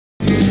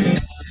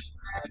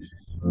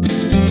A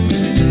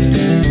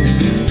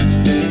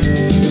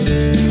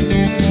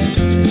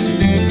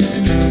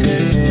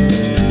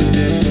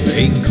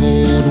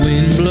cold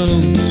wind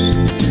blows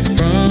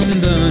from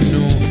the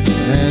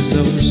north as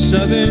those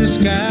southern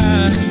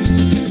skies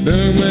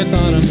burn with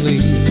autumn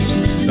leaves.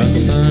 The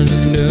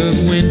thunder of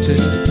winter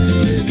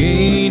is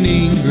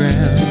gaining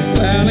ground,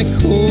 while a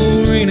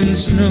cold rain and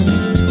snow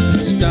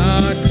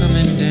start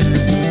coming down.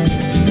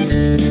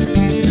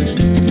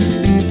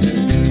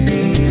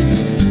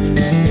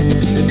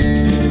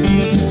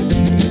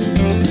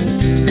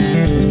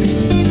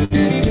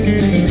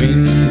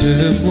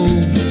 Winter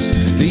pulls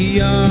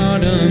the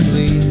autumn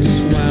leaves,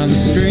 while the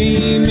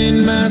stream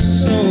in my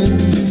soul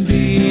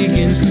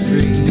begins to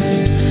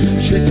freeze,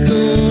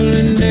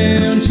 trickling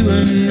down to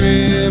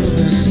unravel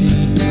the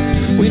sea.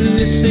 When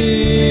this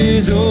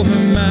is over,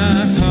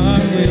 my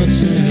heart will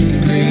turn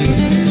green.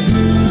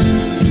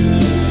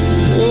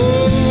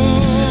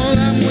 Oh,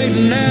 I'm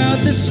waiting out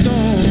the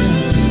storm,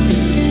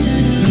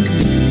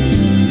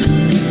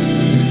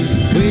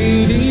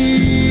 waiting,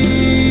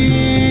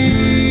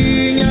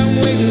 I'm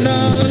waiting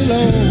all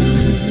alone.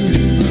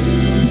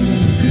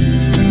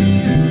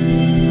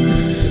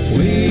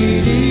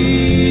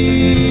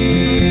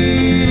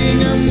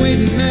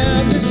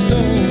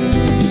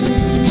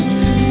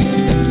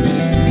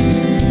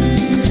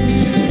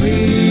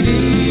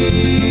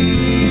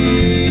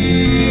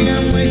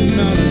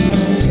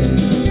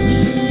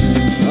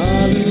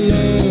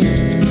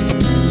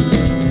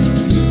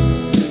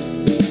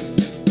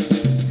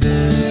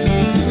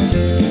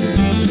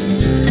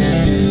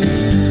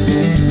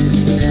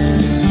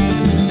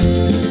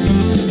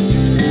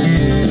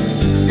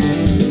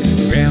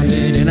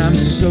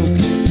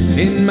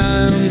 In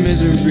my own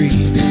misery,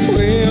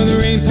 well, the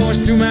rain pours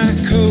through my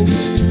coat,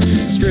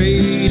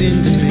 straight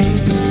into me.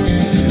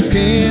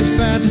 Can't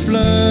fight the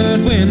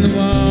flood when the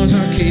walls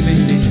are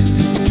caving in.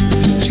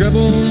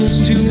 Trouble's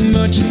too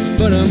much,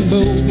 but a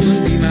boat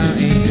will be my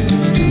end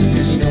to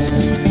this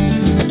storm.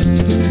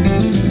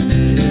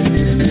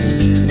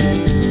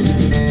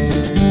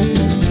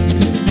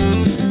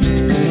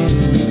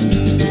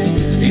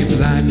 If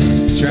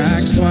lightning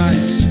strikes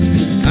twice,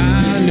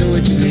 I know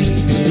it's me.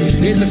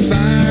 If the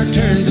fire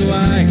turns to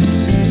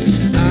ice,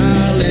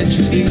 I'll let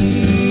you be.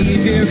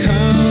 If you're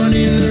caught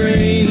in the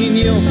rain,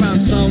 you'll find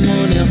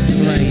someone else to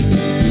blame.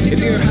 If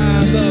you're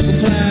high above the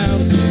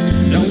clouds,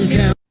 don't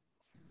count.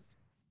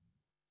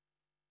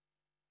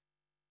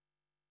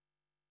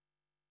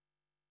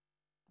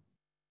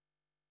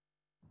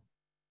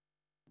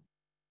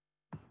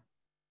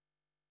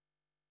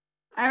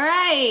 All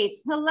right.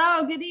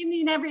 Hello. Good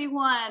evening,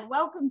 everyone.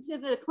 Welcome to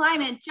the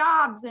Climate,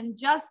 Jobs, and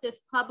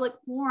Justice Public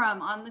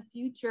Forum on the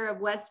future of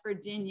West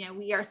Virginia.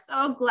 We are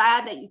so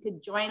glad that you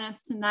could join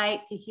us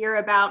tonight to hear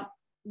about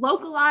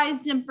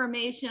localized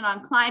information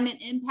on climate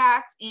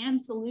impacts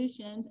and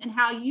solutions and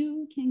how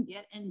you can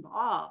get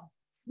involved.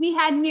 We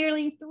had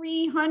nearly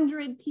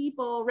 300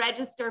 people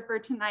register for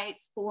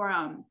tonight's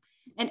forum,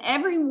 and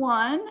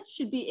everyone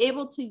should be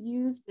able to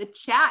use the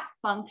chat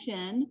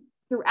function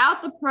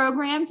throughout the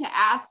program to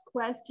ask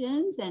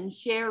questions and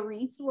share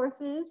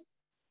resources.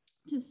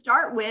 To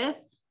start with,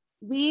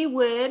 we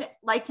would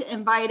like to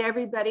invite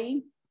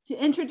everybody to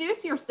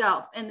introduce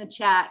yourself in the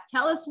chat.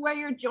 Tell us where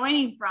you're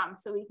joining from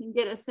so we can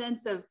get a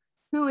sense of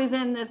who is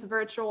in this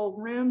virtual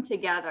room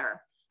together.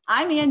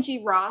 I'm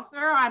Angie Rosser.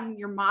 I'm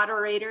your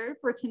moderator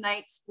for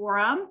tonight's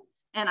forum,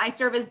 and I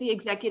serve as the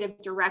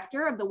executive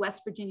director of the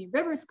West Virginia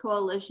Rivers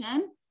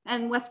Coalition.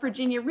 And West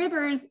Virginia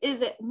Rivers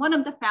is one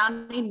of the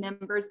founding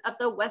members of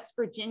the West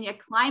Virginia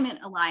Climate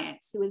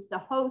Alliance, who is the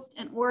host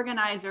and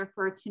organizer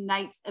for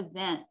tonight's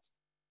event.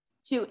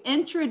 To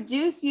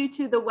introduce you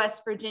to the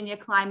West Virginia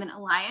Climate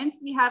Alliance,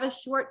 we have a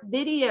short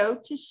video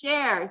to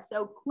share.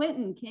 So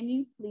Quentin, can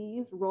you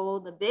please roll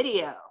the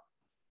video?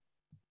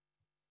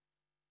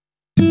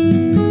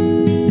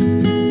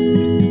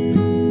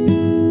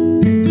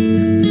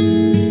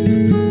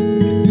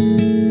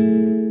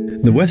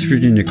 The West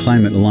Virginia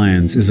Climate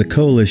Alliance is a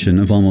coalition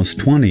of almost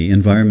 20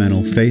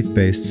 environmental,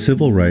 faith-based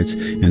civil rights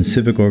and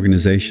civic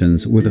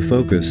organizations with a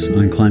focus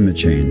on climate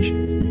change.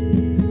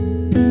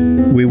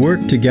 We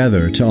work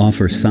together to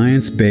offer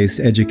science-based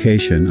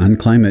education on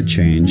climate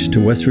change to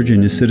West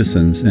Virginia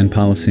citizens and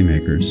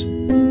policymakers.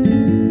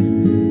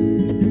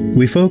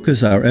 We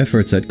focus our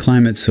efforts at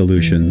climate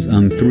solutions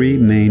on three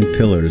main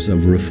pillars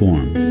of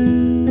reform.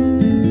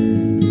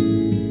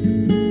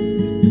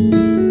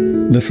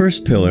 The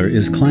first pillar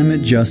is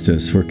climate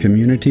justice for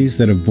communities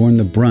that have borne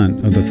the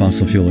brunt of the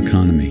fossil fuel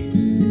economy.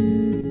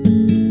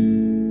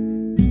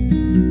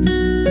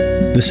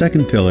 The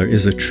second pillar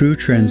is a true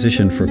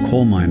transition for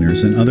coal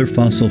miners and other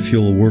fossil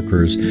fuel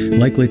workers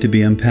likely to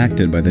be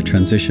impacted by the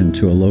transition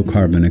to a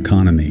low-carbon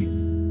economy.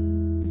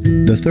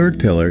 The third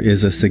pillar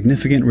is a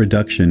significant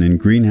reduction in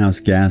greenhouse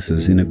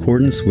gases in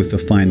accordance with the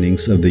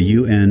findings of the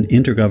UN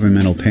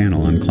Intergovernmental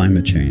Panel on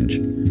Climate Change.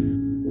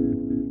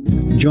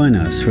 Join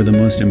us for the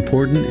most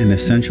important and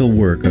essential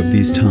work of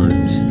these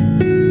times.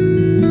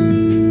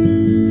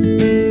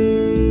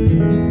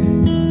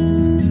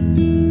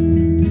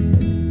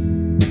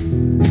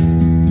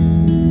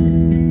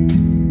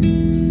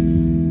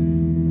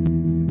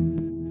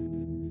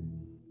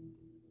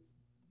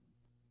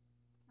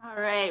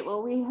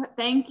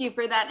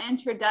 you for that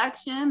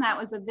introduction. That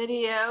was a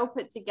video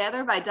put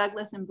together by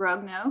Douglas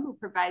Imbrogno, who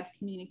provides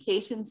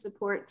communication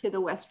support to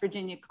the West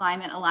Virginia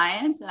Climate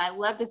Alliance. And I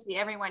love to see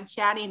everyone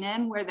chatting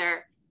in where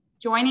they're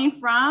joining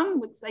from.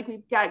 Looks like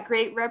we've got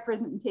great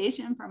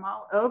representation from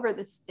all over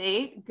the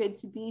state. Good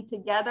to be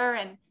together.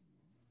 And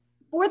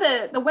for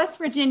the West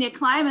Virginia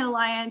Climate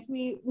Alliance,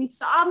 we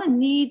saw the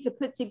need to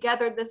put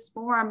together this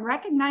forum,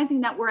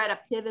 recognizing that we're at a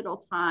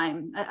pivotal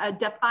time, a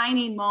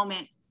defining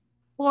moment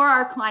for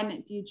our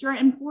climate future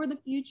and for the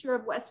future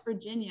of West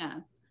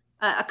Virginia.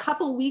 A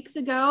couple weeks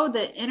ago,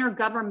 the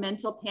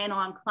Intergovernmental Panel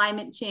on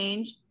Climate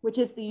Change, which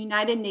is the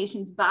United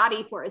Nations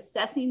body for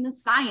assessing the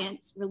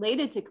science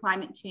related to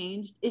climate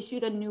change,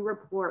 issued a new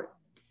report.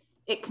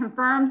 It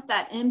confirms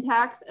that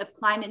impacts of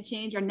climate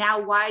change are now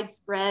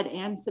widespread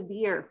and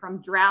severe,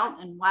 from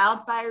drought and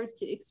wildfires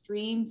to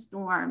extreme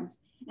storms.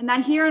 And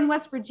that here in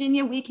West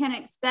Virginia, we can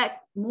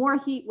expect more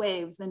heat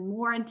waves and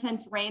more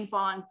intense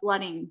rainfall and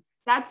flooding.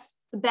 That's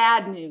the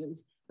bad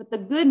news. But the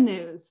good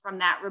news from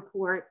that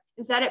report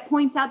is that it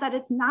points out that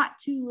it's not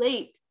too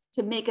late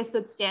to make a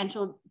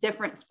substantial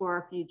difference for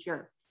our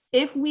future.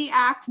 If we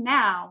act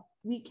now,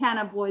 we can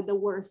avoid the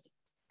worst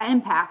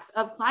impacts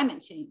of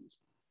climate change.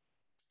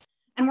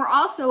 And we're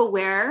also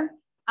aware,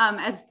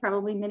 as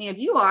probably many of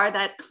you are,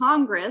 that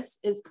Congress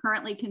is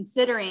currently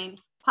considering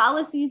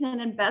policies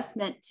and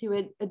investment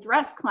to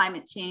address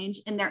climate change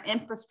in their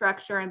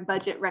infrastructure and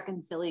budget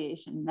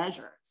reconciliation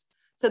measures.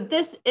 So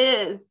this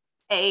is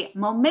a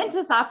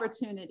momentous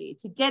opportunity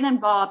to get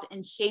involved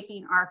in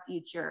shaping our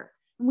future.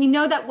 And we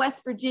know that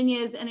West Virginia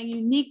is in a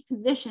unique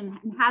position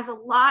and has a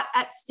lot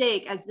at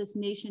stake as this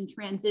nation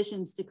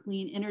transitions to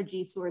clean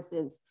energy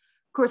sources.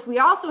 Of course, we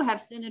also have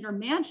Senator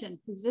Manchin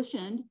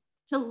positioned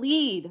to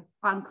lead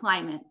on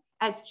climate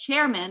as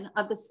chairman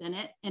of the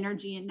Senate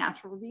Energy and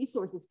Natural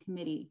Resources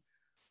Committee.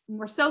 And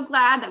we're so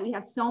glad that we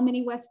have so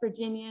many West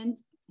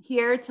Virginians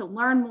here to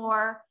learn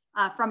more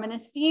from an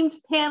esteemed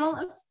panel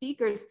of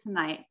speakers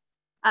tonight.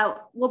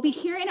 We'll be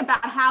hearing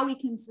about how we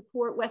can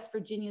support West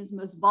Virginia's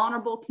most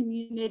vulnerable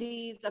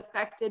communities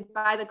affected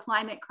by the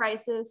climate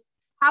crisis,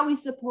 how we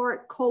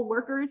support coal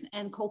workers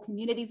and coal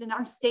communities in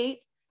our state,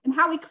 and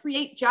how we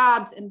create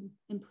jobs and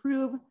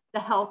improve the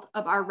health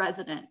of our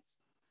residents.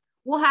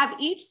 We'll have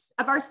each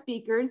of our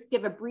speakers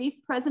give a brief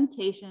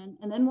presentation,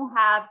 and then we'll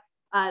have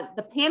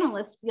the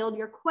panelists field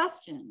your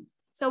questions.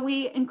 So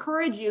we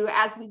encourage you,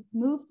 as we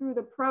move through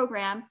the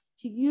program,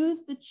 to use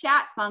the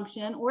chat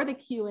function or the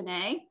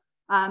Q&A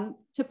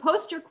to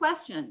post your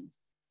questions,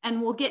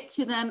 and we'll get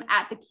to them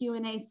at the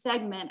Q&A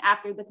segment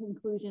after the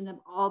conclusion of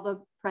all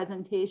the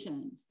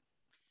presentations.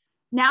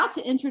 Now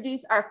to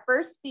introduce our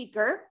first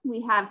speaker,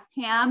 we have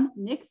Pam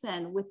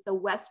Nixon with the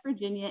West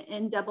Virginia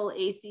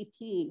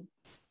NAACP,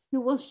 who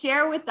will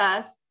share with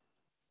us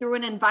through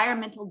an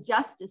environmental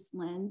justice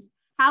lens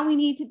how we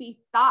need to be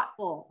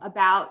thoughtful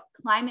about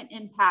climate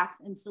impacts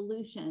and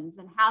solutions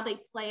and how they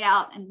play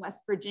out in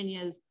West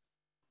Virginia's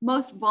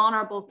most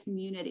vulnerable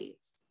communities.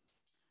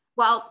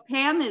 While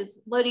Pam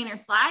is loading her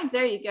slides,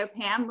 there you go,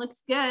 Pam,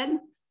 looks good.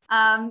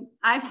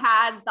 I've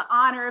had the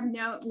honor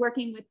of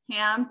working with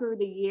Pam through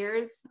the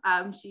years.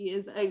 She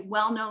is a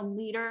well-known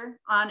leader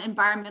on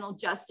environmental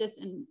justice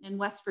in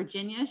West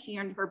Virginia. She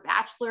earned her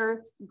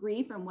bachelor's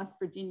degree from West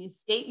Virginia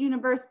State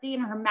University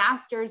and her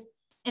master's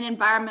in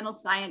environmental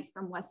science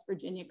from West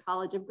Virginia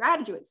College of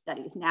Graduate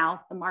Studies,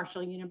 now the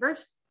Marshall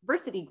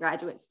University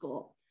Graduate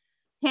School.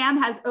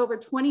 Pam has over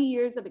 20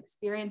 years of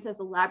experience as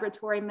a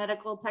laboratory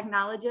medical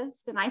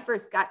technologist, and I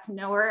first got to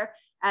know her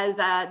as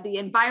the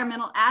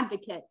environmental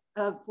advocate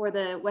for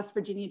the West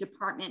Virginia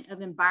Department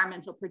of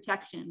Environmental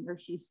Protection, where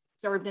she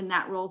served in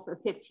that role for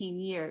 15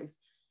 years.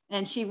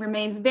 And she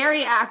remains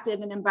very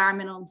active in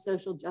environmental and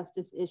social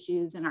justice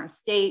issues in our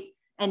state,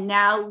 and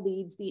now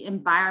leads the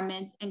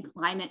Environment and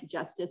Climate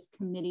Justice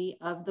Committee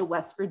of the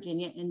West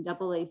Virginia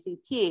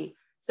NAACP.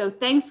 So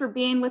thanks for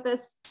being with us,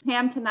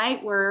 Pam,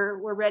 tonight.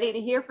 We're ready to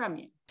hear from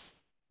you.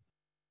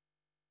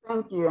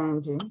 Thank you,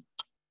 Angie.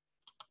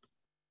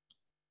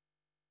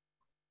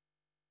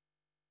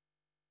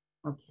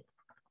 Okay.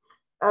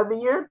 The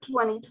year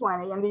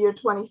 2020 and the year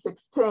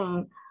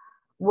 2016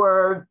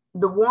 were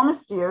the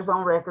warmest years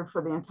on record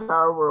for the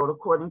entire world,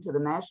 according to the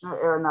National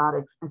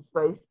Aeronautics and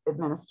Space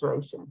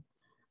Administration.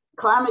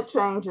 Climate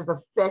change is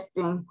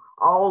affecting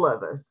all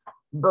of us,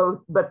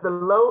 but the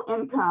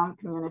low-income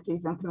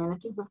communities and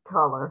communities of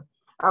color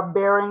are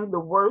bearing the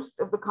worst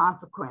of the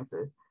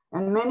consequences,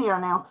 and many are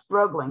now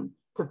struggling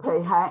to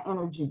pay high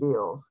energy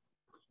bills.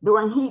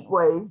 During heat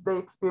waves, they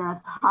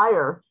experience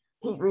higher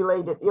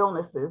heat-related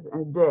illnesses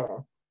and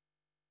death.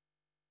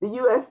 The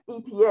US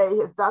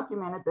EPA has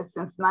documented that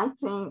since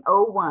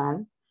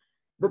 1901,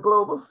 the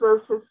global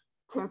surface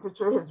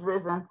temperature has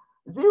risen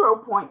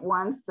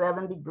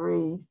 0.17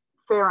 degrees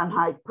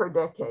Fahrenheit per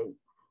decade,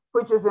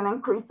 which is an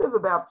increase of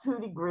about 2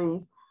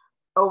 degrees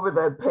over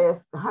the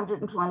past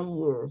 120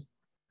 years.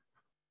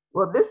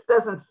 Well, this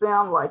doesn't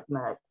sound like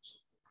much,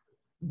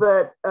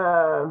 but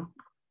the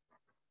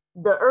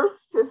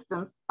Earth's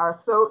systems are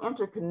so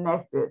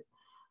interconnected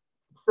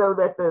so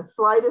that the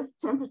slightest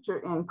temperature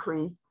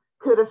increase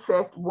could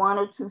affect one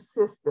or two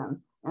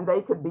systems and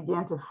they could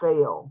begin to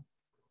fail.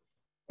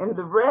 And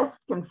the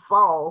rest can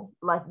fall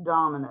like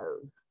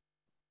dominoes,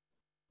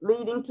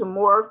 leading to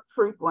more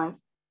frequent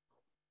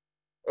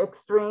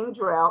extreme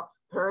droughts,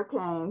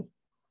 hurricanes,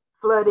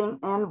 flooding,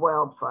 and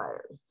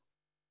wildfires.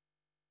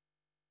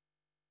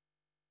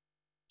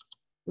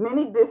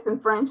 Many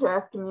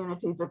disenfranchised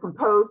communities are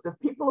composed of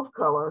people of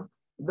color,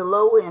 the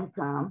low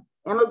income,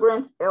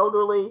 immigrants,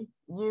 elderly,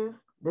 youth,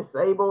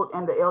 disabled,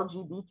 and the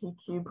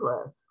LGBTQ+.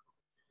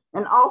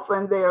 And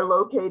often they are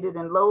located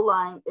in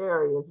low-lying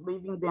areas,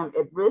 leaving them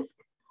at risk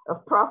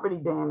of property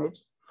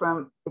damage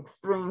from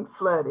extreme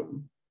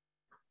flooding.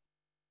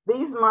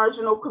 These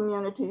marginal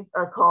communities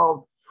are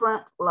called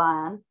front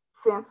line,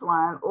 fence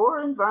line, or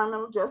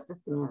environmental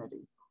justice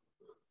communities.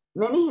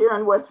 Many here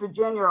in West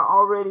Virginia are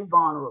already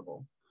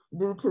vulnerable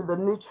due to the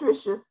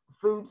nutritious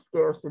food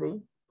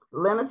scarcity,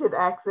 limited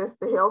access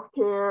to health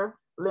care,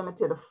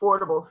 limited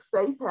affordable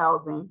safe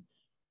housing,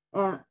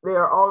 and they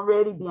are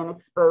already being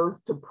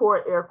exposed to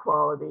poor air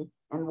quality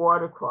and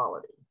water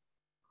quality.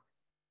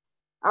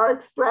 Our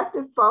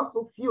extractive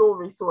fossil fuel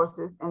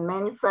resources and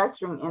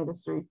manufacturing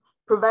industries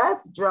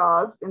provides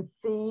jobs and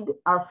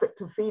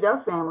to feed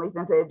our families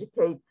and to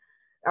educate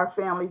our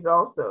families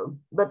also,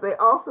 but they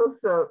also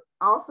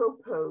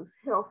pose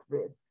health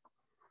risks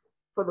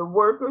for the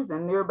workers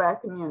and nearby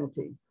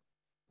communities.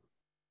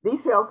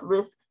 These health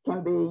risks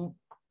can be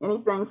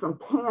anything from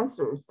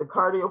cancers to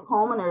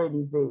cardiopulmonary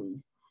disease,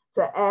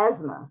 to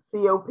asthma,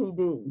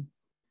 COPD,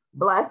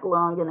 black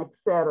lung, and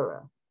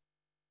etc.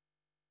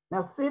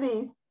 Now,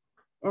 cities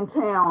and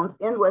towns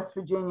in West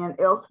Virginia and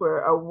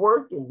elsewhere are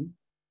working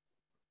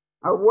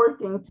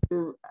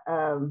to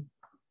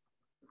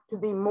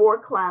be more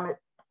climate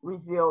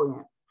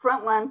resilient.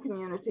 Frontline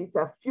communities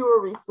have fewer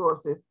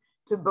resources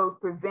to both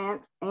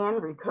prevent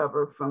and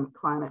recover from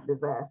climate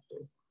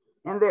disasters.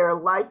 And they're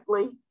less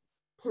likely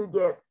to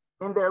get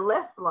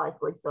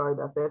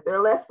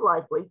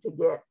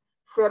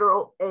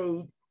federal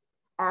aid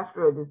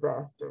after a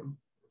disaster.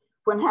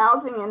 When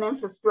housing and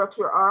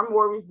infrastructure are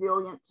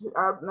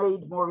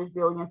made more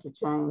resilient to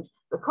change,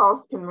 the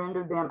cost can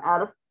render them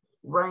out of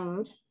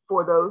range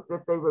for those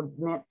that they were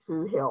meant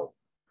to help.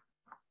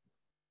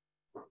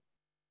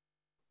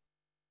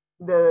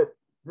 The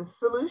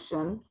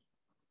solution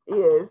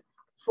is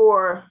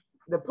for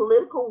the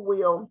political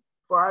will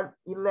for our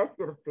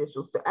elected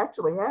officials to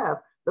actually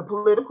have the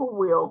political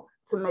will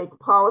to make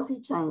policy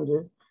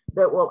changes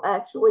that will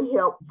actually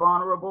help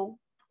vulnerable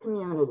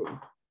communities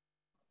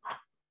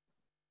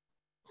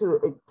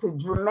to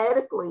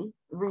dramatically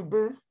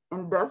reduce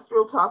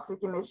industrial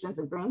toxic emissions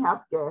and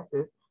greenhouse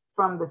gases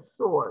from the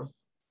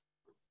source,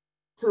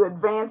 to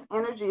advance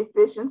energy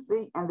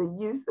efficiency and the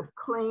use of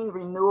clean,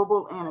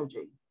 renewable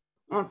energy,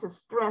 and to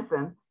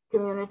strengthen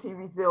community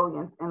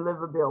resilience and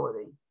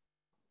livability.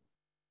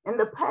 In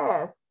the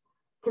past,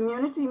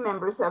 community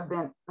members have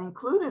been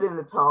included in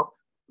the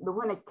talks, but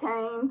when it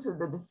came to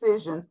the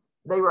decisions,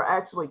 they were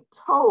actually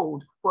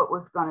told what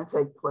was going to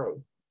take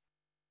place.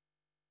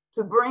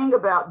 To bring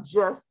about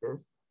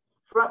justice,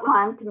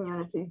 frontline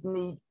communities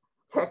need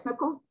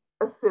technical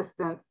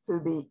assistance to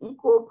be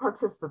equal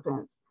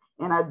participants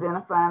in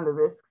identifying the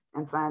risks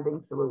and finding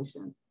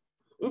solutions.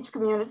 Each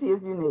community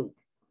is unique,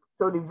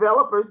 so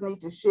developers need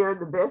to share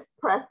the best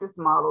practice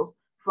models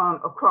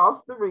from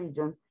across the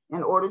regions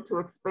in order to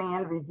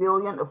expand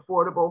resilient,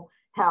 affordable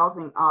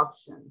housing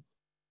options.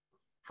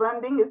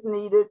 Funding is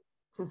needed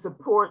to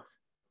support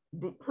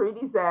the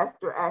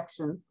pre-disaster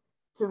actions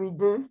to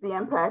reduce the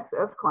impacts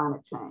of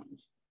climate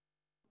change.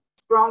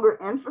 Stronger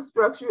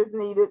infrastructure is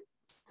needed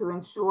to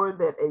ensure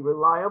that a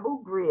reliable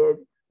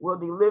grid will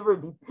deliver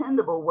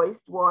dependable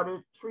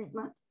wastewater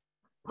treatment,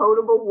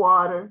 potable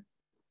water,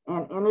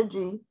 and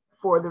energy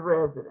for the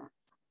residents.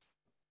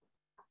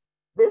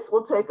 This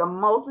will take a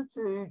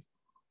multiple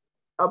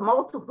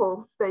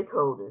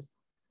stakeholders,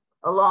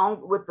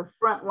 along with the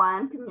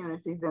frontline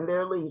communities and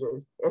their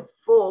leaders as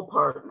full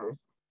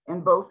partners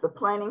in both the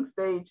planning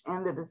stage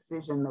and the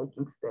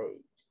decision-making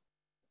stage.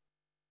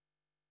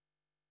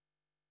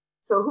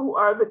 So who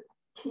are the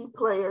key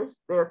players?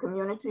 They're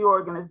community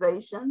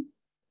organizations,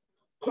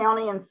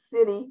 county and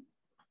city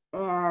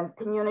and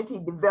community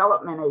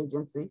development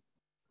agencies.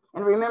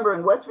 And remember,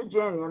 in West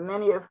Virginia,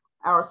 many of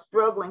our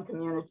struggling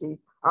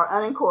communities are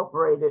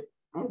unincorporated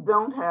and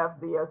don't have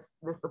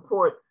the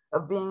support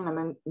of being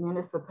a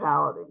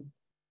municipality.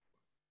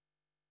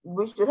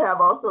 We should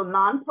have also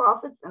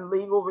nonprofits and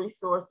legal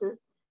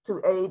resources to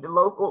aid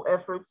local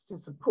efforts to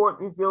support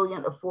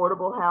resilient,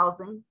 affordable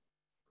housing.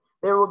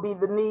 There will be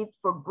the need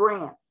for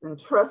grants and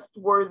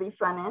trustworthy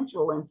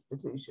financial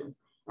institutions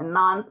and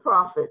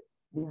nonprofit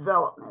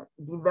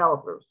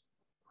developers.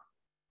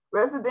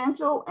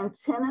 Residential and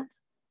tenant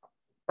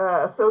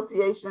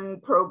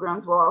association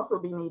programs will also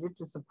be needed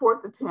to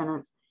support the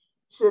tenants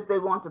should they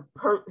want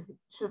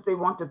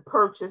to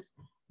purchase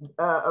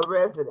a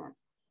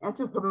residence, and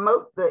to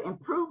promote the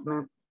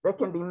improvements that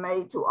can be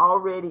made to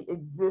already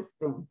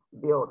existing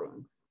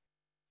buildings.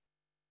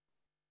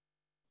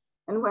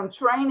 And when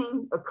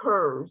training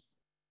occurs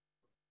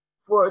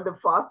for the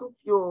fossil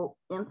fuel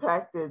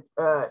impacted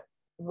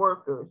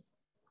workers,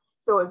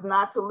 so as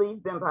not to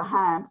leave them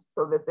behind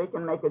so that they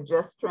can make a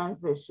just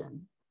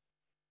transition.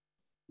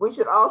 We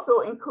should also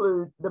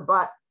include the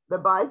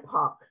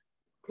BIPOC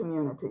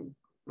communities.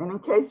 And in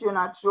case you're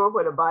not sure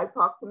what a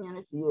BIPOC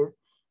community is,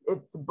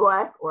 it's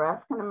Black or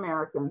African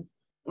Americans,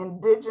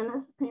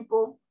 Indigenous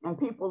people, and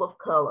people of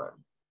color.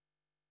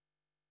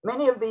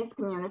 Many of these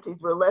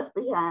communities were left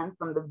behind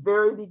from the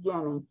very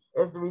beginning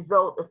as the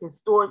result of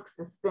historic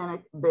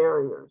systemic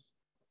barriers.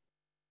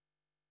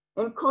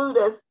 Include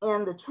us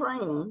in the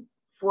training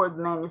for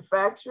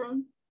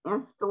manufacturing,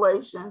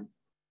 installation,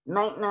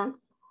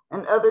 maintenance,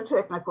 and other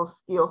technical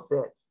skill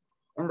sets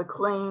in the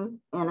clean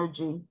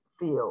energy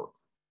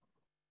fields.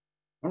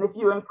 And if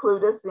you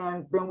include us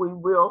in, then we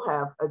will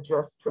have a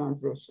just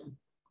transition.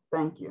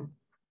 Thank you.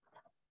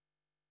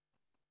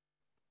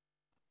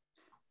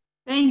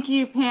 Thank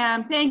you,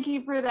 Pam. Thank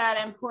you for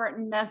that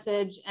important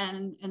message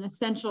and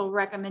essential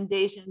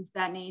recommendations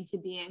that need to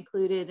be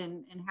included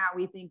in how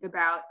we think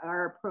about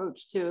our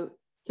approach to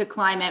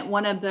climate.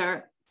 One of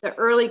the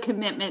early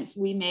commitments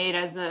we made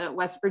as a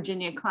West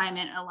Virginia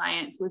Climate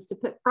Alliance was to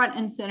put front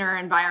and center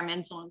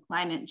environmental and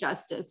climate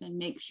justice and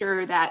make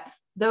sure that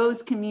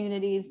those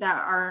communities that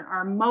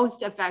are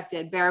most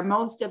affected, bear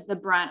most of the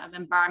brunt of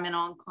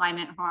environmental and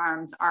climate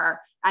harms,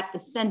 are at the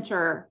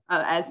center,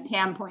 as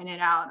Pam pointed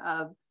out,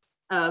 of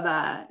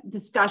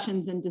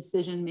discussions and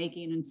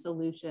decision-making and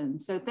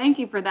solutions. So thank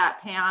you for that,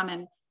 Pam.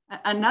 And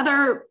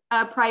another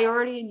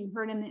priority, and you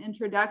heard in the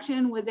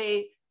introduction, was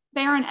a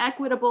fair and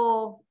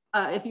equitable,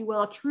 if you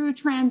will, true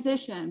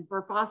transition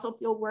for fossil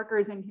fuel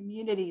workers and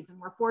communities. And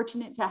we're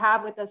fortunate to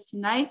have with us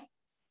tonight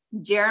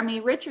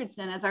Jeremy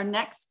Richardson as our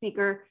next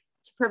speaker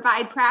to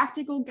provide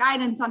practical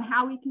guidance on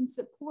how we can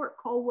support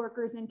coal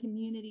workers and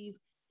communities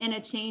in a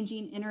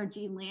changing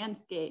energy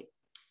landscape.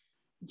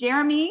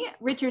 Jeremy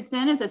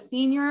Richardson is a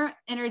senior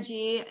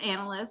energy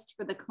analyst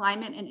for the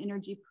Climate and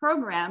Energy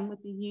Program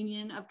with the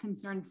Union of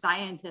Concerned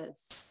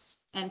Scientists.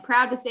 And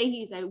proud to say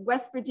he's a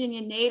West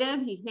Virginia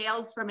native. He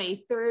hails from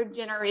a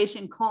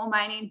third-generation coal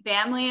mining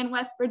family in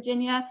West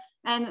Virginia.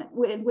 And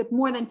with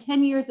more than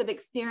 10 years of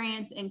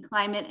experience in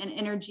climate and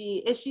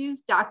energy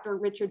issues, Dr.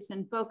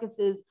 Richardson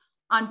focuses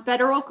on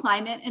federal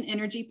climate and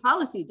energy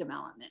policy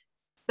development,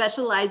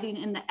 specializing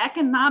in the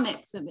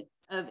economics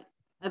of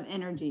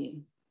energy.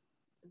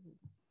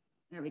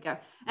 There we go.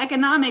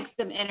 Economics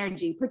of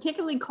energy,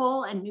 particularly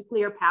coal and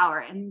nuclear power,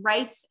 and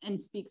writes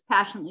and speaks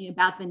passionately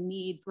about the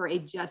need for a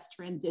just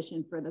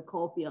transition for the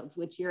coal fields,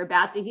 which you're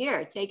about to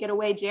hear. Take it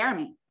away,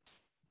 Jeremy.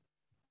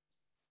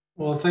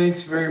 Well,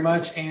 thanks very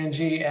much,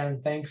 Angie,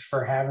 and thanks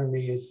for having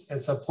me.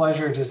 It's a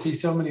pleasure to see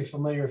so many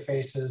familiar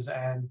faces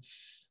and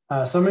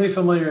so many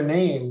familiar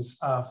names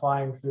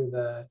flying through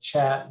the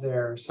chat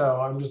there.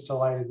 So I'm just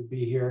delighted to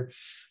be here.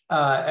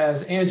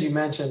 As Angie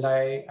mentioned,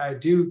 I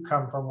do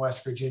come from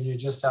West Virginia,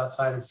 just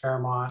outside of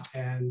Fairmont,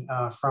 and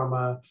from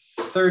a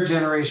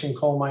third-generation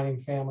coal mining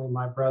family.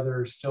 My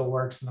brother still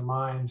works in the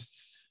mines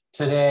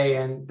today,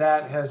 and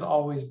that has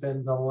always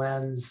been the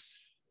lens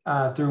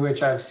through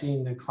which I've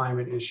seen the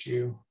climate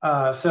issue.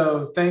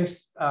 So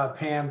thanks,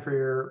 Pam,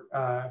 for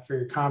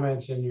your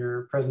comments and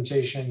your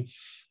presentation.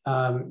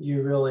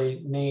 You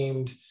really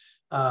named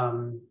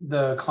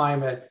the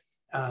climate,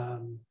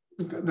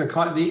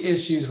 the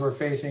issues we're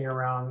facing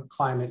around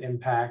climate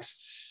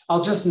impacts.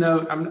 I'll just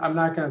note, I'm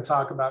not going to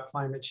talk about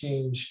climate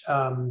change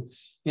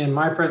in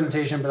my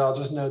presentation, but I'll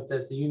just note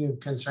that the Union of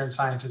Concerned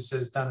Scientists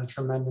has done a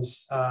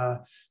tremendous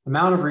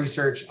amount of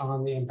research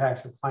on the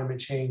impacts of climate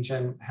change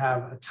and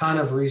have a ton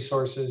of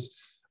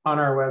resources on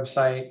our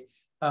website.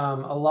 A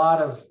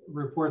lot of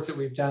reports that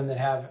we've done that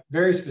have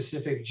very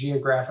specific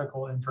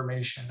geographical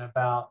information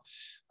about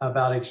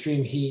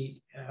extreme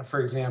heat,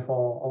 for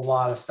example, a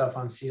lot of stuff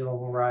on sea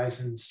level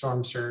rise and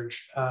storm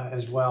surge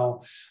as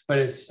well. But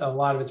a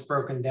lot of it's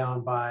broken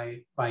down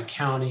by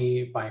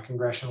county, by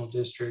congressional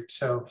district.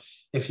 So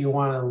if you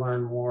want to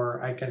learn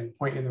more, I can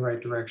point you in the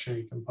right direction.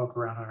 You can poke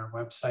around on our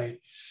website.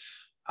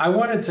 I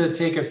wanted to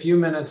take a few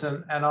minutes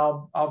and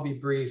I'll be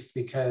brief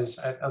because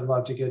I'd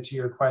love to get to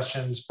your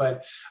questions,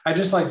 but I'd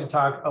just like to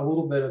talk a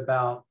little bit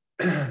about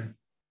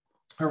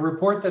a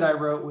report that I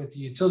wrote with the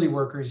Utility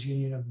Workers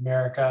Union of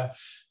America.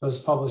 It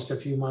was published a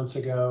few months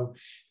ago,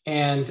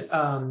 and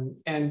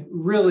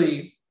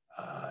really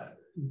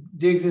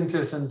digs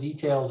into some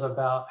details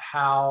about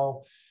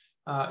how,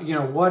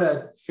 what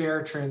a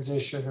fair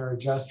transition or a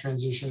just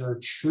transition or a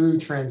true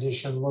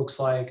transition looks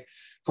like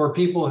for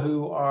people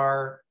who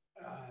are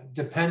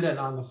dependent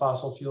on the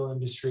fossil fuel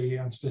industry,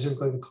 and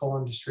specifically the coal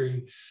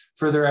industry,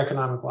 for their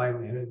economic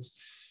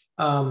livelihoods.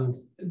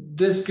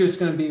 This is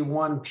going to be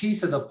one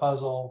piece of the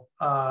puzzle,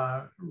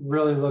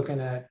 really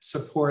looking at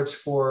supports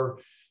for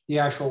the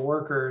actual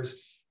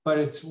workers, but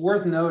it's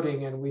worth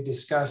noting, and we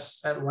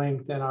discuss at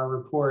length in our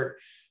report,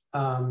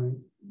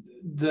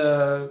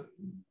 the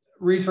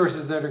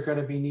resources that are going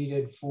to be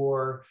needed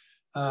for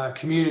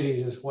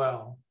communities as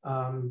well.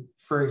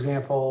 For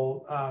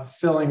example,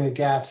 filling the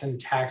gaps in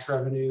tax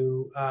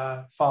revenue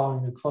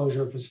following the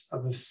closure of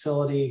a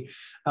facility,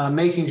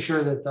 making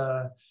sure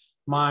that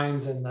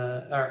mines and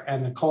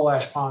the coal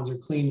ash ponds are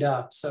cleaned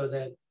up so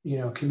that, you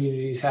know,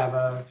 communities have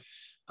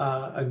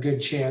a good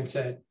chance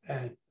at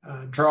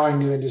drawing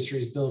new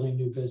industries, building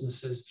new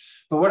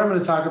businesses. But what I'm going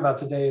to talk about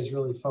today is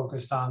really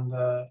focused on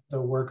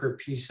the worker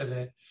piece of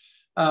it.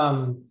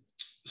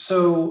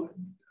 So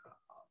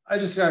I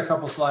just got a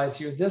couple slides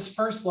here. This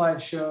first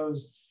slide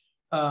shows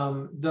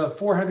the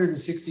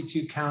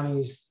 462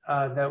 counties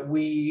that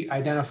we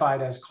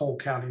identified as coal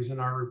counties in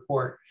our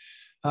report.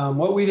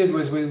 What we did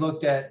was we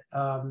looked at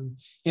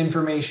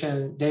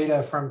information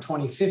data from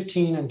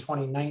 2015 and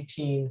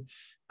 2019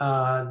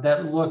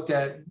 that looked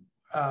at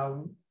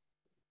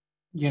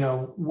you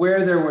know,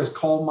 where there was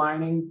coal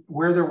mining,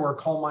 where there were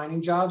coal mining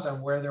jobs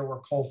and where there were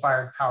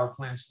coal-fired power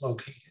plants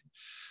located.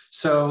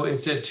 So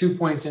it's at 2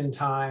 points in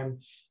time.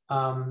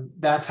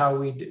 That's how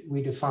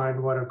we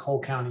defined what a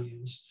coal county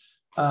is.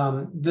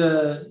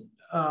 The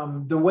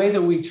way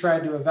that we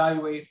tried to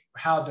evaluate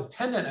how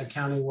dependent a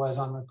county was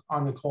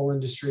on the coal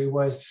industry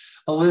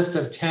was a list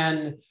of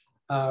 10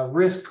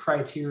 risk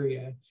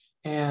criteria.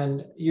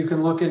 And you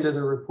can look into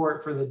the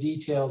report for the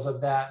details of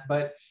that,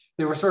 but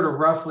they were sort of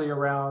roughly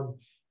around,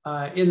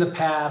 in the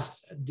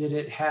past, did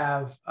it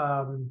have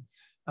a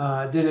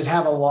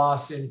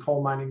loss in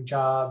coal mining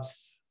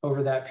jobs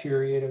over that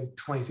period of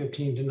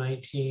 2015 to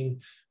 19?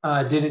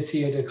 Did it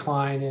see a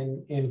decline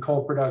in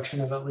coal production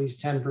of at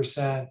least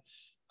 10%?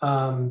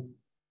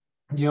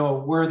 You know,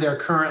 were there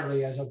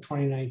currently, as of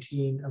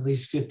 2019, at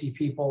least 50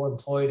 people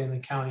employed in the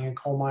county in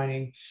coal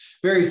mining?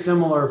 Very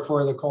similar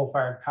for the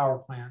coal-fired power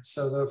plants.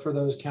 So for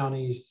those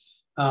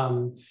counties,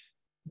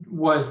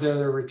 was there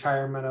the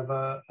retirement of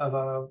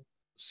a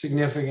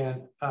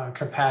significant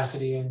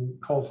capacity in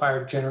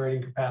coal-fired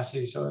generating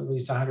capacity, so at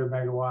least 100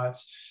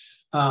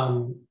 megawatts,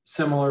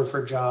 similar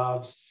for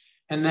jobs.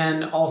 And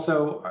then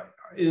also,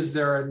 is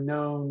there a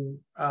known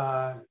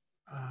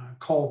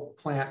coal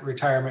plant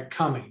retirement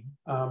coming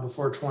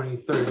before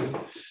 2030?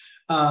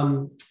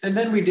 And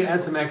then we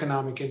had some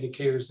economic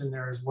indicators in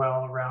there as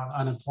well around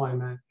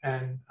unemployment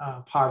and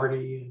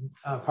poverty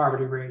and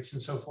poverty rates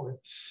and so forth.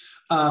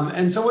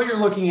 And so what you're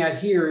looking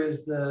at here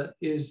is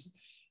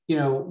you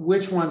know,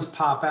 which ones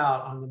pop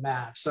out on the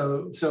map.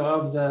 So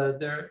of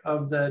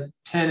the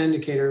 10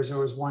 indicators, there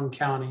was one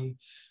county,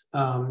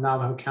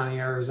 Navajo County,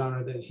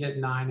 Arizona, that hit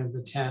 9 of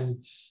the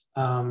 10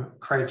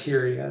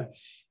 criteria.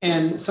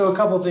 And so a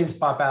couple of things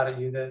pop out at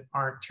you that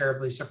aren't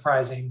terribly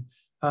surprising.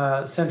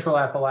 Central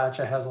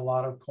Appalachia has a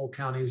lot of coal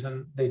counties,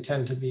 and they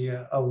tend to be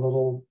a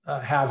little,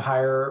 have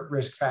higher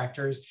risk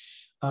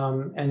factors.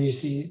 And you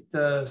see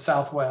the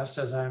Southwest,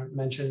 as I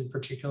mentioned,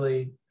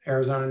 particularly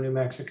Arizona, New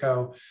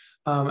Mexico.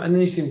 And then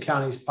you see some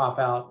counties pop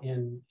out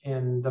in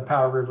the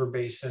Powder River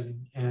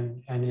Basin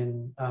and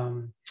in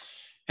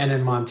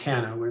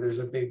Montana, where there's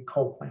a big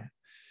coal plant.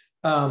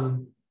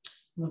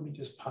 Let me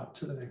just pop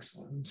to the next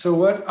one. So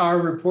what our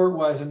report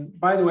was, and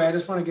by the way, I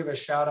just want to give a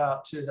shout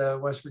out to the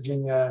West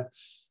Virginia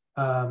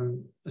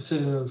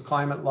Citizens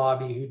Climate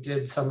Lobby, who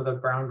did some of the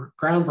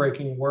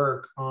groundbreaking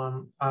work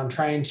on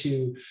trying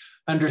to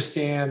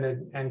understand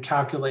and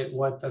calculate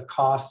what the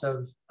cost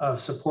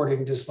of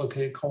supporting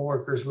dislocated coal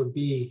workers would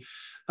be.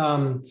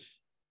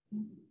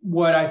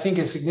 What I think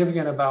is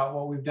significant about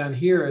what we've done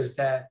here is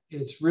that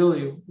it's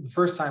really the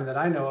first time that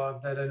I know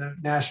of that a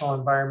national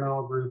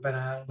environmental group and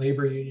a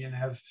labor union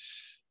have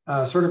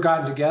sort of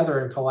gotten together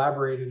and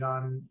collaborated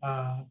on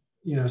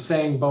you know,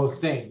 saying both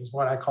things,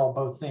 what I call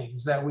both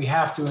things, that we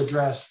have to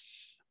address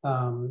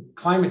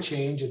climate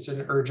change. It's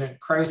an urgent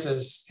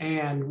crisis.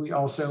 And we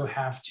also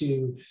have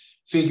to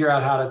figure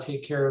out how to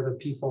take care of the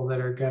people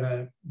that are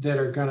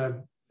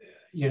gonna,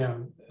 you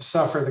know,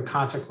 suffer the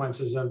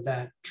consequences of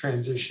that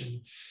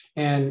transition.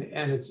 And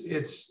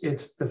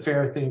it's the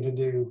fair thing to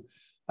do.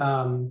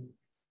 And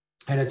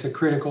it's a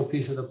critical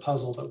piece of the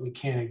puzzle that we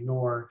can't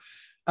ignore.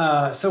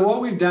 So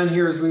what we've done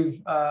here is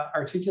we've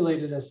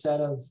articulated a set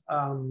of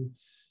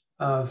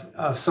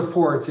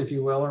supports, if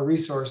you will, or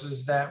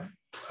resources that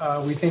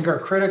we think are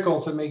critical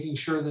to making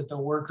sure that the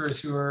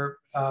workers who are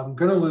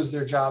going to lose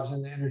their jobs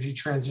in the energy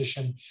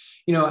transition,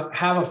 you know,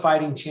 have a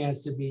fighting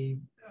chance to be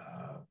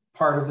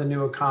part of the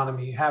new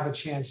economy, have a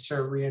chance to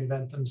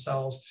reinvent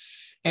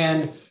themselves.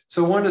 And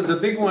so one of the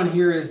big one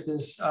here is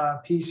this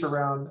piece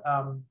around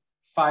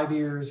 5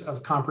 years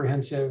of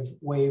comprehensive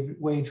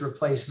wage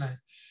replacement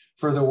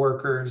for the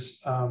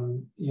workers,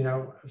 you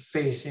know,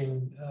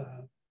 facing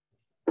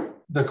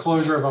the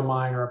closure of a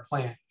mine or a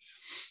plant.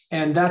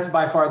 And that's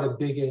by far the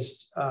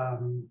biggest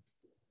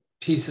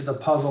piece of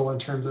the puzzle in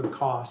terms of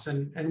costs.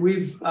 And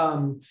we've,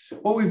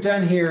 what we've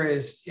done here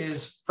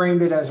is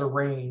framed it as a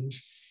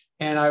range.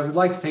 And I would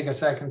like to take a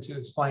second to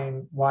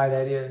explain why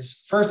that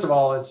is. First of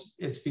all,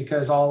 it's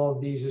because all of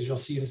these, as you'll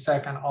see in a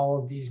second, all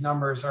of these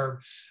numbers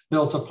are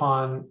built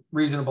upon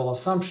reasonable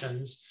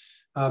assumptions,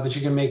 but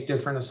you can make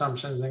different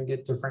assumptions and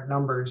get different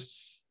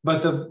numbers.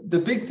 But the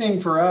big thing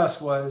for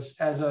us was,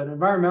 as an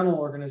environmental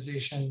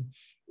organization,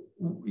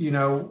 you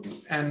know,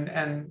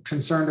 and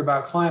concerned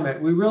about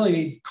climate, we really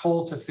need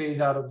coal to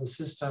phase out of the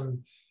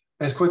system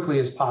as quickly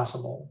as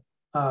possible.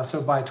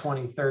 so by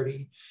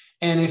 2030.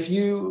 And if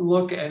you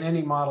look at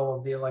any model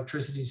of the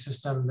electricity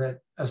system that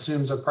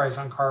assumes a price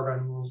on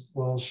carbon,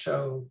 will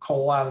show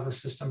coal out of the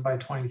system by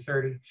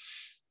 2030.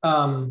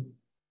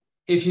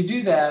 If you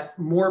do that,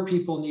 more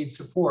people need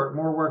support,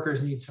 more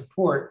workers need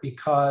support,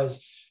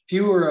 because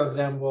fewer of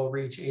them will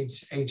reach age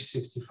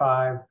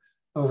 65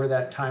 over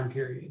that time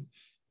period.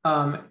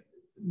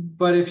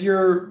 But if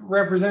you're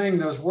representing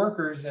those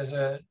workers as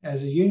a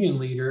union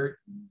leader,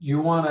 you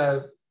want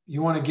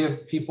to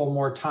give people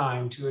more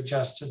time to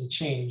adjust to the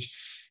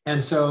change.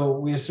 And so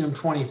we assume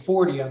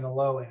 2040 on the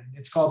low end.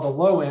 It's called the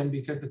low end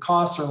because the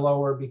costs are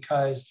lower,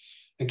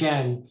 because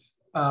again,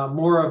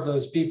 more of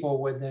those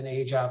people would then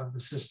age out of the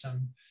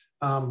system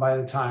by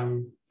the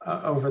time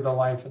over the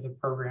life of the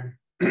program.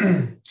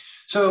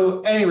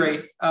 So at any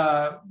rate,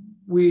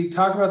 we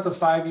talk about the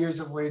 5 years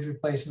of wage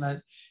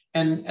replacement,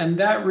 and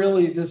that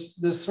really,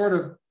 this sort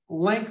of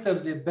length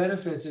of the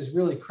benefits is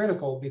really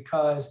critical,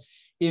 because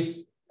if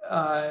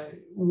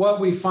what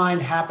we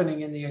find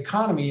happening in the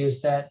economy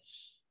is that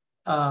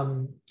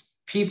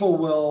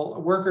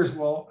workers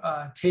will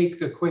take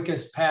the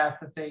quickest path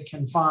that they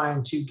can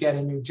find to get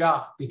a new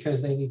job,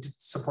 because they need to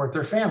support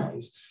their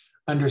families,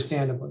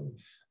 understandably.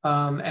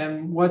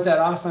 And what that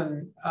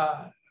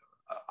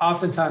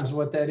oftentimes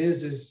what that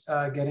is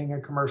getting a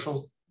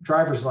commercial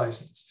driver's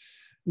license.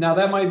 Now,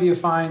 that might be a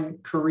fine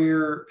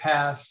career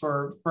path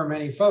for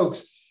many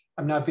folks.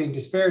 I'm not being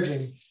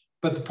disparaging,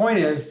 but the point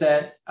is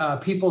that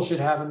people should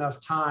have enough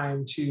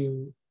time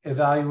to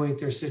evaluate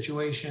their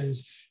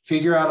situations,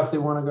 figure out if they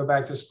want to go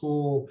back to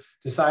school,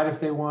 decide if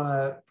they want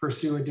to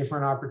pursue a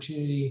different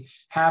opportunity,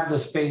 have the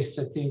space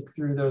to think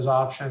through those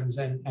options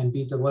and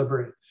be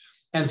deliberate.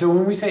 And so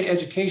when we say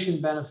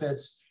education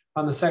benefits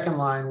on the second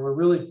line, we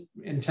really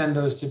intend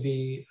those to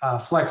be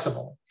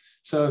flexible.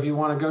 So if you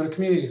want to go to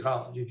community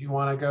college, if you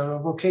want to go to a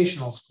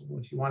vocational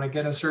school, if you want to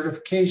get a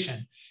certification,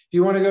 if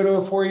you want to go to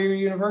a four-year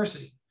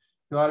university,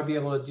 you ought to be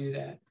able to do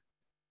that.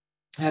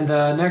 And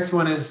the next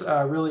one is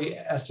really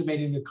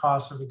estimating the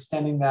cost of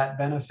extending that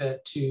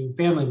benefit to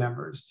family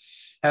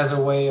members as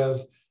a way of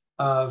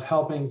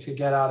helping to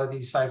get out of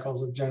these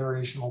cycles of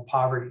generational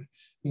poverty.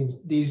 It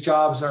means these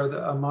jobs are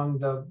among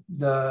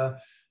the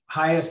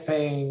highest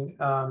paying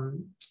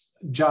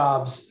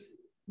jobs,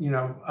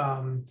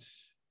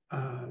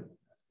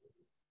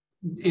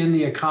 in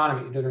the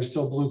economy that are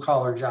still blue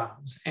collar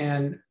jobs.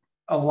 And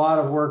a lot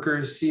of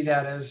workers see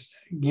that as,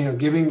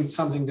 giving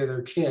something to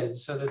their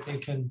kids so that they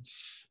can,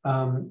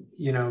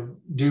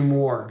 do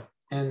more.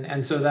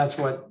 And so that's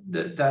what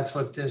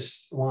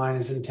this line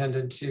is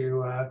intended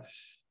to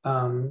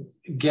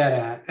get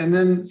at. And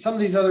then some of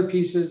these other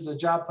pieces, the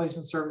job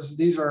placement services,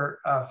 these are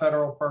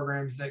federal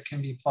programs that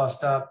can be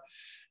plussed up.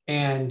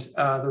 And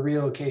the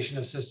relocation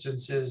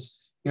assistance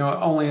is,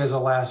 only as a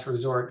last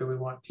resort do we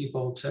want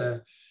people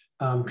to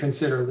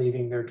consider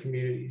leaving their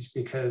communities,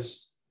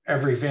 because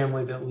every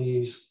family that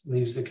leaves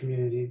the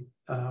community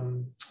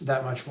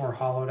that much more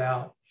hollowed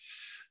out.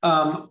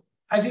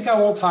 I think I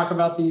won't talk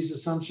about these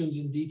assumptions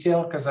in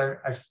detail, because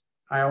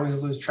I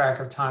always lose track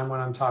of time when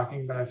I'm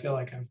talking, but I feel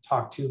like I've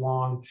talked too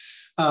long.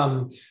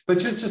 But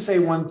just to say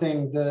one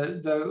thing,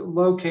 the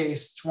low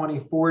case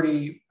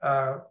 2040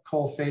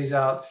 coal phase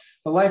out,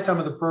 the lifetime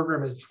of the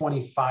program is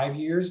 25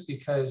 years,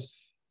 because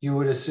you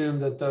would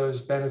assume that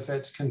those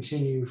benefits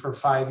continue for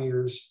 5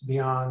 years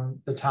beyond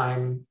the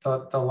time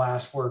the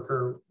last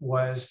worker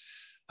was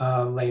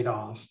laid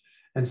off.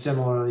 And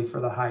similarly for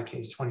the high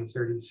case, 20,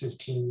 30,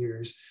 15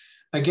 years.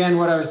 Again,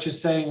 what I was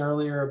just saying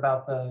earlier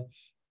about a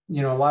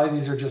lot of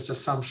these are just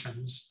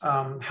assumptions.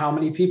 How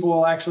many people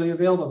will actually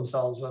avail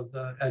themselves of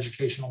the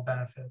educational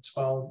benefits?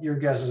 Well, your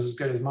guess is as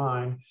good as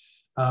mine.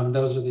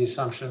 Those are the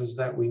assumptions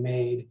that we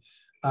made.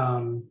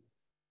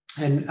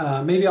 And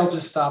maybe I'll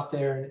just stop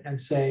there and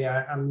say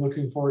I'm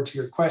looking forward to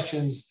your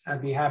questions. I'd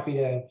be happy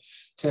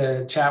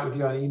to chat with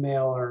you on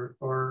email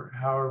or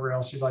however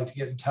else you'd like to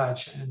get in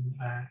touch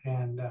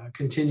and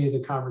continue the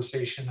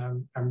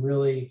conversation. I'm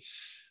really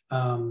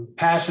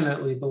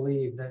passionately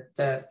believe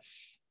that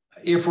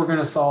if we're going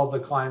to solve the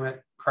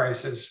climate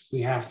crisis,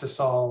 we have to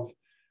solve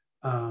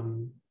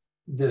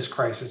this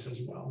crisis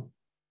as well.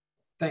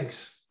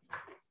 Thanks.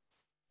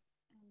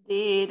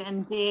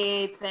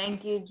 Indeed.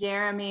 Thank you,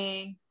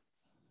 Jeremy.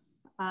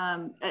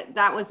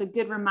 That was a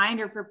good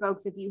reminder for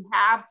folks. If you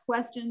have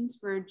questions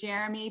for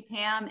Jeremy,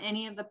 Pam,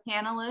 any of the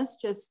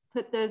panelists, just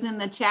put those in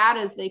the chat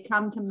as they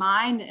come to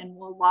mind, and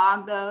we'll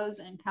log those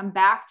and come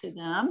back to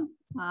them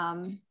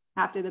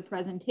after the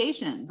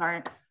presentations.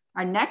 Our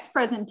next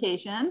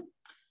presentation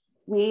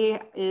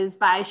is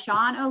by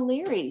Sean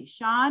O'Leary.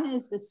 Sean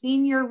is the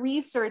senior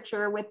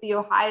researcher with the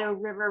Ohio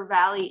River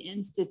Valley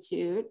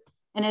Institute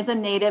and is a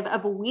native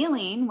of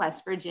Wheeling,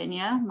 West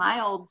Virginia, my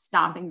old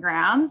stomping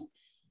grounds,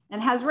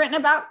 and has written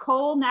about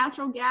coal,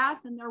 natural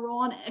gas, and their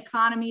role in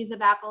economies of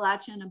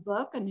Appalachia in a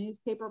book, a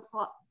newspaper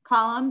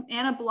column,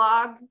 and a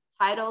blog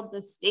titled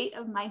The State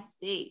of My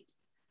State.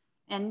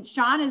 And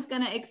Sean is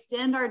going to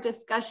extend our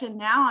discussion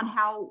now on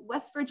how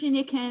West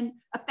Virginia can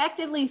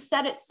effectively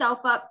set itself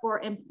up for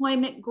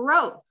employment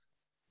growth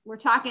we're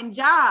talking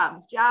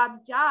jobs, jobs,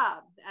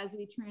 jobs as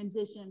we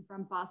transition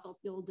from fossil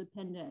fuel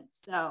dependence.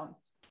 So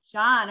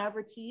Sean,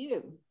 over to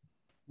you.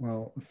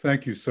 Well,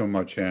 thank you so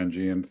much,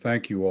 Angie, and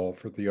thank you all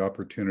for the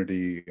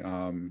opportunity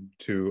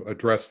to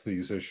address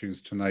these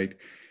issues tonight,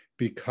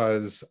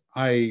 because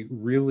I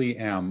really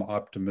am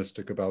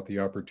optimistic about the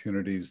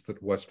opportunities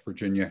that West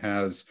Virginia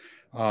has,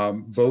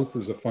 both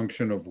as a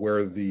function of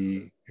where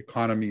the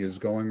economy is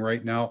going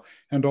right now,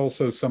 and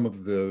also some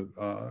of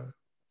the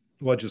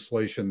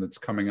legislation that's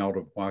coming out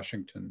of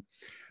Washington.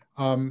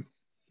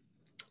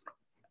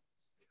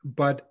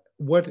 But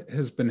what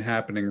has been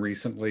happening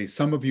recently,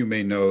 some of you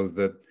may know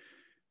that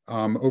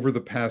over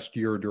the past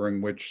year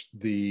during which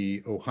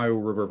the Ohio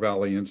River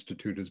Valley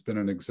Institute has been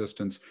in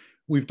existence,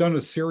 we've done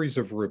a series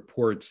of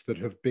reports that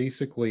have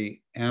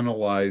basically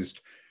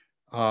analyzed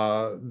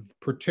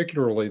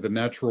particularly the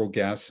natural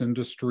gas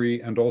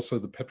industry and also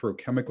the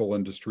petrochemical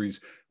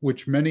industries,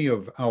 which many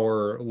of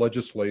our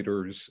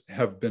legislators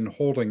have been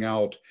holding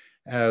out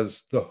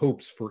as the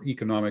hopes for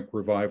economic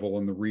revival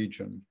in the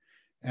region.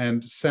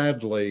 And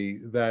sadly,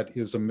 that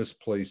is a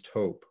misplaced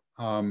hope.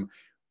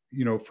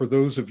 You know, for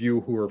those of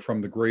you who are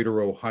from the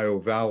greater Ohio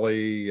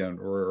Valley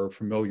or are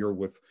familiar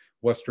with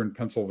Western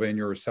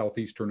Pennsylvania or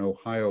Southeastern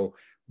Ohio,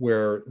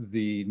 where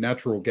the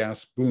natural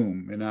gas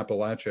boom in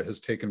Appalachia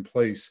has taken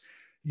place,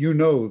 you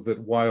know that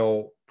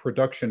while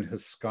production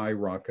has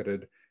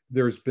skyrocketed,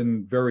 there's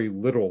been very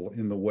little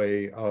in the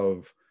way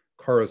of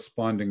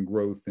corresponding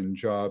growth in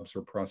jobs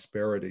or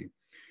prosperity.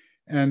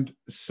 And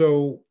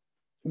so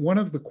one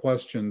of the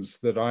questions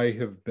that I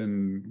have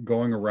been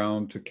going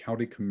around to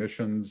county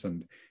commissions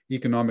and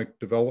economic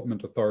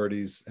development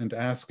authorities and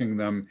asking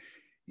them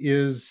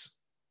is,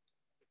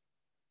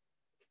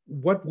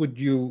 what would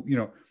you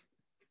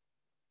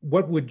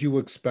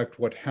expect?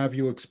 What have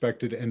you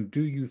expected? And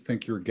do you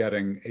think you're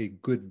getting a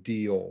good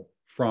deal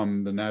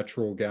from the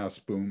natural gas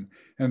boom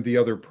and the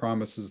other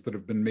promises that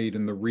have been made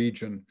in the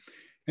region?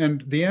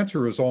 And the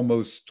answer is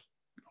almost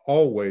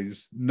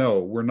always, no,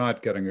 we're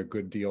not getting a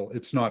good deal.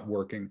 It's not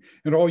working.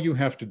 And all you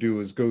have to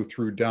do is go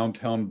through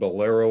downtown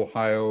Bel Air,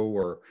 Ohio,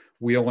 or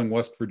Wheeling,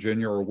 West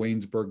Virginia, or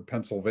Waynesburg,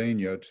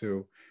 Pennsylvania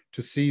to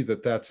see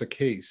that that's a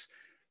case.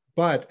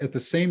 But at the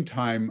same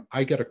time,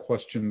 I get a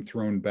question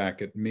thrown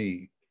back at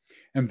me.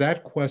 And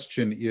that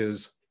question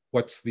is,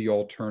 what's the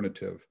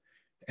alternative?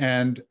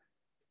 And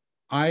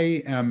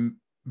I am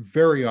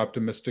very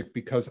optimistic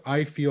because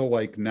I feel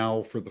like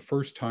now, for the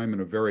first time in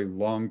a very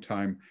long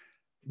time,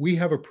 we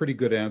have a pretty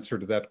good answer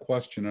to that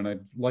question, and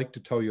I'd like to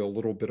tell you a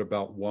little bit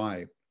about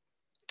why.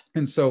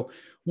 And so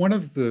one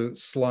of the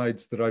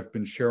slides that I've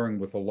been sharing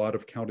with a lot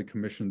of county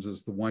commissions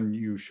is the one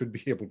you should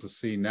be able to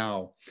see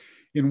now,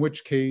 in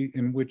which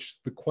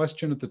the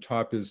question at the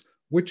top is,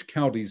 which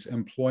county's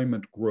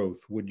employment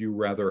growth would you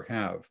rather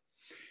have?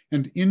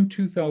 And in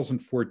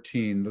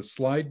 2014, the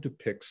slide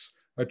depicts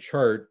a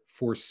chart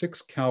for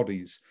 6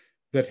 counties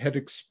that had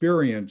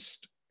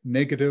experienced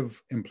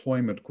negative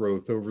employment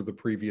growth over the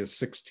previous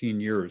 16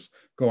 years,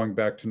 going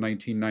back to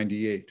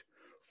 1998.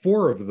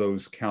 4 of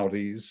those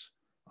counties,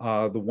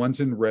 the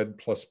ones in red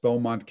plus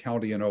Belmont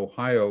County in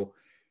Ohio,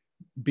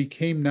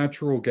 became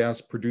natural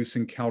gas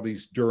producing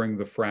counties during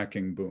the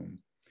fracking boom.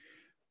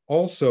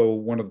 Also,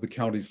 one of the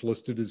counties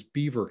listed is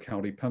Beaver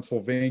County,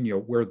 Pennsylvania,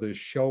 where the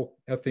Shell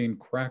ethane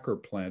cracker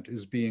plant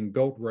is being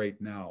built right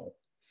now.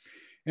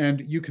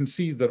 And you can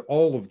see that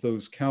all of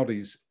those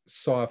counties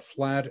saw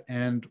flat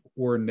and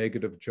or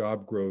negative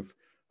job growth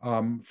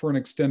for an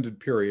extended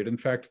period. In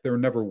fact, there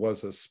never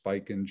was a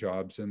spike in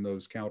jobs in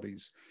those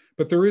counties.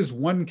 But there is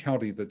one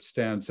county that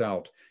stands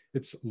out.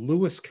 It's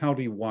Lewis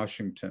County,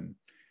 Washington,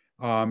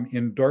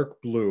 in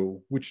dark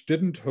blue, which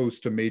didn't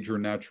host a major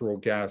natural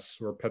gas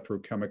or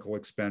petrochemical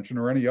expansion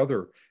or any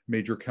other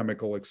major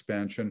chemical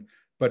expansion,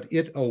 but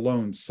it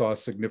alone saw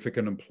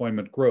significant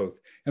employment growth.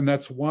 And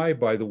that's why,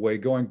 by the way,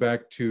 going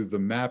back to the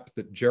map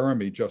that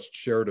Jeremy just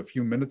shared a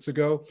few minutes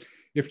ago,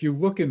 if you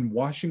look in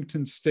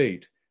Washington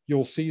State,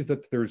 you'll see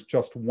that there's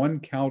just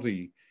one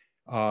county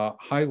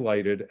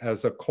highlighted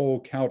as a coal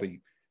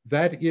county.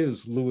 That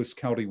is Lewis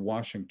County,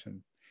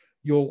 Washington.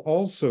 You'll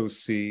also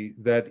see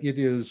that it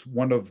is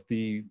one of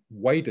the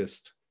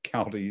whitest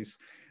counties,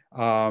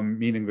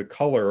 meaning the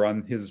color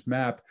on his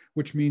map,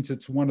 which means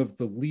it's one of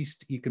the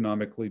least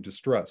economically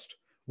distressed.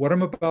 What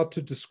I'm about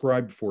to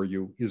describe for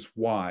you is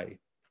why.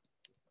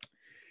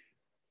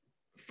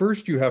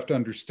 First, you have to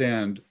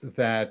understand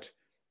that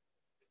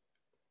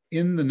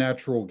in the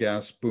natural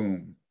gas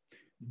boom,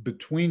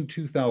 between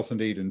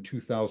 2008 and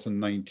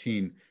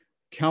 2019,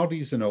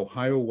 counties in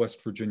Ohio,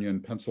 West Virginia,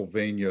 and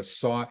Pennsylvania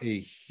saw a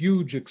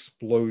huge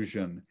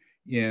explosion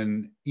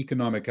in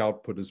economic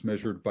output as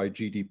measured by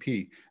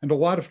GDP. And a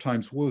lot of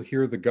times we'll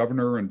hear the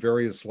governor and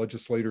various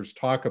legislators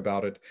talk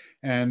about it.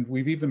 And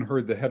we've even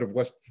heard the head of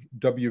West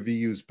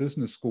WVU's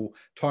business school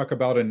talk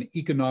about an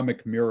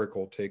economic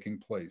miracle taking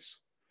place.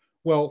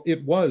 Well,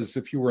 it was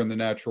if you were in the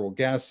natural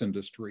gas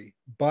industry.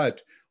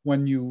 But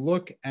when you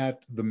look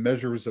at the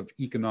measures of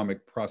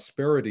economic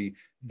prosperity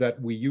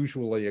that we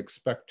usually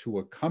expect to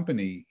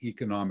accompany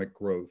economic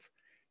growth,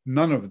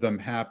 none of them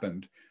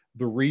happened.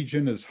 The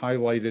region is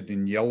highlighted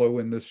in yellow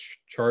in this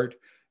chart,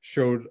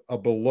 showed a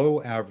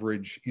below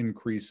average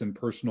increase in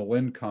personal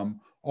income,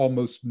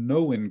 almost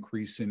no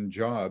increase in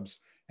jobs,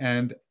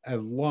 and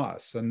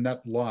a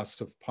net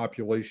loss of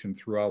population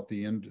throughout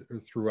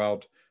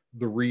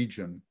the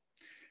region.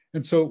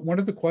 And so one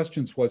of the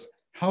questions was,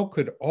 how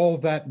could all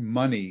that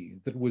money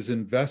that was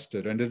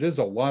invested, and it is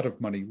a lot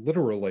of money,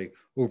 literally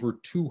over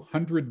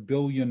 $200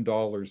 billion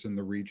in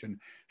the region,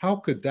 how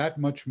could that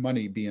much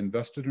money be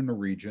invested in a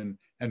region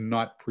and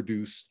not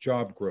produce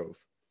job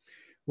growth?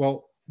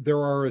 Well, there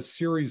are a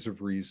series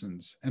of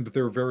reasons, and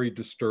they're very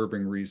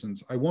disturbing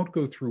reasons. I won't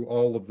go through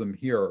all of them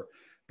here,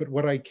 but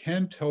what I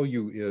can tell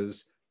you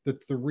is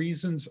that the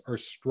reasons are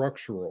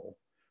structural,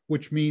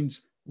 which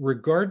means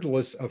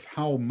regardless of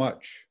how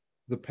much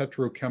the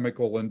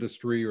petrochemical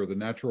industry or the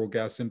natural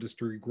gas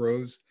industry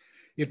grows,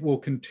 it will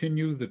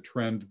continue the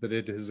trend that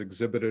it has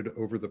exhibited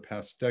over the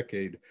past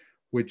decade,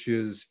 which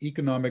is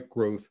economic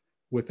growth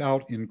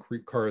without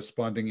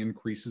corresponding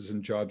increases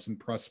in jobs and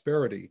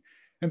prosperity.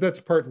 And that's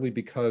partly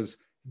because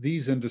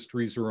these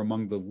industries are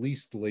among the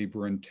least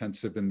labor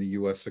intensive in the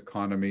US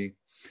economy.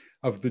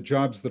 Of the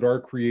jobs that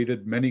are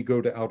created, many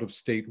go to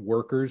out-of-state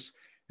workers,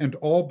 and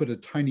all but a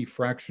tiny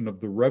fraction of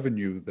the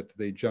revenue that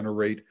they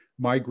generate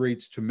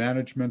migrates to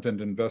management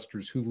and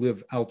investors who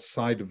live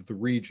outside of the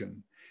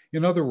region.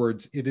 In other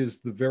words, it is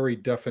the very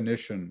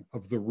definition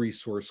of the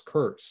resource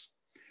curse.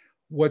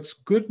 What's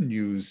good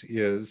news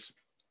is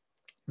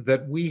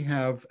that we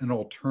have an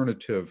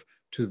alternative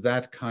to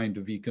that kind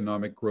of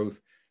economic growth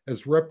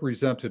as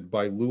represented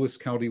by Lewis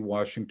County,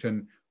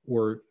 Washington,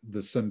 or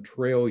the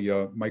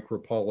Centralia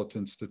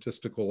Micropolitan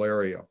Statistical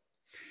Area.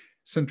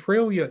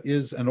 Centralia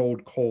is an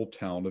old coal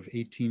town of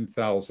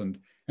 18,000,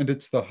 and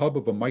it's the hub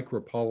of a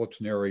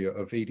micropolitan area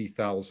of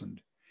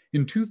 80,000.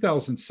 In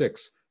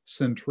 2006,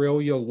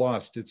 Centralia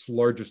lost its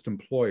largest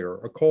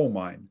employer, a coal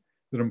mine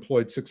that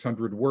employed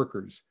 600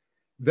 workers.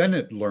 Then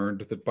it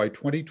learned that by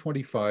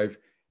 2025,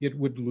 it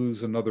would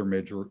lose another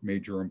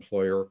major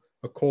employer,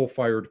 a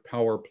coal-fired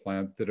power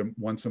plant that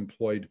once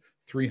employed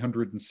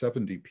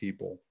 370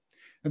 people.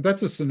 And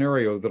that's a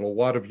scenario that a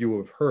lot of you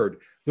have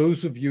heard.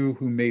 Those of you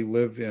who may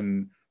live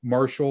in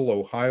Marshall,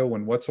 Ohio,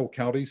 and Wetzel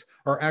counties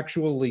are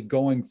actually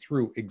going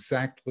through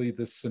exactly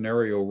this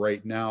scenario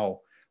right now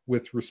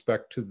with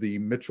respect to the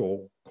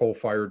Mitchell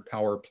coal-fired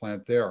power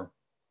plant there.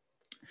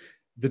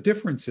 The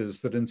difference is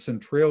that in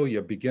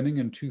Centralia, beginning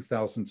in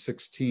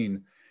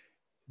 2016,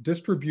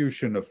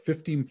 distribution of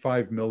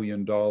 $55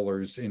 million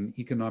in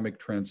economic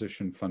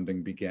transition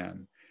funding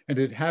began. And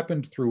it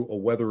happened through a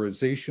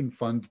weatherization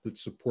fund that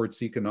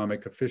supports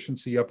economic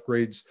efficiency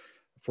upgrades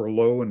for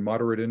low and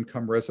moderate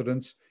income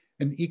residents,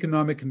 an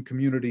economic and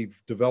community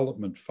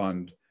development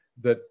fund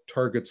that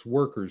targets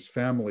workers,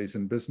 families,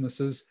 and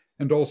businesses,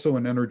 and also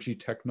an energy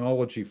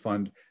technology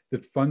fund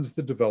that funds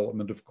the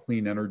development of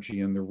clean energy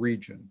in the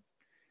region.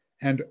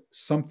 And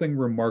something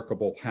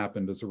remarkable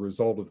happened as a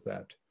result of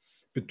that.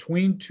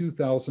 Between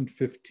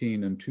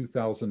 2015 and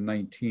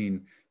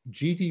 2019,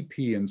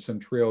 GDP in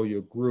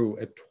Centralia grew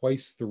at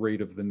twice the rate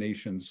of the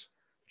nation's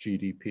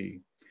GDP.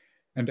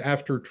 And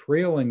after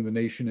trailing the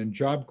nation in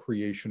job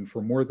creation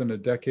for more than a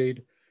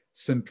decade,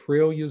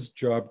 Centralia's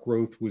job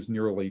growth was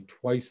nearly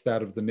twice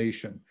that of the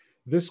nation.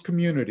 This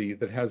community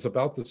that has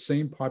about the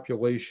same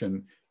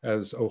population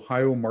as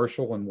Ohio,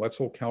 Marshall, and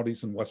Wetzel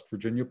counties in West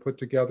Virginia put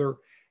together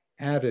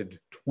added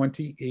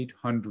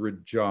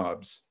 2,800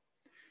 jobs.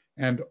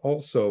 And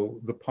also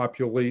the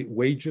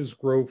wages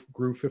grew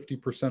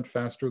 50%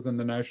 faster than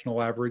the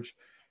national average,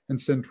 and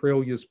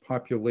Centralia's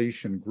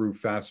population grew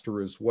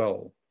faster as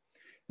well.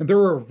 And there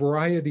are a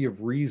variety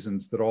of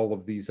reasons that all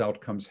of these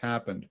outcomes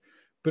happened,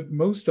 but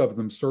most of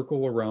them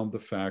circle around the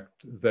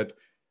fact that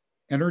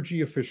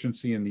energy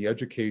efficiency in the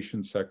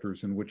education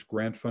sectors in which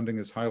grant funding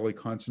is highly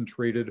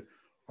concentrated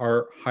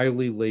are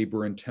highly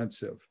labor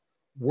intensive.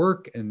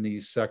 Work in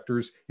these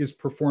sectors is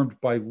performed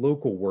by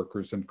local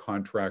workers and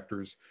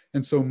contractors,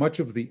 and so much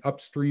of the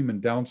upstream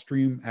and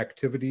downstream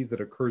activity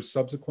that occurs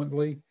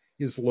subsequently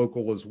is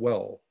local as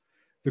well.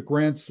 The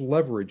grants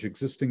leverage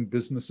existing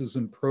businesses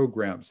and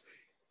programs.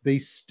 They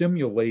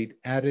stimulate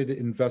added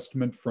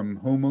investment from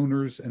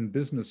homeowners and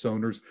business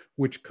owners,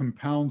 which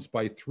compounds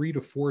by 3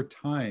 to 4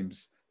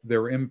 times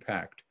their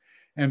impact.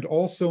 And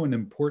also, and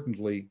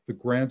importantly, the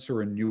grants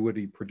are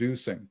annuity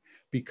producing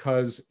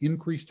because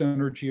increased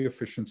energy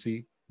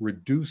efficiency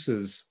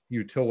reduces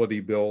utility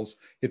bills,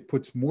 it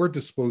puts more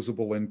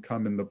disposable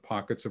income in the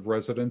pockets of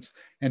residents,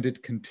 and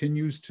it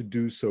continues to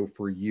do so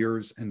for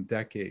years and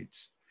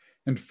decades.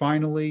 And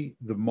finally,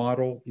 the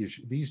model is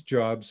these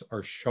jobs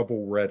are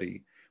shovel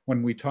ready.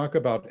 When we talk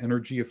about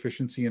energy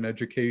efficiency in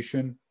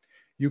education,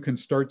 you can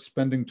start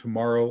spending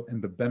tomorrow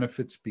and the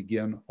benefits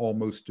begin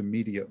almost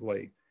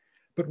immediately.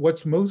 But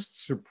what's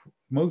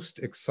most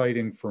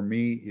exciting for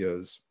me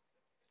is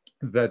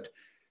that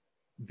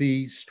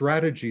the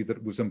strategy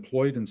that was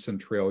employed in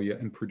Centralia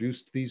and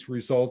produced these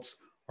results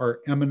are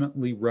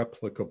eminently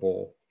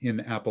replicable in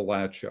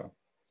Appalachia.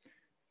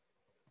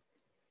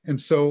 And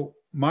so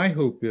my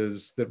hope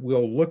is that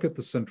we'll look at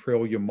the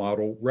Centralia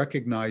model,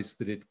 recognize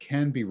that it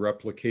can be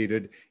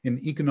replicated in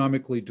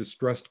economically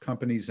distressed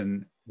companies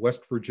in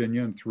West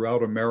Virginia and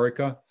throughout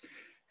America,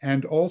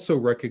 and also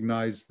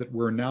recognize that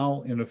we're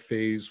now in a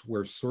phase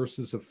where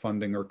sources of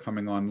funding are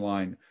coming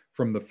online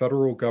from the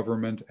federal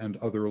government and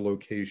other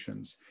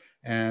locations.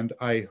 And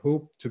I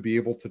hope to be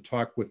able to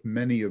talk with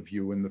many of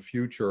you in the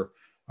future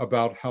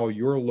about how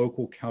your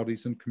local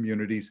counties and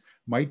communities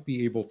might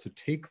be able to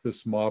take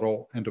this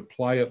model and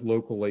apply it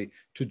locally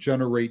to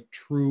generate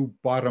true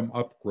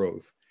bottom-up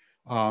growth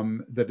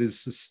that is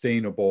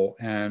sustainable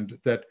and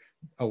that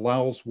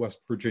allows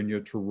West Virginia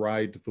to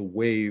ride the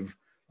wave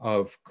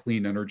of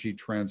clean energy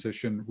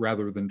transition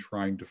rather than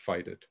trying to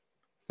fight it.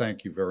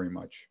 Thank you very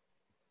much.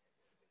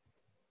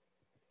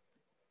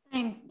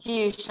 Thank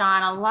you,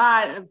 Sean. A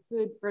lot of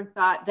food for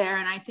thought there.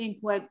 And I think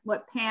what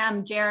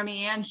Pam,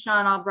 Jeremy, and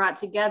Sean all brought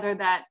together,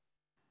 that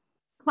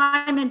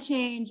climate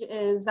change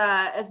is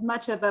as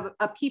much of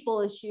a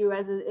people issue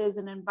as it is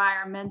an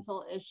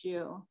environmental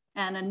issue.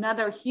 And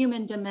another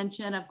human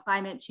dimension of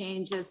climate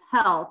change is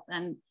health.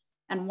 And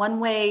one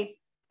way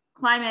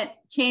climate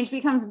change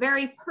becomes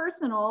very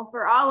personal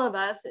for all of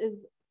us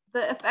is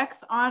the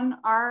effects on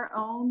our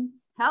own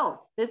health,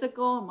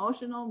 physical,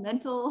 emotional,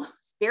 mental,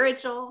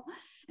 spiritual.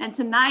 And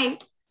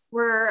tonight,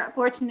 we're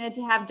fortunate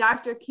to have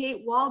Dr.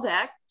 Kate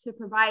Waldeck to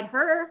provide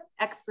her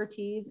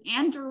expertise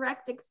and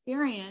direct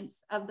experience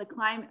of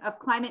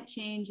climate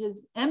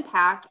change's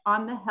impact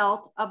on the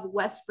health of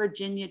West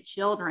Virginia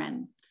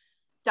children.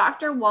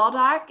 Dr.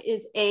 Waldeck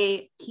is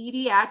a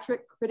pediatric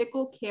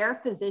critical care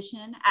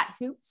physician at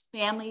Hoops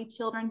Family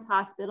Children's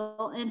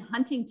Hospital in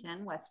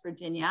Huntington, West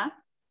Virginia,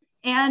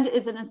 and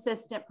is an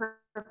assistant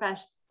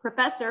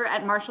professor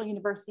at Marshall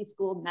University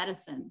School of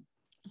Medicine.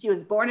 She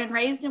was born and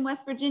raised in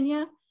West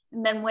Virginia,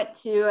 and then went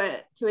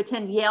to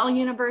attend Yale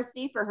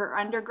University for her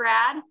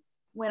undergrad,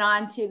 went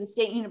on to the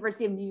State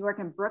University of New York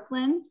in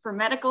Brooklyn for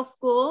medical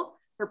school.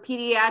 Her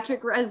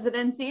pediatric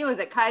residency was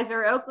at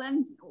Kaiser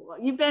Oakland. Well,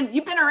 you've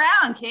been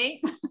around,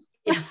 Kate.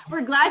 Yeah.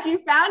 We're glad you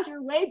found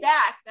your way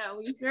back, though.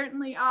 We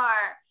certainly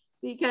are,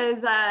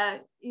 because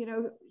you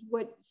know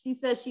what she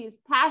says, she is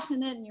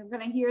passionate, and you're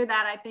going to hear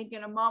that, I think,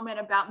 in a moment,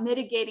 about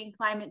mitigating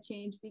climate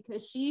change,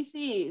 because she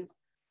sees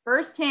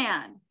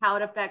firsthand how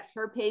it affects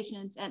her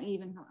patients and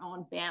even her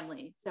own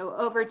family. So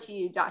over to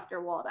you,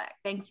 Dr. Waldeck.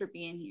 Thanks for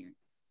being here.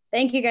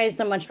 Thank you guys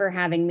so much for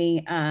having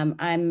me.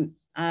 I'm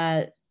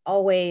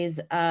always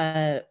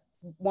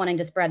wanting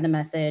to spread the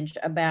message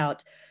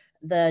about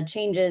the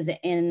changes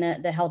in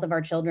the health of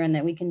our children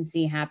that we can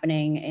see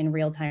happening in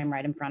real time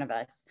right in front of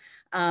us.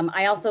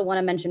 I also want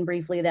to mention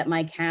briefly that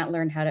my cat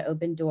learned how to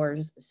open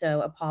doors,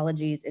 so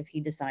apologies if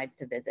he decides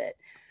to visit.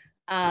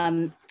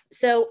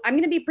 So I'm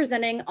going to be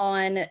presenting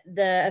on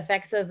the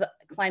effects of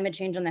climate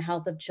change on the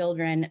health of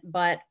children,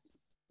 but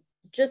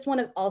just want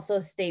to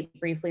also state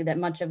briefly that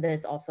much of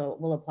this also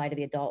will apply to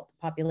the adult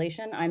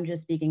population. I'm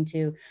just speaking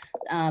to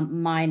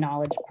my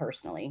knowledge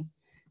personally.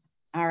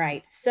 All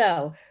right,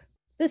 so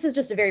this is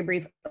just a very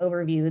brief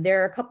overview.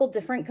 There are a couple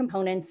different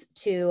components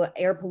to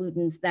air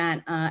pollutants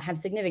that have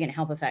significant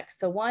health effects.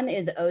 So one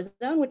is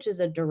ozone, which is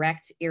a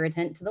direct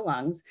irritant to the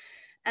lungs.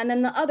 And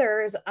then the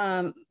others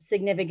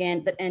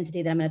significant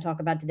entity that I'm going to talk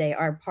about today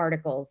are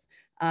particles,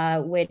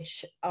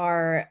 which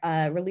are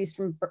released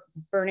from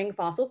burning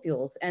fossil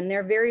fuels. And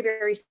they're very,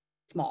 very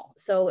small.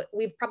 So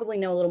we probably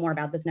know a little more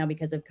about this now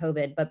because of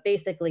COVID, but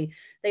basically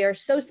they are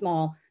so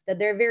small that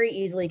they're very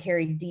easily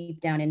carried deep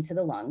down into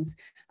the lungs.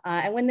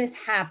 And when this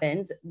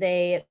happens,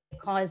 they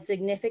cause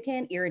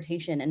significant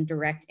irritation and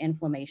direct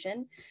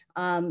inflammation.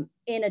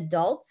 In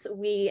adults,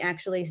 we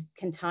actually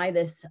can tie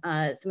this,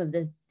 some of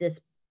this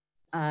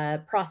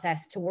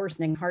process to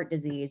worsening heart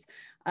disease.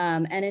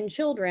 And in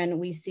children,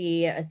 we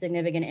see a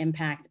significant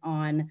impact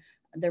on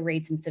the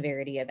rates and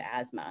severity of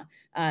asthma.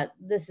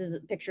 This is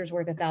pictures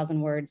worth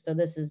 1,000 words. So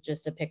this is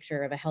just a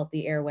picture of a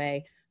healthy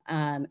airway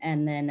and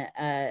then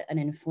an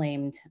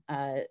inflamed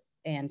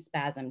and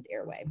spasmed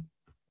airway,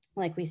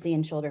 like we see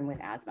in children with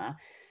asthma.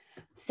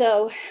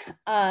 So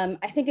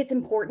I think it's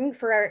important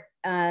for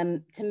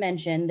to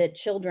mention that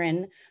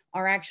children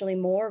are actually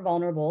more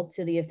vulnerable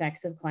to the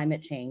effects of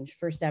climate change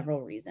for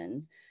several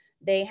reasons.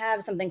 They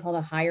have something called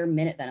a higher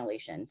minute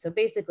ventilation. So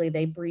basically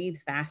they breathe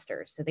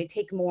faster. So they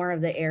take more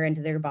of the air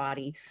into their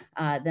body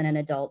than an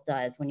adult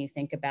does when you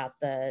think about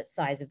the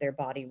size of their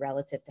body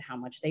relative to how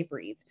much they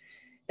breathe.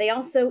 They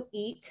also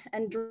eat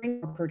and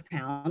drink per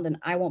pound. And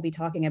I won't be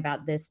talking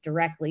about this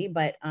directly,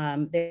 but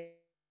there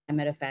are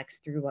climate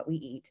effects through what we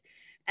eat.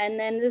 And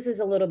then this is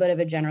a little bit of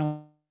a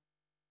general.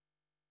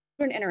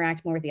 Children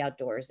interact more with the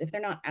outdoors. If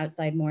they're not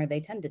outside more, they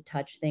tend to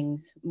touch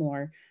things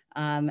more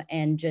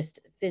and just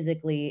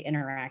physically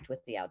interact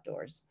with the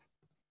outdoors.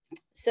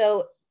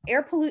 So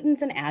air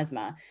pollutants and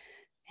asthma.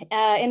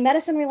 In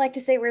medicine, we like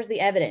to say, where's the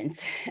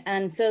evidence?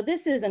 And so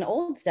this is an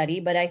old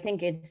study, but I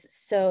think it's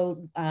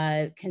so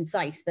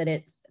concise that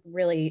it's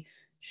really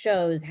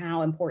shows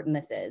how important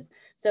this is.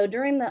 So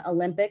during the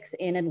Olympics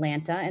in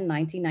Atlanta in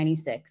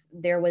 1996,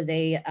 there was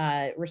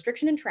a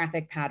restriction in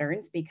traffic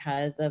patterns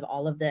because of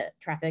all of the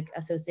traffic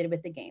associated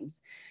with the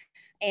games.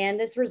 And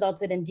this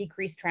resulted in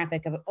decreased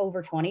traffic of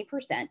over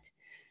 20%.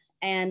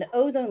 And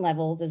ozone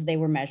levels, as they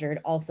were measured,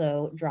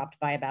 also dropped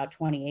by about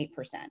 28%.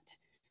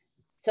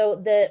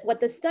 So what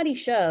the study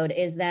showed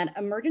is that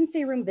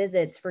emergency room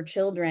visits for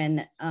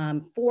children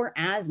for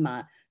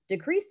asthma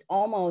decreased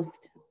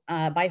almost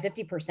by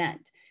 50%.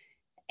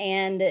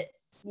 And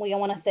we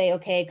want to say,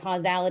 okay,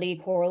 causality,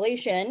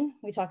 correlation,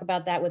 we talk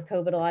about that with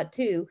COVID a lot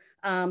too,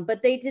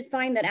 but they did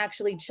find that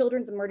actually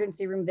children's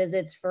emergency room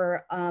visits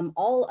for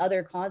all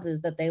other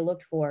causes that they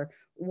looked for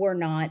were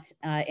not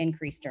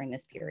increased during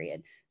this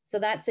period. So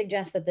that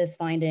suggests that this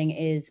finding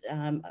is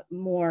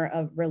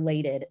more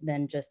related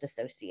than just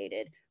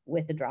associated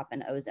with the drop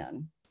in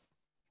ozone.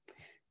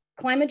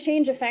 Climate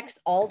change affects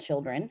all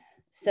children.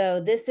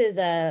 So this is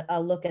a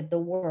look at the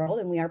world,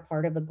 and we are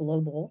part of a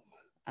global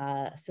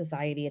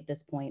society at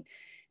this point.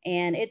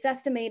 And it's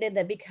estimated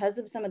that because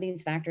of some of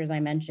these factors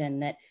I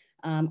mentioned, that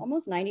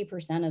almost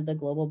 90% of the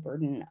global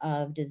burden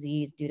of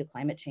disease due to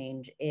climate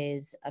change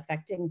is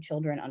affecting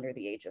children under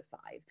the age of 5.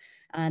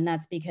 And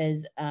that's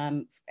because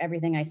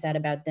everything I said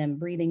about them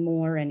breathing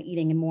more and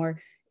eating more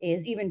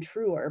is even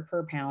truer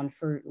per pound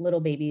for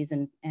little babies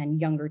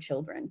and younger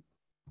children.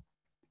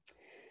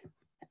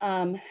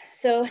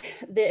 So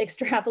the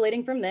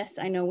extrapolating from this,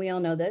 I know we all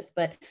know this,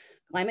 but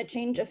climate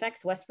change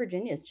affects West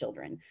Virginia's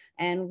children,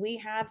 and we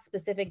have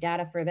specific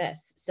data for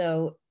this.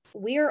 So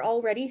we are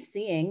already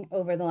seeing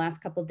over the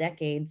last couple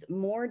decades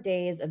more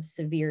days of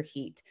severe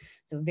heat,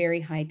 so very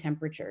high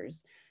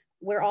temperatures.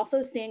 We're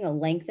also seeing a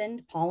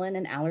lengthened pollen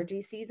and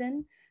allergy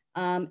season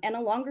and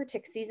a longer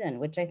tick season,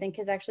 which I think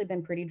has actually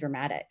been pretty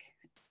dramatic.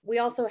 We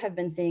also have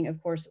been seeing,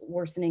 of course,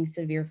 worsening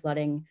severe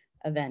flooding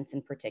events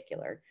in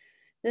particular.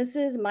 This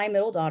is my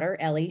middle daughter,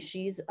 Ellie.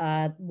 She's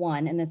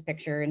 1 in this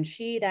picture, and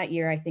she that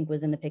year I think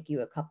was in the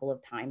PICU a couple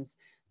of times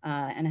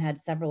and had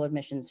several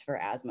admissions for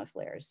asthma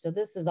flares. So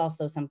this is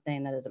also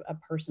something that is a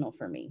personal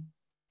for me.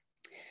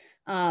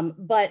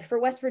 But for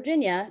West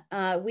Virginia,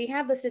 we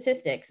have the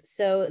statistics.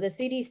 So the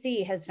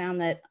CDC has found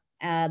that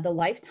the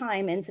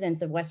lifetime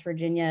incidence of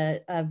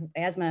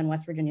asthma in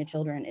West Virginia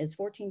children is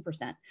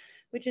 14%,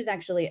 which is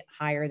actually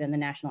higher than the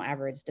national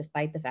average,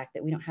 despite the fact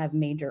that we don't have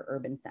major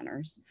urban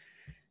centers.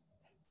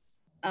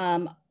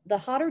 The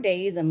hotter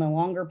days and the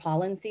longer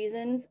pollen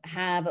seasons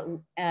have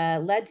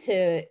led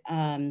to,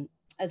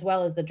 as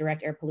well as the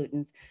direct air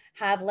pollutants,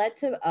 have led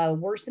to a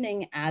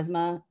worsening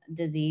asthma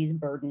disease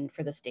burden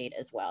for the state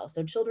as well.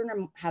 So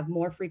children have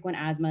more frequent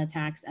asthma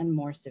attacks and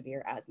more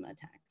severe asthma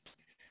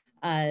attacks.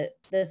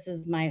 This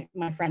is my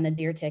friend, the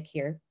deer tick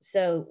here.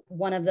 So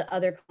one of the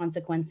other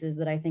consequences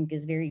that I think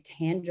is very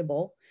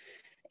tangible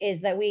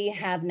is that we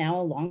have now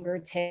a longer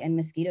tick and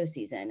mosquito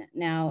season.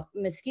 Now,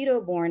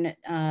 mosquito-borne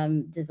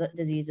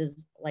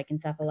diseases like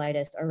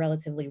encephalitis are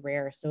relatively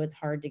rare, so it's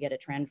hard to get a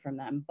trend from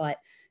them. But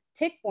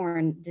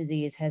tick-borne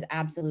disease has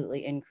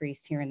absolutely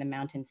increased here in the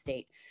Mountain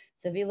State.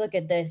 So if you look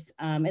at this,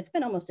 it's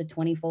been almost a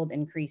 20-fold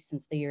increase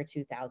since the year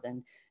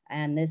 2000.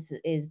 And this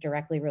is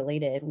directly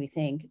related, we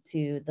think,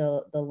 to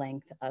the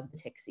length of the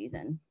tick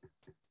season.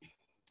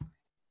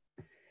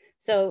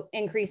 So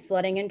increased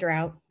flooding and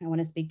drought. I want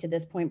to speak to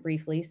this point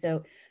briefly.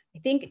 So I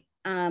think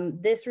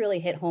this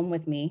really hit home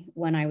with me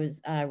when I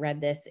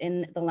read this.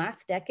 In the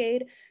last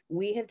decade,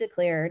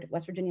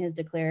 West Virginia has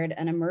declared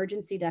an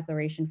emergency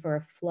declaration for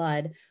a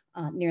flood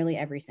nearly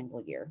every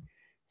single year.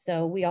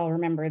 So we all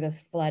remember the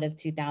flood of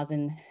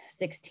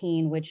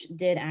 2016, which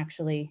did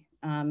actually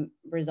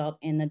result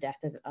in the death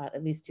of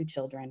at least 2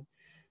 children.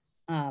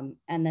 And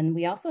then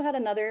we also had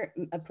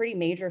a pretty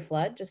major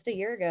flood just a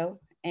year ago.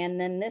 And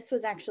then this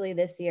was actually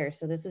this year.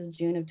 So this is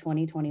June of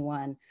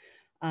 2021.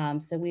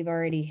 So we've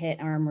already hit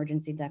our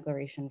emergency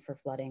declaration for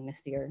flooding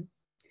this year.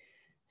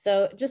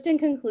 So just in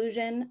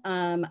conclusion,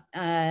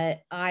 I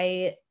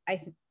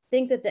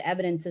think that the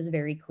evidence is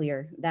very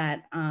clear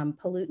that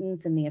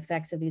pollutants and the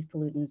effects of these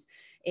pollutants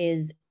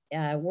is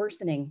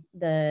worsening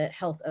the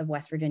health of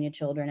West Virginia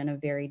children in a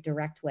very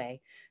direct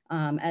way,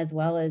 as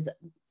well as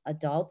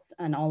adults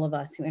and all of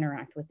us who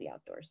interact with the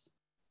outdoors.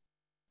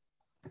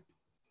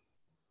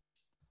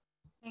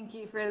 Thank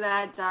you for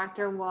that,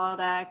 Dr.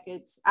 Waldeck.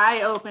 It's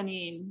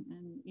eye-opening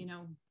and,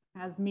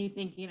 has me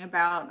thinking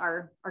about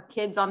our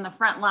kids on the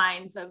front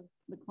lines of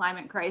the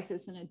climate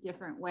crisis in a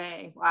different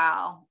way.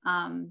 Wow.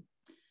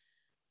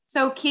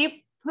 So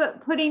keep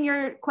putting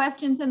your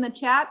questions in the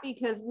chat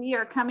because we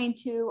are coming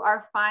to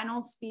our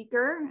final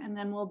speaker, and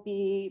then we'll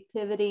be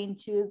pivoting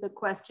to the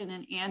question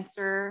and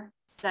answer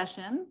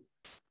session.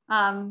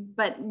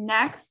 But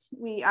next,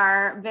 we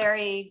are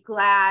very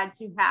glad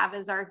to have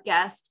as our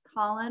guest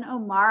Colin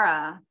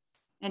O'Mara,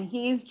 and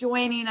he's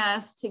joining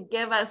us to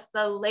give us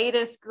the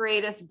latest,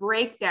 greatest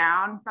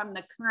breakdown from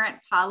the current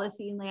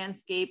policy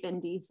landscape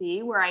in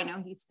DC, where I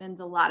know he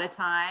spends a lot of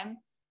time,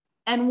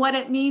 and what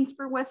it means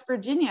for West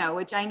Virginia,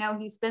 which I know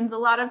he spends a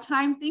lot of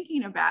time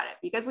thinking about it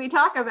because we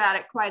talk about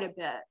it quite a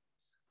bit.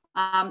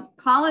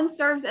 Colin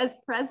serves as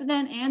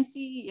president and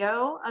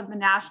CEO of the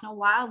National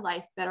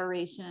Wildlife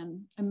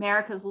Federation,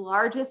 America's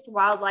largest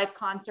wildlife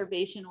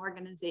conservation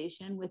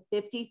organization with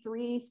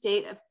 53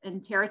 state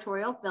and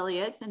territorial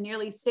affiliates and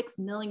nearly 6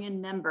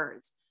 million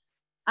members.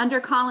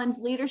 Under Colin's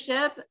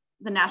leadership,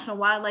 the National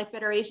Wildlife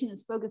Federation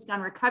is focused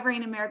on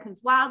recovering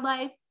America's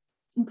wildlife,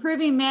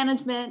 improving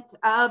management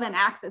of and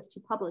access to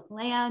public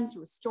lands,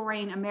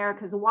 restoring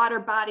America's water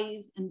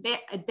bodies, and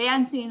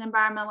advancing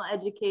environmental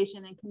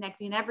education and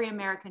connecting every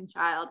American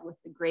child with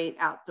the great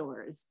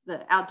outdoors,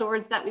 the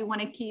outdoors that we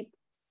want to keep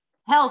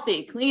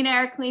healthy, clean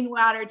air, clean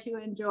water to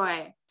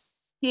enjoy.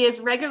 He is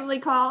regularly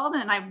called,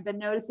 and I've been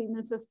noticing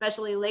this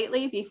especially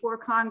lately, before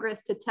Congress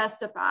to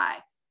testify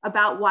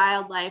about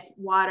wildlife,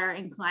 water,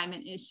 and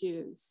climate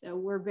issues. So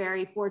we're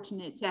very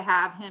fortunate to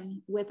have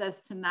him with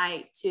us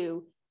tonight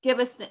to give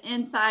us the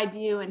inside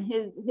view and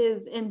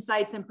his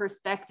insights and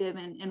perspective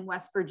in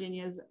West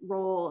Virginia's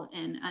role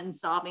in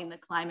solving the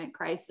climate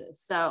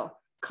crisis. So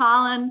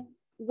Colin,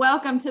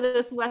 welcome to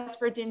this West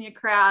Virginia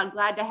crowd.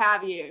 Glad to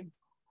have you.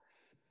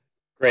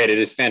 Great, it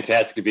is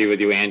fantastic to be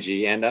with you,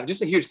 Angie. And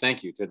just a huge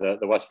thank you to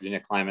the West Virginia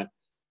Climate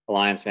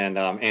Alliance and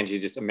Angie,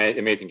 just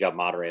amazing job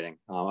moderating.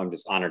 I'm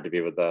just honored to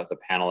be with the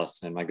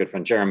panelists and my good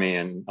friend Jeremy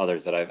and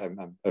others that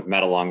I've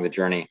met along the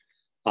journey.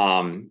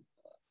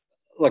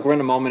 Look, we're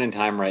in a moment in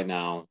time right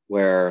now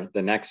where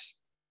the next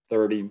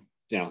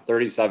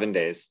 37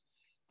 days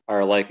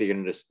are likely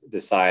going to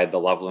decide the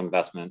level of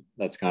investment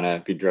that's going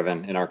to be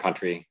driven in our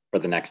country for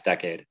the next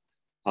decade.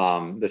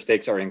 The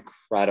stakes are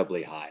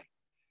incredibly high.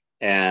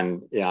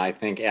 And I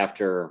think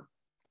after,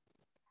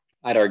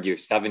 I'd argue,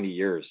 70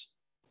 years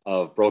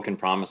of broken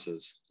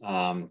promises to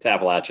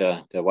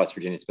Appalachia, to West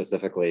Virginia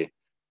specifically,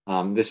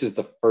 this is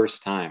the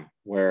first time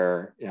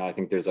where I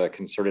think there's a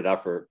concerted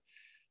effort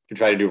to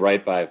try to do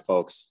right by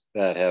folks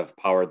that have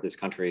powered this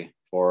country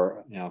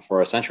for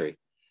a century.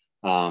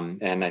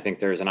 And I think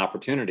there's an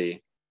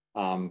opportunity,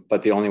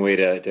 but the only way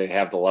to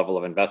have the level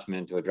of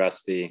investment to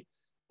address the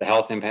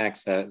health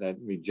impacts that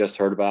we just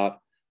heard about,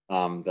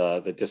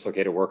 the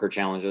dislocated worker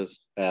challenges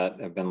that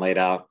have been laid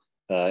out,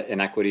 the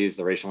inequities,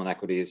 the racial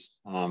inequities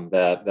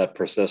that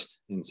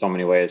persist in so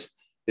many ways,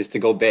 is to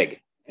go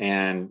big.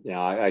 And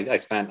I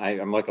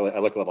look a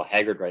little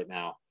haggard right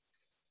now,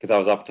 because I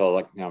was up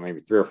till maybe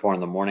 3 or 4 in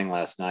the morning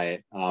last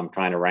night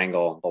trying to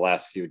wrangle the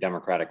last few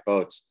Democratic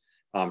votes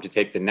to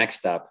take the next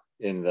step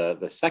in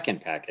the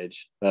second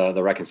package,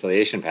 the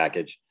reconciliation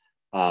package,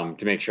 to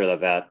make sure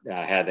that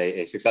had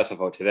a successful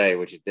vote today,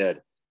 which it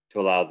did,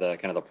 to allow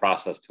the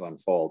process to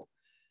unfold.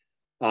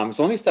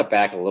 So let me step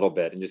back a little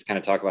bit and just kind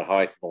of talk about how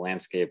I see the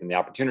landscape and the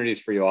opportunities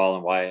for you all,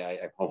 and why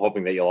I'm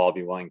hoping that you'll all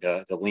be willing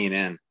to lean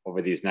in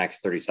over these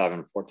next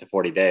 37 to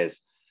 40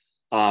 days.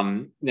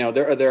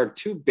 There are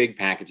 2 big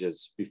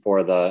packages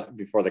before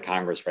the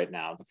Congress right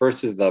now. The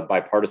first is the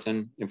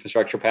bipartisan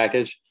infrastructure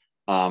package.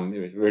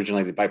 It was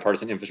originally the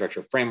bipartisan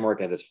infrastructure framework.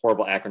 It had this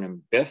horrible acronym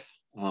BIF,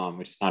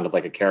 which sounded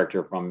like a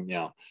character from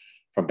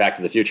Back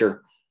to the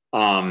Future.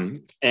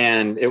 And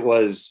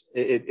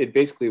it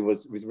basically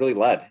was really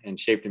led and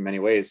shaped in many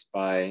ways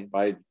by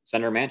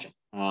Senator Manchin.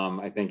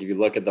 I think if you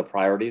look at the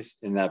priorities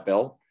in that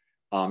bill,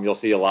 you'll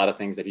see a lot of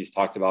things that he's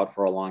talked about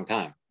for a long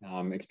time.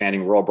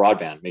 Expanding rural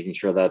broadband, making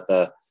sure that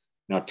the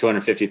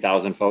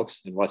 250,000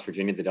 folks in West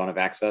Virginia that don't have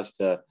access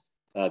to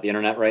the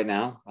internet right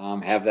now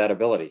have that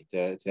ability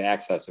to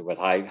access it with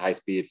high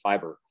speed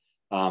fiber,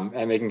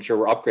 and making sure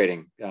we're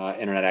upgrading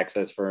internet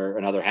access for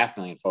another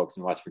 500,000 folks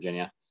in West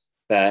Virginia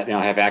that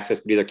have access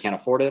but either can't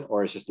afford it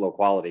or it's just low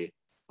quality.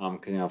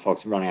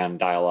 Folks running on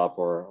dial up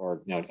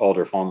or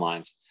older phone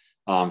lines.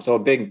 So a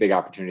big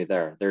opportunity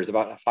there. There's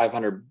about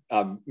 $500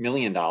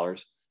 million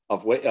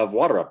of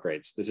water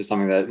upgrades. This is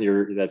something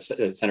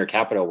that Senator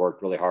Capito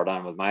worked really hard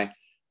on with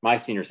my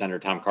senior senator,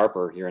 Tom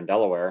Carper, here in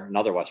Delaware,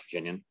 another West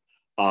Virginian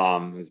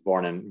who was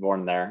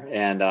born there.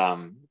 And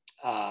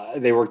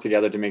they worked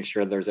together to make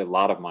sure there's a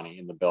lot of money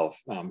in the bill,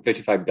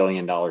 $55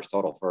 billion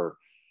total for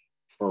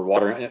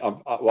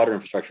water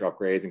infrastructure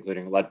upgrades,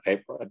 including lead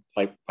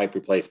pipe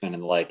replacement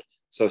and the like.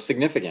 So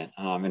significant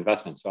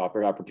investments, so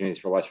opportunities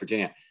for West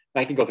Virginia.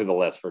 And I can go through the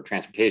list for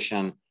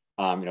transportation.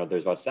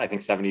 There's about, I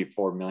think,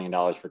 $74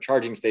 million for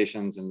charging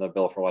stations in the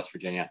bill for West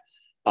Virginia.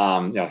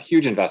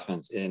 Huge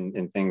investments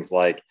in things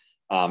like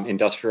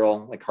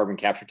industrial, like carbon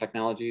capture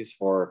technologies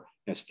for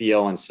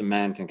steel and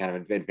cement and kind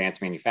of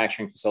advanced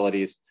manufacturing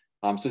facilities.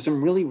 So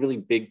some really, really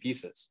big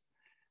pieces.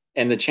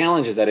 And the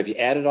challenge is that if you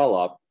add it all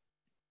up,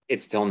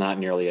 it's still not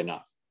nearly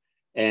enough.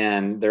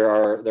 And there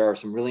are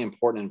some really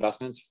important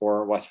investments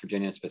for West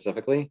Virginia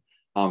specifically.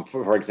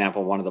 For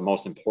example, one of the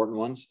most important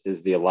ones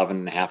is the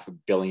 $11.5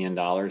 billion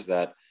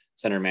that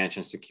Senator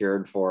Manchin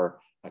secured for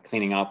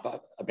cleaning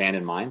up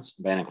abandoned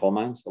coal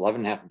mines.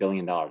 $11.5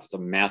 billion. It's a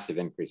massive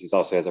increase. He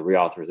also has a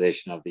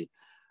reauthorization of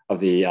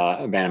the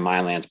abandoned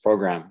mine lands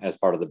program as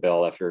part of the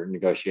bill after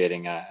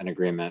negotiating an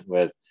agreement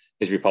with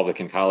his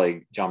Republican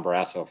colleague John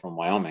Barrasso from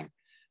Wyoming.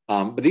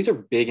 But these are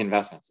big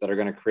investments that are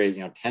going to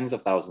create tens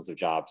of thousands of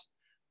jobs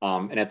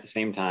And at the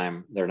same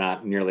time, they're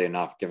not nearly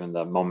enough given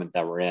the moment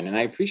that we're in. And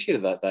I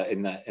appreciated that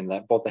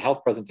in both the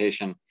health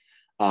presentation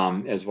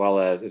as well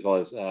as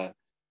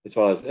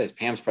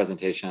Pam's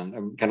presentation.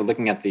 I'm kind of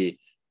looking at the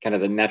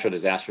natural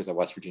disasters that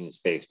West Virginia's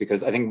faced,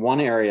 because I think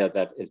one area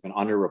that has been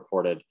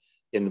underreported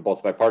in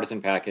both the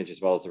bipartisan package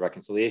as well as the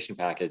reconciliation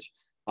package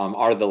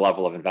are the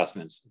level of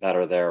investments that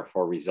are there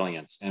for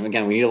resilience. And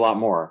again, we need a lot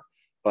more.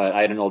 But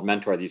I had an old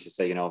mentor that used to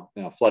say,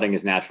 flooding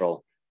is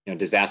natural,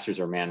 disasters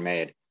are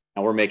man-made.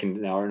 Now we're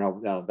making,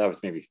 that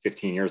was maybe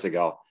 15 years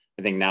ago.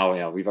 I think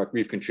now,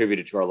 we've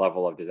contributed to our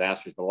level of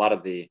disasters, but a lot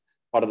of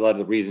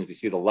the reasons we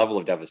see the level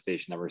of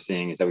devastation that we're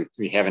seeing is that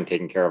we haven't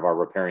taken care of our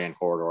riparian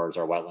corridors,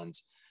 our wetlands,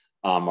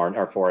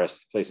 our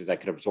forests, places that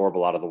could absorb a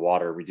lot of the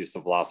water, reduce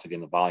the velocity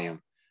and the volume,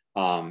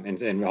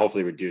 and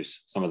hopefully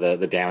reduce some of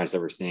the damage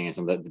that we're seeing and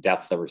some of the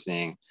deaths that we're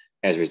seing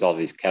as a result of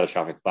these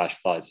catastrophic flash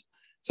floods.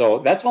 So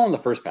that's all in the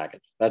first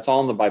package. That's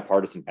all in the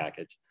bipartisan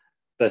package.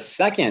 The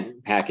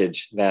second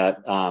package that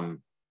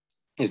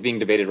is being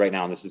debated right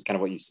now, and this is kind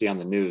of what you see on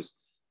the news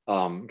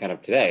kind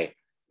of today,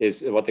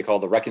 is what they call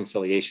the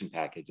reconciliation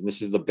package. And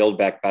this is the Build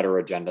Back Better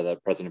agenda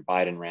that President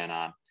Biden ran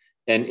on.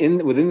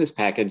 And within this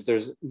package,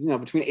 there's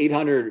between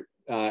 800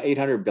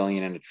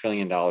 billion and $1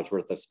 trillion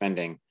worth of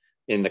spending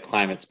in the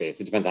climate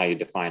space. It depends on how you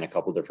define a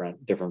couple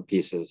different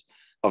pieces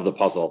of the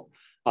puzzle.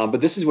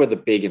 But this is where the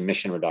big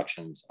emission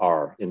reductions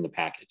are in the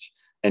package.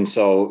 And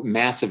so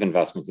massive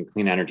investments in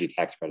clean energy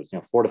tax credits,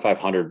 $400 to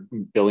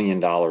 $500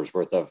 billion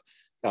worth of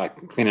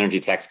clean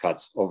energy tax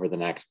cuts over the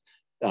next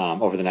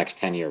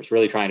 10 years,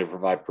 really trying to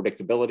provide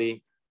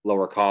predictability,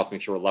 lower costs,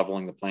 make sure we're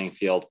leveling the playing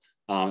field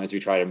as we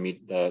try to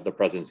meet the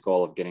president's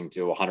goal of getting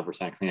to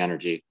 100% clean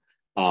energy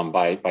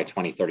by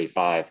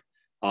 2035.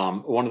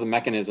 One of the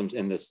mechanisms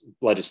in this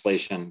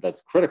legislation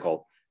that's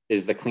critical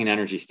is the Clean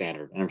Energy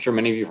Standard. And I'm sure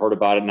many of you heard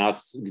about it. Now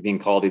it's being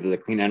called either the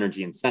Clean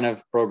Energy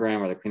Incentive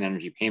Program or the Clean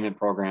Energy Payment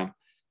Program.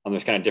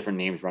 There's kind of different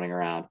names running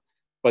around.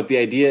 But the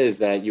idea is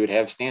that you would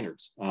have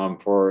standards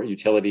for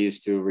utilities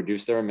to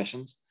reduce their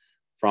emissions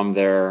from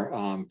their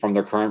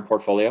current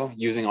portfolio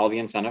using all the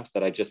incentives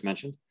that I just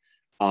mentioned,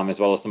 as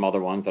well as some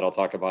other ones that I'll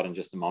talk about in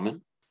just a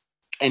moment,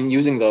 and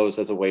using those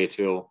as a way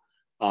to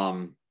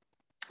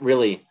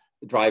really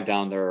drive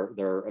down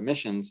their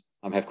emissions,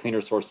 have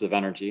cleaner sources of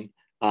energy,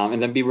 and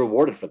then be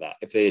rewarded for that.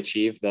 If they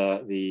achieve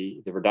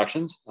the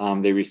reductions,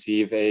 they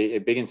receive a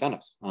big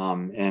incentives.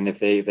 And if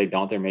they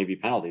don't, there may be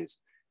penalties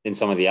in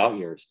some of the out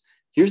years.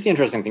 Here's the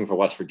interesting thing for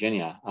West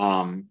Virginia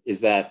is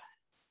that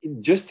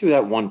just through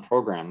that one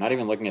program, not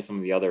even looking at some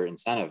of the other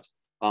incentives,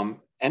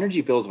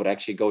 energy bills would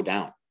actually go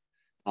down.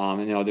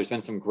 There's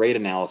been some great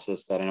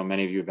analysis that I know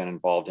many of you have been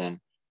involved in,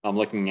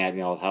 looking at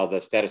how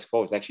the status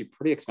quo is actually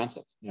pretty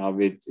expensive.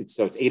 It's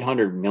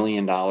 $800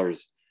 million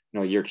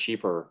a year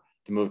cheaper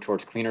to move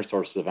towards cleaner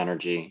sources of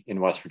energy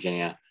in West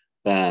Virginia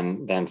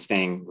than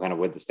staying kind of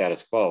with the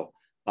status quo.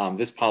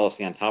 This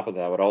policy on top of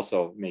that would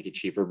also make it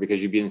cheaper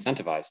because you'd be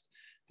incentivized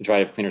to try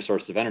to have cleaner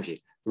sources of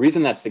energy. The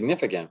reason that's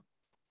significant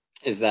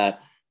is that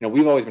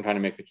we've always been trying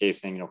to make the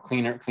case saying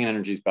clean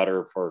energy is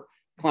better for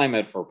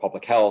climate, for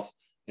public health,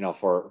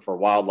 for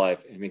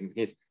wildlife, and making the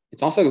case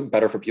it's also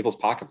better for people's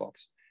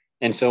pocketbooks.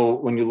 And so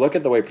when you look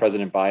at the way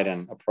President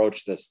Biden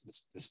approached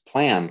this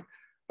plan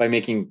by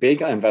making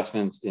big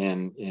investments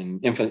in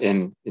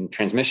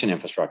transmission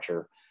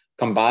infrastructure,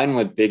 combined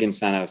with big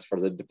incentives for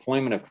the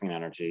deployment of clean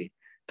energy,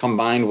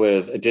 combined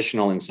with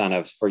additional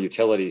incentives for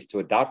utilities to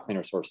adopt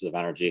cleaner sources of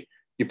energy,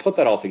 you put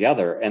that all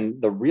together,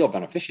 and the real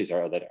beneficiaries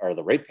are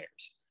the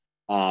ratepayers.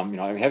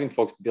 Having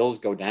folks' bills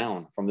go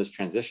down from this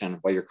transition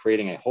while you're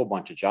creating a whole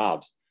bunch of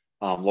jobs,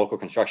 local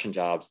construction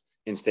jobs,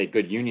 in-state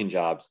good union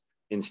jobs,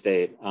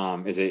 in-state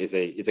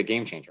is a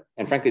game changer.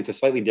 And frankly, it's a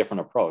slightly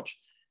different approach.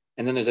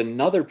 And then there's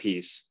another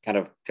piece kind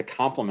of to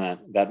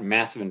complement that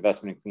massive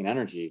investment in clean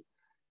energy.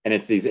 And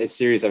it's a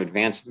series of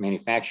advanced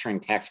manufacturing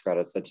tax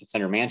credits that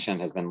Senator Manchin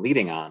has been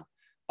leading on.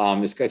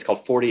 It's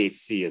called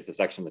 48C is the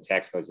section of the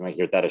tax codes. You might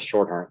hear that as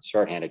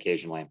shorthand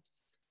occasionally.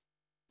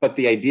 But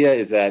the idea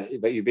is that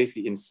you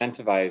basically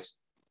incentivize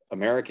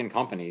American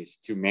companies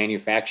to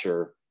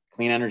manufacture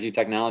clean energy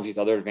technologies,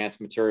 other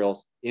advanced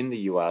materials in the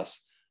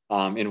US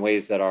in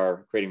ways that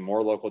are creating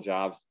more local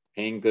jobs,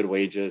 paying good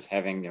wages,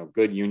 having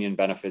good union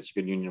benefits,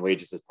 good union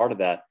wages as part of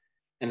that,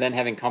 and then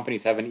having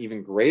companies have an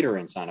even greater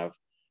incentive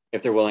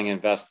if they're willing to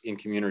invest in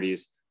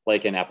communities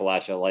like in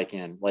Appalachia, like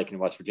in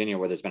West Virginia,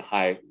 where there's been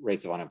high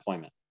rates of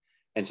unemployment.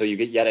 And so you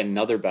get yet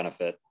another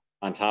benefit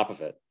on top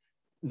of it.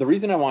 The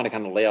reason I want to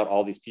kind of lay out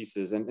all these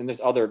pieces, and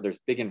there's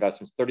big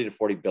investments, $30 to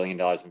 $40 billion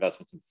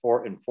investments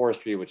in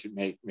forestry, which would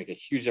make a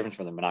huge difference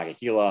for the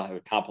Monongahela. It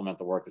would complement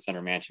the work that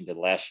Senator Manchin did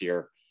last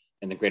year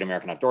in the Great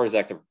American Outdoors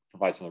Act to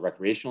provide some of the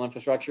recreational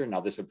infrastructure.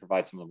 Now this would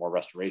provide some of the more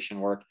restoration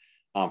work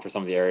for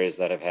some of the areas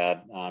that have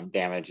had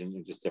damage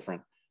and just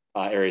different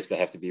areas that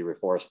have to be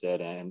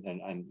reforested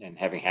and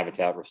having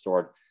habitat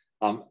restored.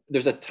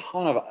 There's a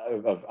ton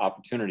of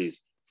opportunities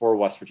for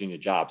West Virginia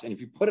jobs. And if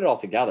you put it all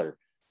together,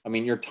 I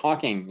mean, you're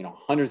talking,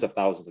 hundreds of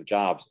thousands of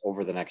jobs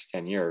over the next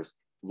 10 years,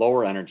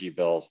 lower energy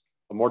bills,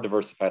 a more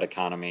diversified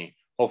economy,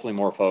 hopefully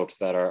more folks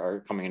that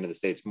are coming into the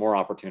States, more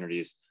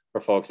opportunities for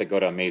folks that go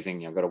to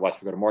amazing, go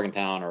to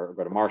Morgantown or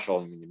go to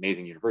Marshall, and the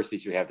amazing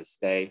universities you have to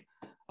stay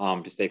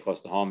close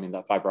to home. And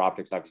that fiber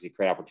optics obviously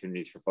create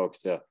opportunities for folks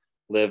to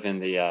live in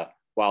the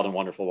wild and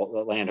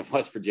wonderful land of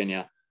West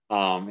Virginia,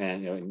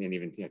 and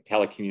even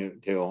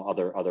telecommute to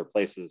other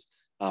places.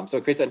 So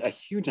it creates a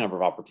huge number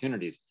of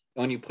opportunities.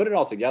 And when you put it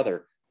all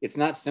together, it's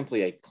not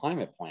simply a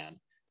climate plan.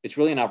 It's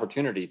really an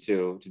opportunity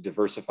to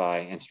diversify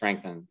and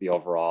strengthen the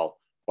overall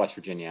West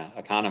Virginia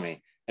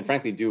economy, and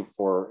frankly, do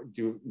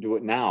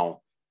it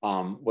now.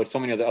 What so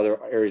many of the other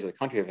areas of the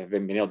country have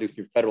been able to do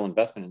through federal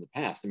investment in the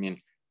past. I mean,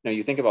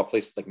 you think about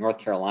places like North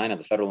Carolina,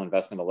 the federal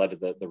investment that led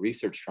to the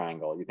research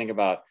triangle. You think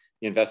about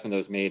the investment that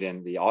was made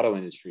in the auto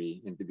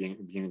industry in the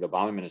beginning of the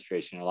Obama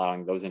administration,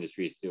 allowing those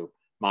industries to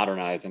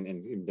modernize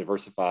and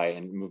diversify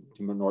and move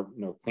to more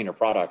cleaner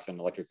products and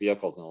electric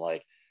vehicles and the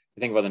like.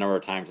 You think about the number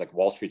of times like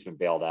Wall Street's been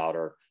bailed out,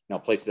 or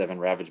places that have been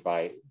ravaged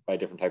by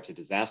different types of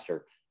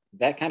disaster.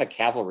 That kind of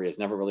cavalry has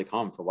never really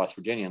come for West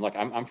Virginia. And look,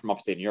 I'm from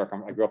upstate New York.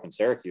 I grew up in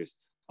Syracuse.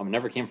 It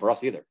never came for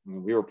us either. I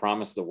mean, we were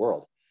promised the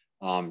world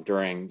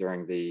during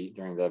the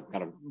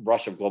kind of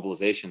rush of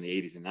globalization in the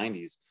 80s and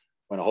 90s,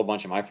 when a whole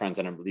bunch of my friends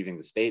ended up leaving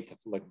the state to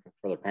look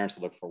for their parents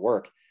to look for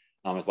work.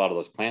 As a lot of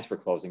those plants were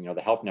closing,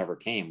 the help never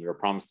came. We were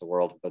promised the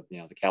world, but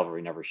the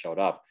cavalry never showed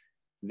up.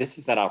 This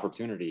is that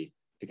opportunity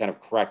to kind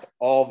of correct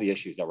all the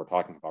issues that we're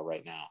talking about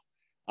right now.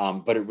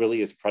 But it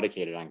really is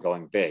predicated on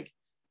going big.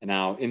 And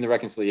now in the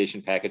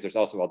reconciliation package, there's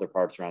also other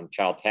parts around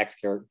child tax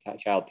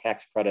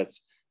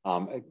credits,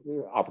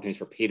 opportunities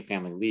for paid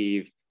family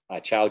leave,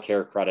 child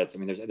care credits. I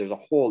mean, there's a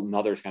whole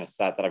nother kind of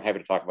set that I'm happy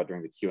to talk about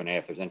during the Q&A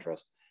if there's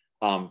interest.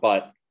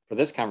 But for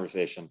this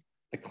conversation,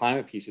 the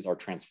climate pieces are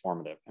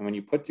transformative. And when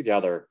you put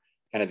together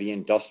kind of the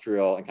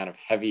industrial and kind of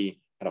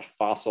heavy kind of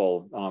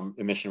fossil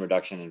emission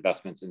reduction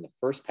investments in the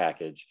first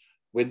package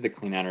with the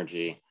clean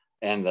energy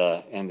and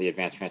the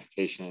advanced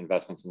transportation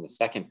investments in the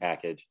second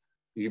package,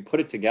 you put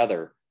it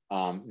together,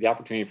 the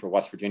opportunity for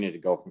West Virginia to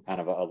go from kind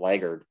of a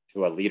laggard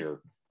to a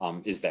leader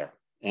is there.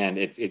 And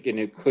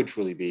it could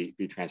truly be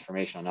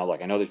transformational. Now,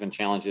 look, I know there's been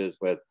challenges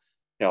with,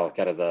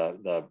 kind of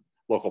the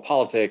local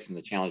politics and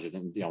the challenges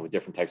in, with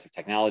different types of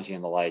technology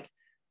and the like.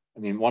 I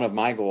mean, one of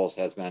my goals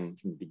has been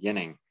from the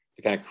beginning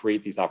to kind of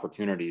create these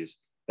opportunities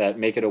that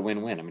make it a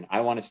win-win. I mean,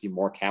 I want to see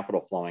more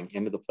capital flowing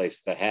into the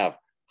places that have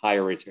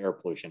higher rates of air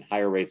pollution,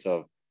 higher rates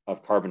of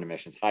carbon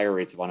emissions, higher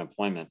rates of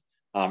unemployment,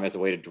 as a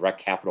way to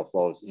direct capital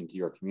flows into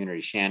your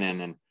community.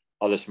 Shannon and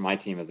others from my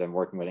team, as I'm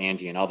working with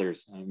Angie and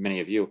others, many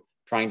of you,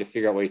 trying to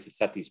figure out ways to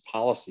set these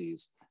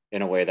policies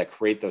in a way that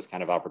create those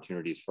kind of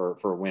opportunities for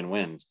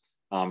win-wins.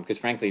 Because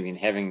frankly, I mean,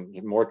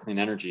 having more clean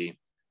energy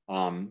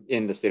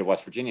in the state of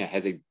West Virginia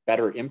has a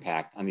better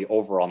impact on the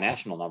overall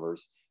national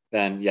numbers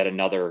than yet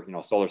another,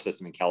 solar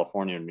system in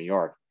California and New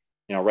York.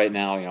 Right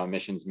now,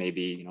 emissions may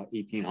be,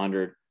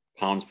 1,800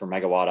 pounds per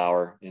megawatt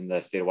hour in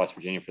the state of West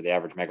Virginia for the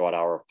average megawatt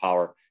hour of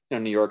power.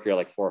 New York, you're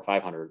like 400 or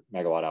 500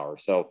 megawatt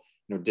hours. So,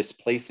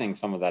 displacing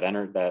some of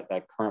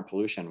that current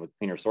pollution with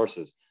cleaner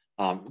sources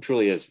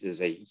truly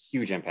is a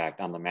huge impact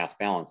on the mass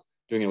balance.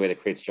 Doing it in a way that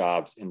creates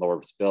jobs and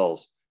lowers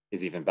bills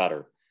is even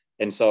better.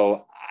 And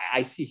so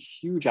I see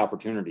huge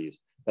opportunities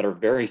that are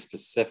very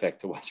specific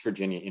to West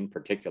Virginia in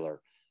particular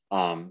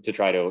to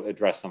try to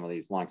address some of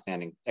these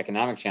longstanding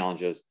economic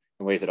challenges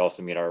in ways that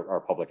also meet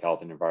our public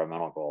health and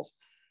environmental goals.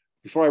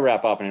 Before I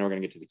wrap up, and I know we're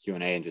going to get to the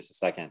Q&A in just a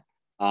second,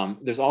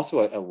 there's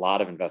also a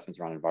lot of investments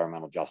around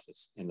environmental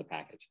justice in the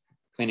package,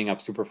 cleaning up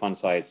Superfund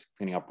sites,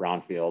 cleaning up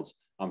brownfields.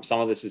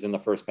 Some of this is in the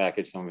first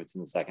package, some of it's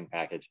in the second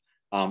package,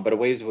 but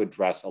ways to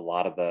address a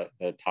lot of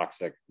the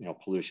toxic,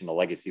 pollution, the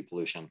legacy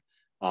pollution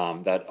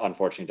that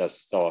unfortunately does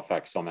so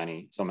affect so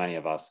many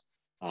of us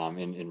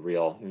in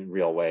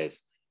real ways.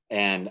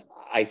 And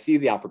I see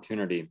the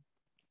opportunity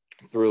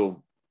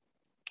through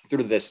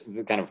this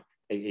kind of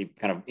a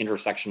kind of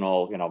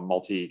intersectional,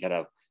 multi kind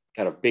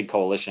of big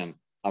coalition.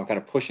 I'm kind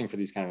of pushing for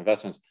these kind of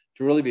investments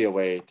to really be a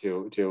way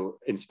to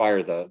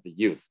inspire the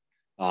youth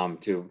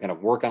to kind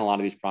of work on a lot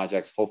of these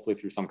projects, hopefully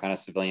through some kind of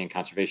civilian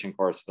conservation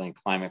corps, civilian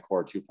climate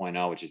corps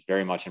 2.0, which is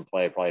very much in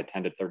play, probably a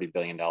 $10 to $30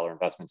 billion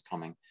investments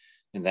coming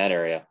in that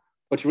area,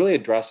 but to really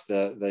address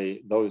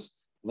those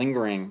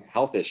lingering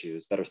health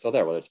issues that are still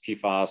there, whether it's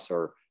PFAS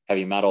or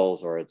heavy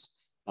metals or it's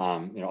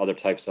other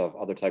types of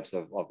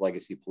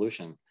legacy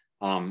pollution,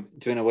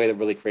 to in a way that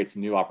really creates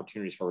new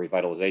opportunities for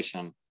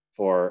revitalization,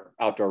 for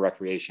outdoor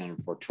recreation,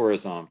 for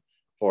tourism,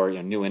 for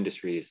new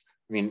industries.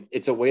 I mean,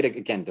 it's a way to,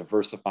 again,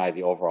 diversify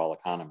the overall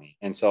economy.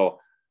 And so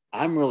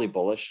I'm really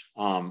bullish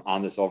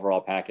on this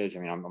overall package. I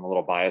mean, I'm a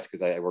little biased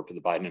because I worked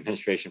with the Biden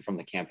administration from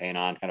the campaign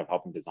on, kind of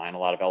helping design a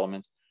lot of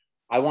elements.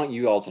 I want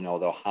you all to know,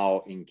 though,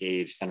 how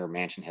engaged Senator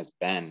Manchin has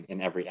been in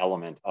every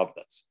element of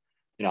this.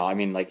 I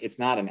mean, like, it's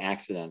not an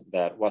accident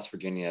that West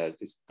Virginia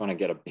is going to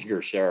get a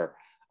bigger share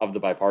of the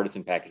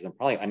bipartisan package than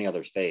probably any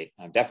other state,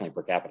 definitely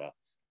per capita.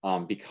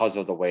 Because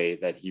of the way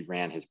that he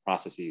ran his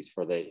processes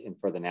for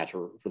the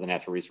Natural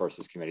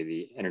Resources Committee,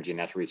 the Energy and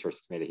Natural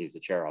Resources Committee he's the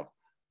chair of.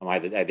 I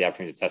had the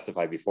opportunity to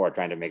testify before,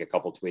 trying to make a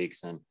couple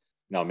tweaks and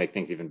make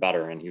things even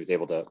better. And he was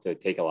able to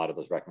take a lot of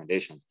those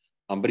recommendations,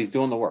 but he's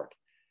doing the work.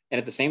 And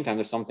at the same time,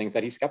 there's some things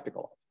that he's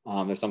skeptical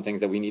of. There's some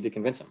things that we need to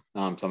convince him.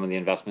 Some of the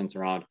investments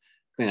around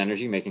clean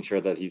energy, making sure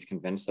that he's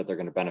convinced that they're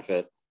going to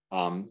benefit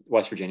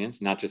West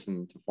Virginians, not just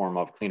in the form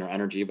of cleaner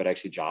energy, but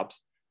actually jobs,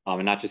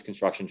 and not just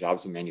construction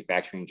jobs, but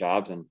manufacturing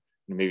jobs, and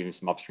maybe even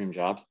some upstream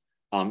jobs.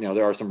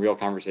 There are some real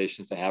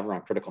conversations to have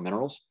around critical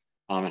minerals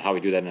and how we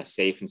do that in a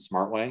safe and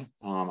smart way.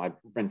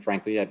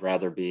 Frankly, I'd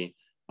rather be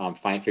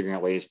figuring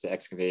out ways to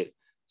excavate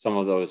some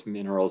of those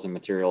minerals and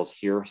materials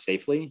here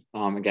safely,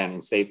 again,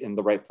 in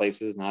the right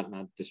places, not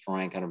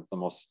destroying kind of the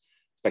most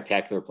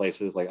spectacular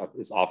places like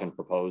is often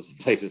proposed,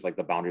 places like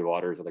the Boundary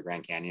Waters or the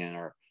Grand Canyon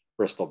or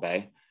Bristol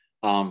Bay.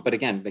 But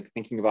again, like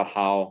thinking about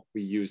how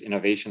we use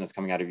innovation that's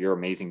coming out of your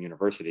amazing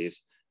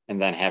universities,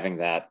 and then having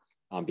that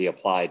be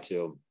applied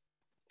to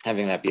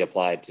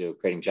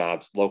creating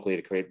jobs locally,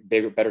 to create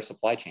better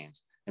supply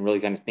chains, and really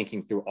kind of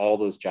thinking through all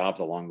those jobs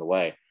along the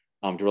way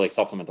to really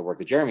supplement the work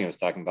that Jeremy was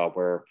talking about,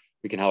 where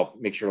we can help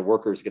make sure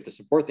workers get the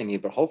support they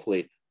need, but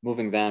hopefully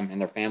moving them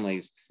and their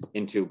families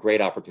into great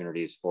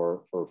opportunities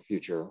for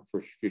future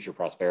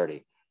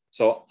prosperity.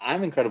 So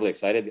I'm incredibly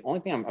excited. The only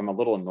thing I'm a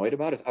little annoyed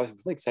about is I was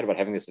really excited about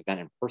having this event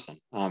in person,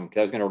 because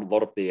I was going to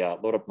load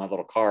up my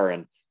little car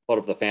and load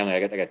up the family.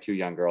 I got 2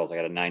 young girls. I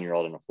got a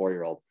 9-year-old and a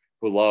 4-year-old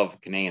who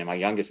love Canaan, and my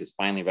youngest is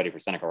finally ready for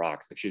Seneca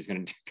Rocks. Like, she was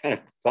going to kind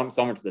of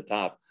somewhere to the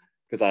top,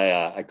 because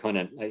I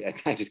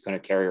just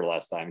couldn't carry her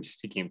last time. It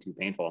just became too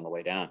painful on the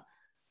way down.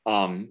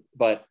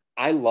 But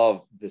I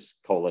love this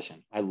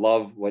coalition. I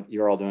love what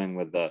you're all doing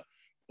with the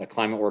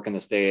climate work in the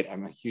state.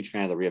 I'm a huge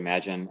fan of the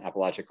Reimagine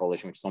Appalachia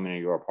Coalition, which so many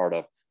of you are a part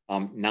of.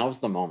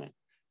 Now's the moment.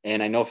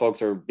 And I know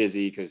folks are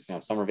busy because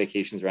summer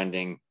vacations are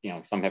ending.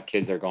 Some have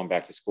kids that are going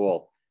back to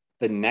school.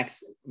 The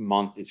next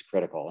month is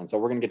critical. And so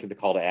we're going to get to the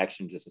call to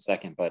action in just a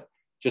second. But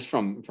just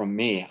from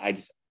me, I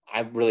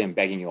really am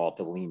begging you all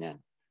to lean in.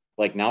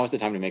 Like, now is the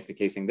time to make the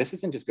case saying this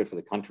isn't just good for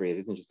the country. It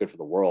isn't just good for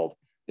the world.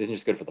 It isn't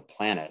just good for the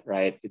planet,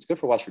 right? It's good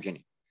for West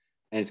Virginia.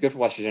 And it's good for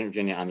West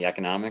Virginia on the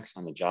economics,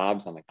 on the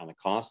jobs, on the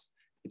costs.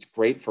 It's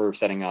great for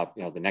setting up,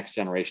 the next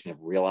generation of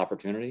real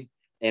opportunity.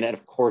 And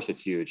of course,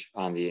 it's huge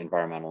on the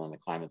environmental and the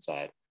climate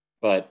side.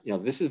 But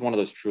this is one of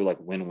those true like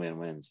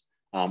win-win-wins.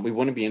 We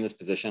wouldn't be in this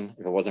position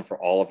if it wasn't for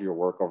all of your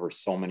work over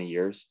so many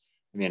years.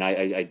 I mean,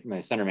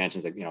 my Senator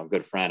Manchin's a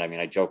good friend. I mean,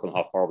 I joke on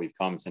how far we've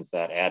come since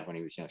that ad when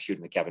he was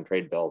shooting the cap and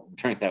trade bill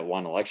during that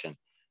one election.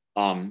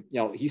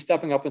 He's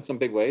stepping up in some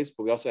big ways,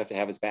 but we also have to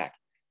have his back.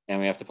 And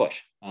we have to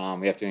push.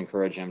 We have to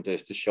encourage him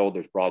to show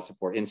there's broad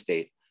support in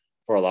state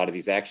for a lot of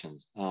these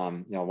actions.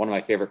 One of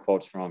my favorite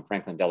quotes from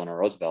Franklin Delano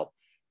Roosevelt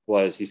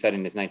was, he said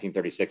in his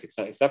 1936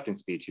 acceptance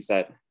speech, he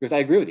said, because I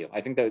agree with you. I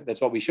think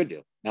that's what we should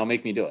do. Now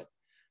make me do it.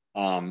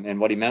 And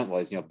what he meant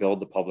was, build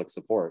the public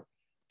support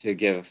to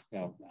give, I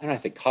don't want to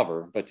say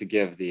cover, but to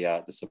give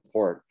the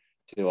support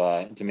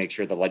to make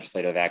sure the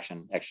legislative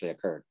action actually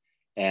occurred.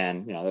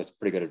 And, that's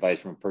pretty good advice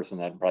from a person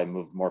that probably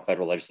moved more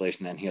federal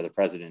legislation than any other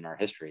president in our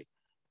history.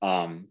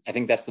 I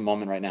think that's the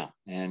moment right now.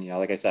 And,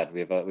 like I said,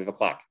 we have a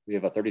clock. We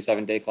have a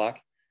 37-day clock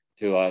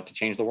to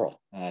change the world,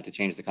 to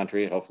change the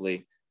country, and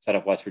hopefully set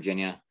up West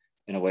Virginia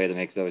in a way that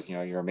makes those,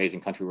 your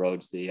amazing country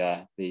roads,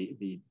 the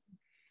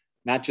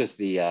not just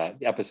the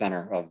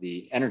epicenter of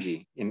the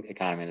energy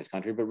economy in this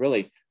country, but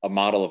really a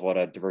model of what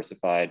a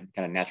diversified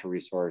kind of natural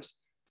resource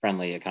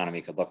friendly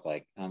economy could look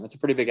like. That's a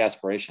pretty big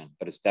aspiration,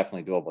 but it's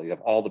definitely doable. You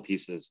have all the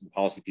pieces, the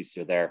policy pieces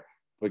are there.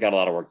 We got a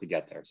lot of work to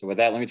get there. So with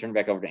that, let me turn it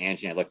back over to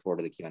Angie, and I look forward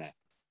to the Q&A.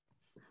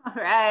 All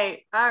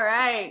right.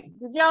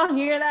 Did y'all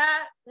hear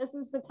that? This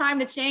is the time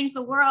to change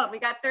the world. We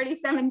got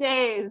 37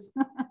 days.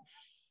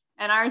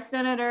 And our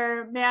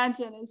Senator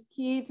Manchin is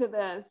key to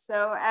this.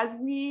 So as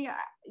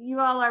you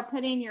all are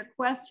putting your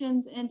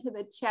questions into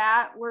the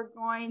chat, we're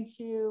going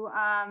to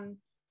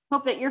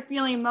hope that you're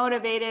feeling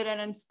motivated and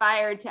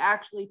inspired to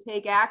actually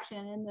take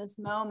action in this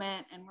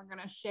moment. And we're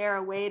going to share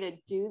a way to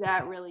do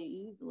that really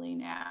easily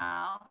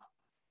now.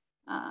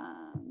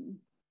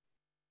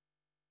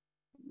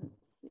 Let's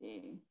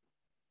see.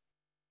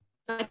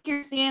 So if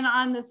you're seeing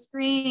on the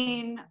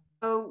screen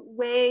a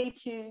way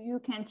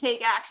you can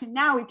take action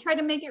now. We try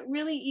to make it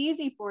really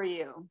easy for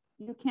you.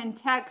 You can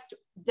text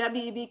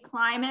WV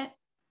Climate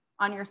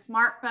on your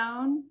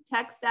smartphone,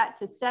 text that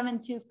to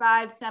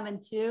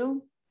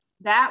 72572.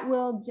 That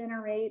will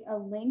generate a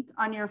link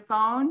on your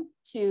phone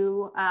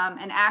to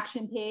an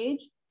action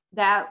page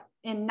that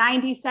in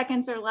 90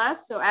 seconds or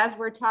less. So as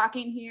we're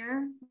talking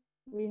here,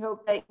 we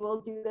hope that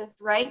you'll do this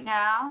right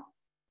now.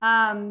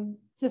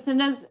 To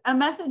send a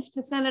message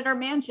to Senator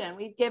Manchin.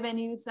 We've given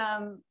you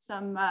some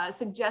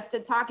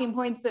suggested talking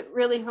points that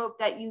really hope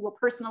that you will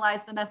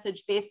personalize the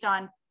message based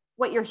on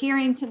what you're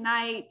hearing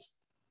tonight,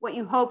 what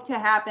you hope to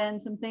happen.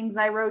 Some things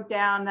I wrote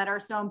down that are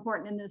so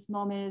important in this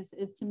moment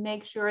is to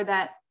make sure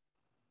that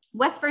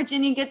West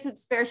Virginia gets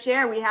its fair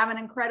share. We have an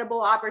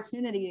incredible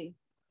opportunity.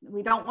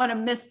 We don't want to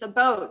miss the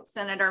boat,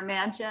 Senator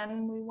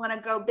Manchin. We want to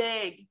go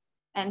big,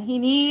 and he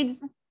needs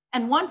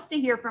and wants to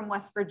hear from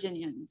West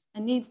Virginians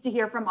and needs to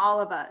hear from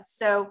all of us.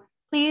 So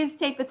please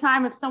take the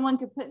time, if someone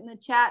could put in the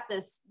chat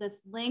this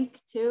link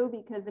too,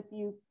 because if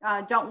you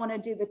don't want to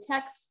do the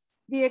text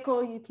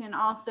vehicle, you can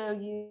also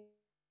use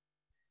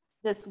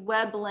this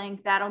web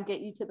link. That'll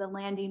get you to the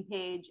landing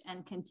page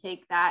and can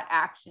take that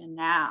action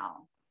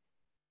now.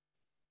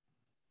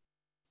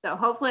 So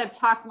hopefully I've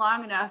talked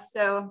long enough.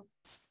 So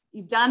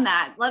you've done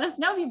that. Let us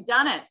know if you've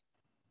done it.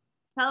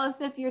 Tell us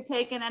if you're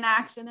taking an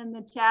action in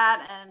the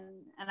chat.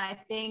 And I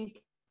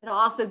think it'll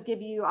also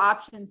give you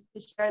options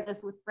to share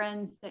this with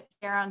friends that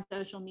share on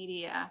social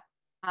media,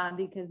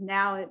 because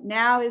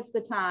now is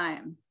the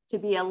time to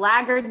be a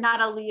laggard,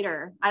 not a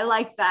leader. I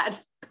like that,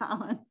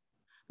 Colin.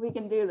 We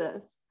can do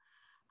this.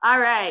 All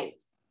right.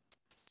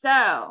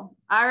 So,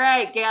 all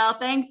right, Gail.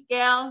 Thanks,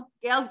 Gail.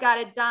 Gail's got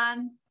it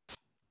done.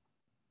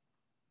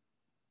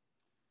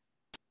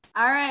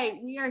 All right,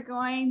 we are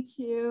going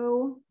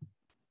to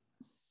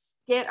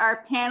get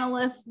our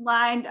panelists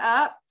lined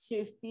up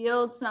to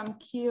field some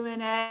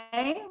Q&A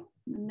in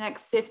the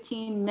next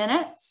 15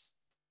 minutes.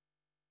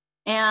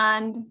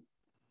 And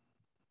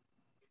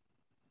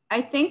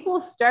I think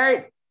we'll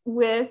start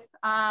with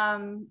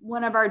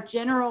one of our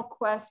general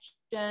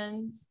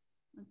questions.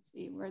 Let's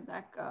see, where'd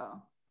that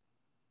go?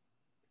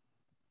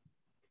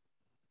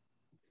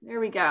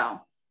 There we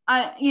go.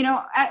 You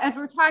know, as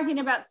we're talking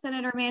about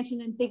Senator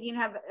Manchin and thinking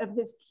of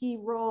his key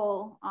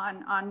role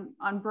on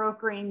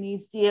brokering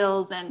these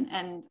deals,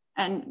 and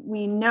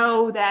we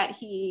know that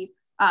he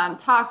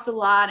talks a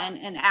lot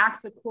and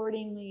acts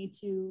accordingly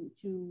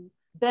to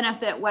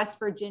benefit West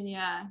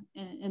Virginia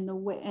in the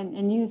way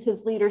and use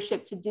his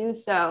leadership to do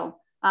so.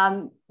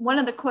 One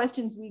of the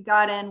questions we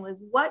got in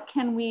was, what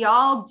can we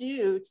all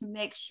do to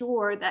make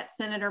sure that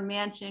Senator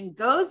Manchin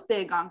goes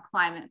big on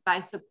climate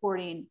by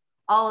supporting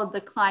all of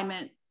the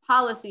climate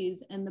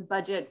policies in the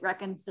budget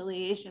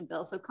reconciliation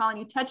bill? So Colin,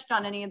 you touched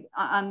on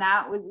on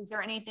that. Is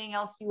there anything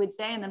else you would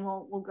say? And then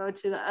we'll go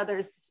to the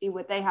others to see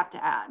what they have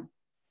to add.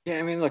 Yeah,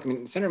 I mean, look,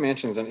 Senator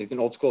Manchin he's an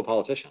old school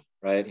politician,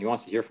 right? He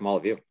wants to hear from all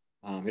of you.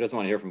 He doesn't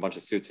want to hear from a bunch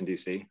of suits in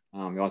DC. He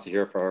wants to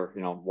hear for,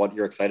 what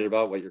you're excited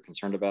about, what you're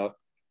concerned about,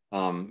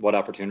 what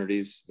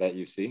opportunities that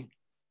you see.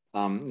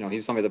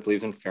 He's somebody that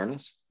believes in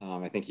fairness.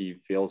 I think he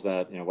feels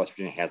that, West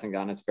Virginia hasn't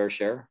gotten its fair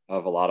share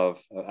of a lot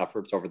of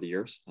efforts over the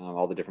years,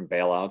 all the different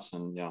bailouts.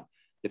 And,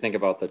 you think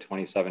about the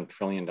 $27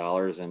 trillion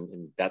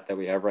in debt that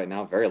we have right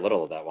now, very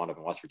little of that wound up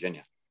in West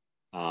Virginia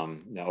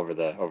over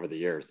the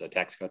years, the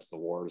tax cuts, the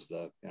wars,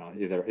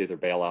 either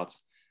bailouts.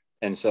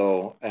 And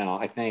so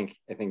I think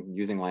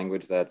using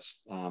language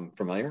that's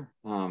familiar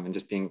and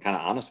just being kind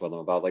of honest with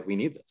them about, like, we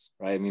need this,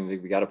 right? I mean, we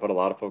got to put a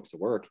lot of folks to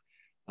work.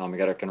 We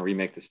got to kind of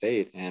remake the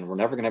state, and we're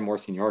never going to have more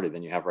seniority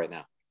than you have right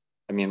now.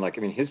 I mean,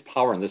 his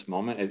power in this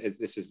moment,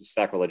 this is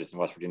sacrilegious in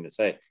West Virginia to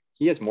say,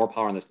 he has more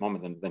power in this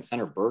moment than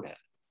Senator Byrd had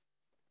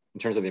in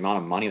terms of the amount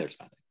of money they're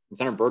spending. And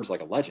Senator Byrd's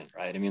like a legend,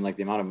 right? I mean, like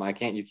the amount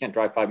of, you can't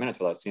drive 5 minutes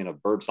without seeing a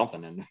Byrd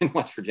something in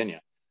West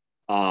Virginia.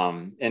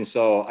 And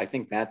so I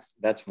think that's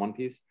one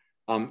piece.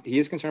 He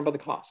is concerned about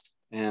the cost.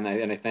 And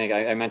I think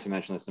I meant to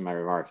mention this in my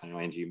remarks. I know,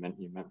 Angie, you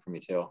meant for me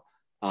too.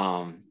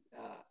 I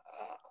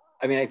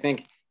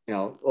think,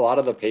 a lot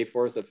of the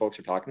pay-fors that folks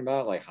are talking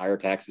about, like higher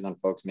taxes on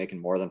folks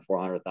making more than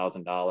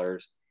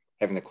 $400,000,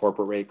 having the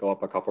corporate rate go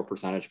up a couple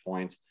percentage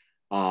points,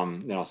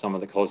 closing some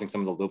of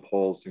the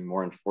loopholes, doing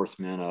more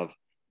enforcement of,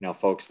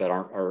 folks that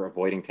are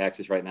avoiding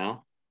taxes right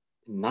now.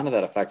 None of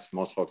that affects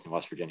most folks in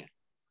West Virginia.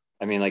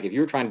 I mean, like, if you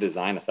were trying to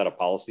design a set of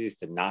policies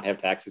to not have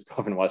taxes go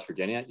up in West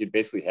Virginia, you'd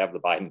basically have the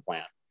Biden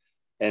plan.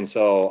 And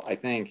so I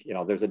think,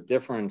 there's a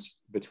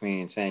difference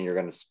between saying you're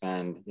going to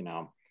spend,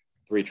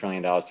 $3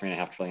 trillion,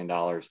 $3.5 trillion,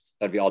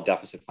 that'd be all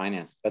deficit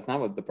financed. That's not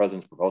what the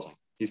president's proposing.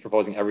 He's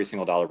proposing every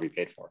single dollar be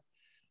paid for.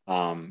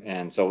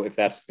 And so if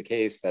that's the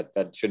case,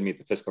 that should meet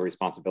the fiscal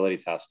responsibility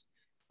test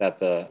that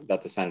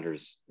the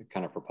senators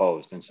kind of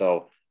proposed. And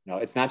so,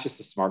 it's not just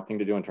a smart thing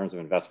to do in terms of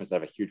investments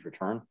that have a huge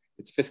return.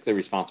 It's fiscally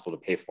responsible to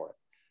pay for it.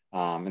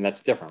 And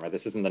that's different, right?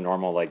 This isn't the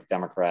normal, like,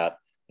 Democrat,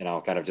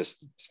 kind of just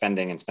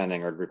spending,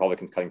 or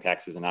Republicans cutting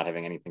taxes and not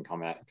having anything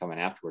come in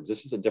afterwards.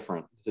 This is a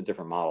different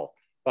model.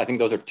 But I think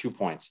those are 2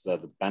 points: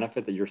 the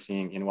benefit that you're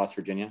seeing in West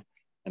Virginia,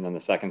 and then the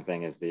second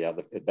thing is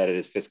that it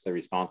is fiscally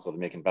responsible to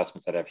make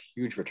investments that have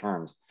huge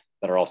returns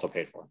that are also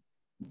paid for.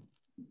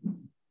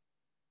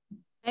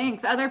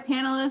 Thanks. Other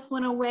panelists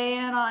want to weigh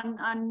in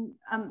on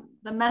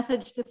the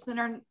message to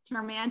Senator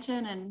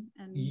Manchin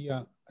and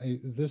Yeah,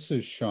 this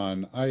is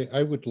Sean.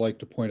 I would like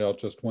to point out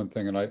just one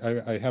thing, and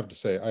I have to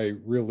say I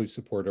really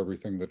support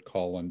everything that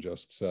Colin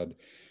just said.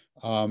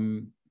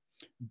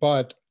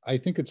 But I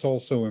think it's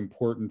also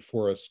important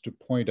for us to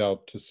point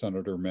out to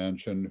Senator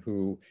Manchin,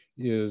 who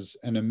is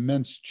an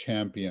immense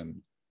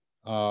champion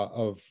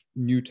of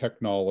new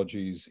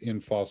technologies in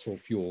fossil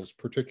fuels,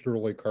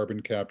 particularly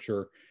carbon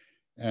capture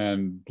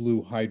and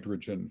blue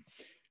hydrogen.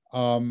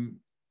 And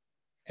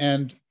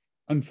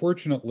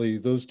unfortunately,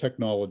 those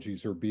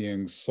technologies are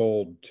being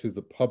sold to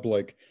the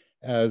public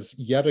as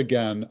yet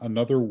again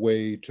another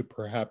way to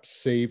perhaps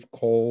save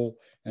coal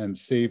and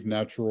save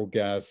natural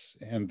gas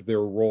and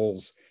their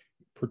roles,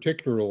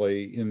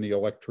 particularly in the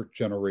electric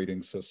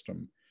generating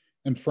system.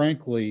 And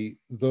frankly,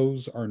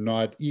 those are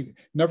not,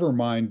 never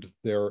mind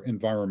their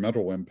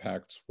environmental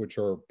impacts, which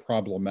are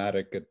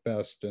problematic at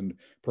best and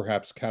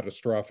perhaps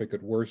catastrophic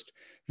at worst.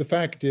 The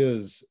fact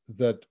is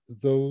that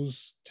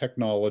those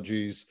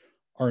technologies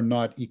are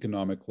not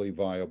economically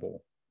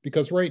viable.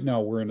 Because right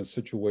now we're in a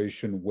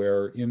situation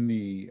where in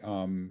the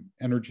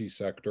energy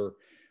sector,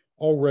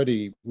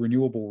 already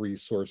renewable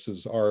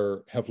resources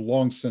have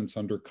long since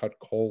undercut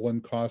coal in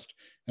cost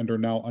and are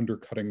now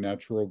undercutting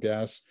natural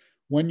gas.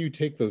 When you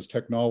take those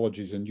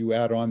technologies and you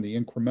add on the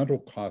incremental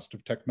cost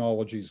of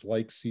technologies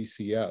like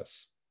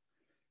CCS,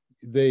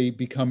 they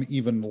become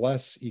even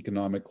less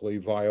economically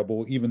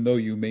viable, even though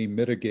you may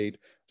mitigate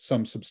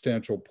some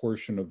substantial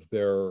portion of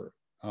their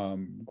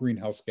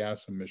greenhouse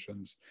gas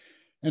emissions.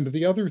 And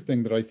the other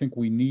thing that I think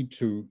we need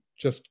to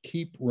just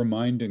keep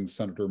reminding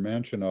Senator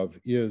Manchin of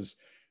is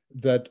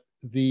that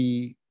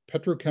the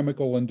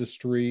petrochemical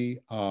industry,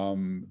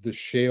 the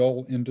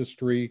shale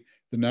industry,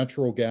 the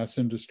natural gas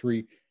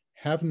industry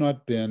have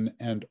not been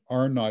and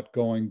are not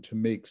going to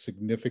make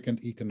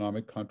significant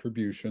economic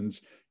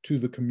contributions to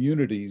the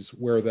communities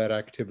where that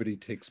activity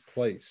takes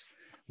place.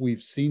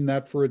 We've seen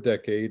that for a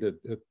decade. At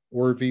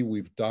Orvie,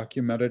 we've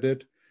documented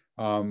it.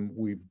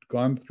 We've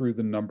gone through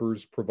the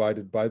numbers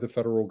provided by the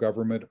federal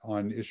government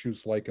on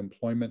issues like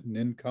employment and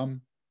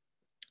income.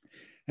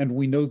 And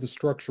we know the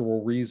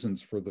structural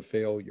reasons for the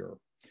failure.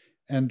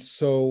 And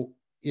so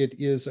it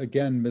is,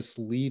 again,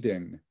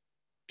 misleading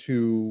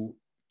to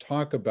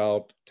talk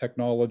about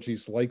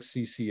technologies like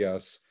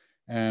CCS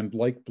and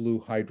like blue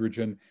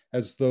hydrogen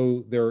as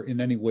though they're in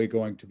any way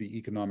going to be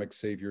economic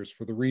saviors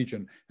for the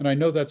region. And I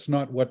know that's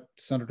not what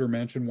Senator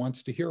Manchin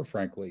wants to hear,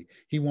 frankly.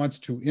 He wants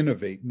to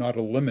innovate, not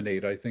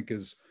eliminate, I think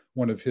is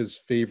one of his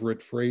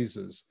favorite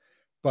phrases.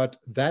 But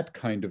that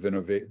kind of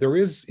innovation, there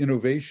is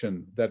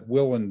innovation that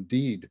will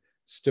indeed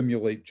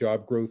stimulate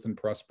job growth and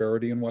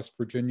prosperity in West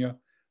Virginia,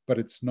 but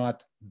it's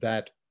not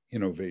that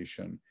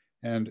innovation.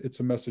 And it's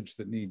a message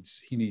that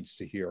he needs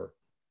to hear.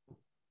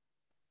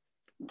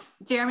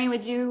 Jeremy,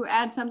 would you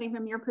add something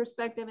from your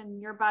perspective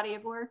and your body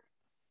of work?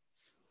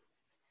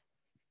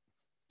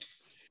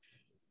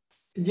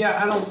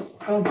 Yeah, I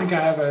don't think I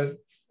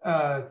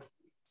have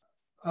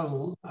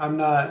I'm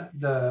not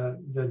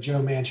the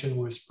Joe Manchin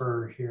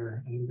whisperer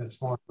here. I think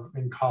that's more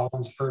in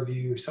Colin's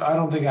purview. So I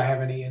don't think I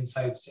have any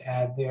insights to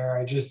add there.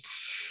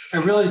 I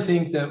really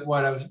think that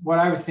what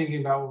I was thinking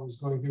about, what was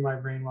going through my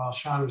brain while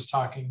Sean was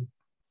talking,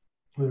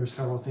 there were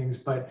several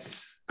things, but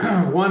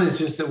one is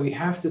just that we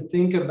have to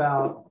think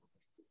about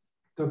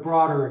the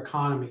broader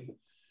economy.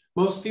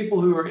 Most people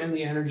who are in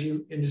the energy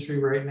industry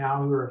right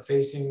now who are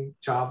facing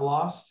job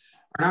loss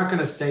are not going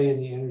to stay in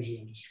the energy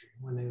industry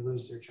when they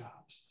lose their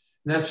jobs.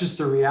 And that's just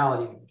the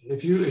reality of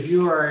it. If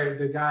you are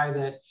the guy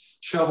that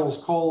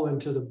shovels coal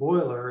into the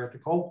boiler at the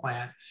coal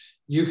plant,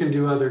 you can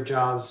do other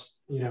jobs,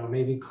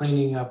 maybe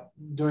cleaning up,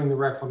 doing the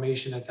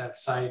reclamation at that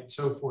site and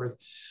so forth.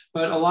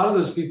 But a lot of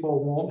those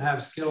people won't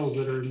have skills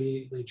that are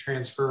immediately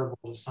transferable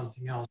to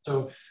something else.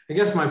 So I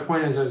guess my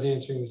point, as I was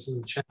answering this in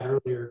the chat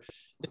earlier,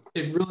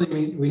 it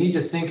really, we need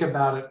to think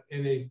about it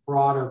in a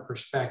broader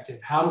perspective.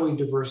 How do we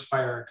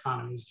diversify our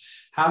economies?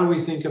 How do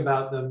we think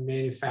about the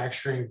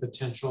manufacturing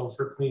potential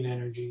for clean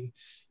energy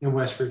in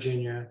West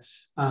Virginia?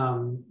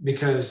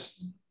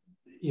 Because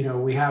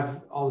we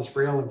have all this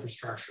rail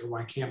infrastructure.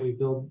 Why can't we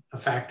build a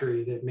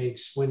factory that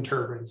makes wind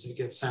turbines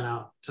that get sent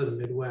out to the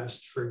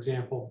Midwest, for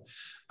example?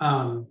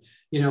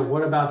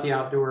 What about the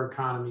outdoor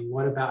economy?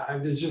 What about,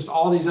 there's just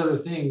all these other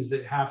things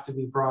that have to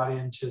be brought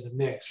into the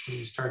mix when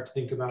you start to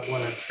think about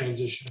what a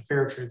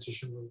fair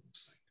transition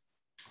looks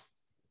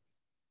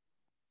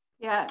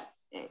like. Yeah.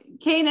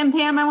 Kate and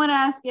Pam, I want to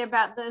ask you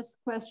about this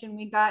question.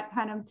 We got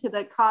kind of to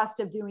the cost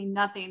of doing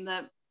nothing.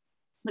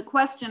 The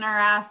questioner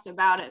asked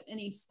about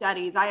any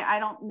studies. I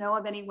don't know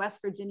of any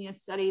West Virginia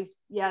studies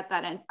yet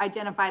that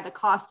identify the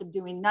cost of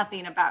doing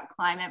nothing about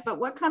climate, but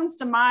what comes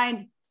to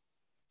mind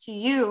to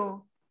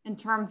you in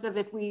terms of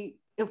if we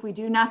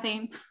do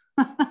nothing,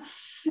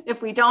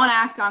 if we don't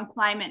act on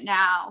climate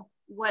now,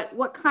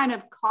 what kind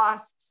of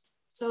costs,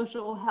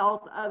 social,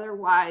 health,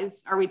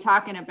 otherwise, are we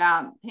talking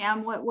about?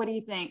 Pam, what do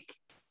you think?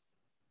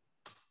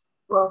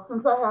 Well,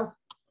 since I have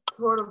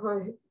sort of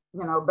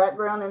a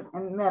background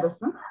in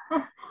medicine,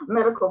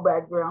 medical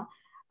background,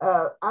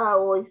 I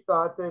always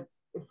thought that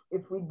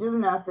if we do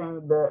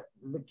nothing, the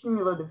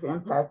cumulative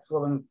impacts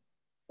will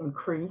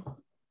increase.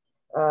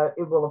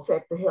 It will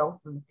affect the health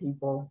of the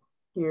people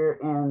here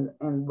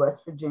in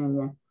West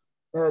Virginia,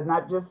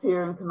 not just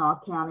here in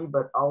Kanawha County,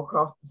 but all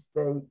across the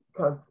state,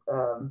 because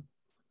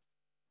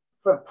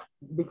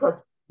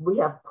we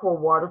have poor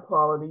water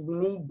quality. We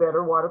need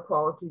better water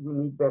quality. We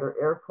need better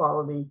air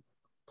quality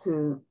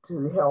to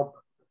help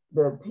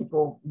the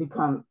people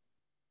become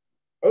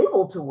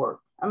able to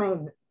work. I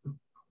mean,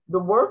 the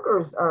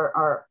workers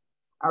are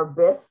our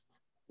best,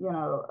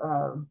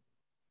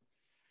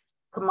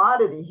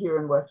 commodity here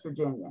in West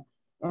Virginia.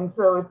 And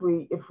so if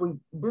we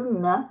do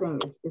nothing,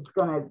 it's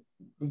going to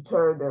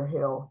deter their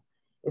health.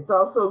 It's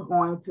also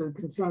going to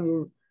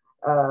continue.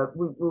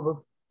 We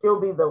will still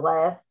be the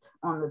last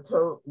on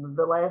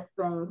the last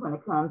thing when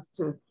it comes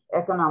to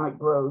economic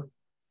growth.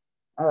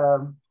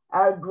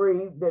 I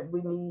agree that we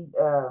need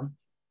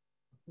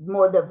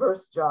more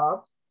diverse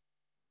jobs.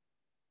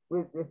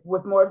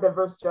 With more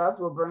diverse jobs,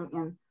 we'll bring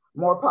in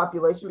more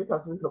population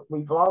because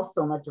we've lost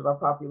so much of our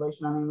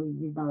population. I mean,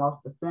 we've even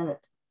lost a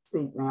Senate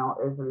seat now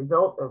as a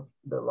result of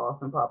the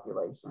loss in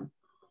population.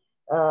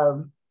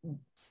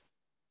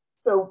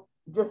 So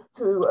just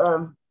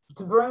to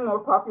bring more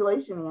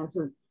population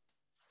in,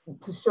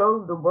 to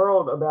show the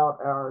world about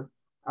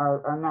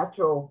our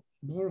natural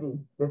beauty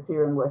that's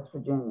here in West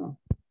Virginia.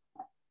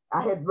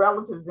 I had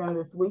relatives in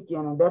this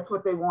weekend, and that's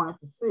what they wanted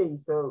to see.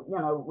 So, you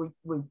know,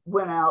 we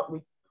went out,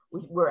 we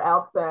were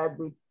outside,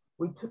 we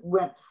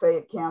went to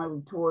Fayette County,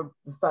 we toured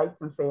the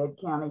sites in Fayette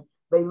County.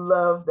 They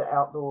love the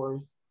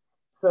outdoors.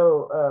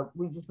 So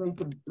we just need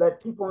to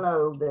let people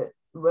know that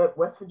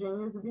West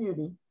Virginia is a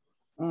beauty,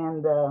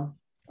 and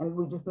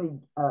we just need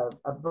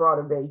a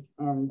broader base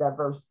and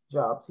diverse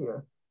jobs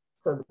here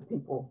so that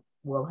people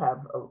will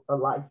have a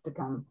life to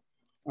come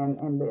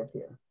and live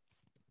here.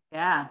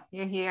 Yeah,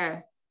 you're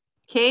here.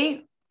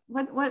 Kate,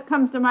 what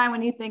comes to mind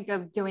when you think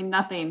of doing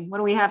nothing? What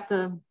do we have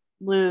to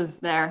lose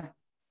there?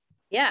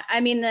 Yeah, I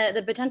mean,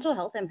 the potential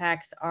health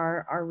impacts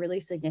are really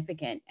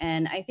significant.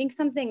 And I think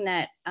something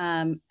that,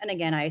 and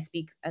again, I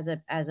speak as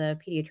a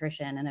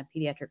pediatrician and a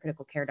pediatric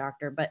critical care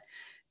doctor, but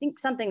I think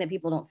something that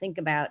people don't think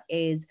about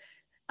is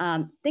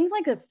things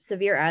like a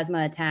severe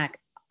asthma attack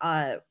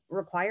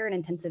require an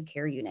intensive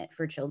care unit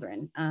for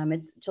children.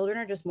 Children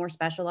are just more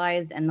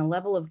specialized, and the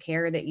level of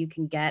care that you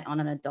can get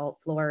on an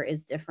adult floor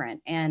is different.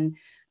 And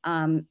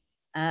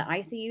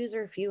ICUs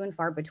are few and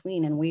far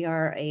between, and we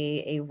are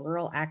a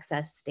rural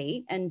access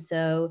state. And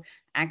so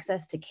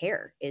access to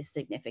care is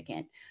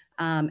significant,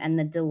 and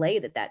the delay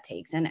that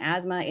takes. And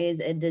asthma is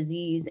a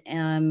disease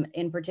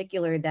in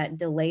particular that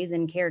delays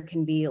in care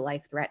can be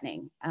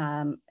life-threatening.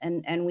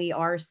 And we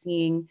are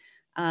seeing,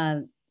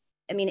 I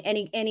mean,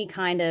 any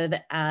kind of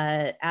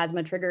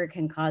asthma trigger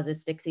can cause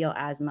asphyxial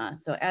asthma.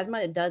 So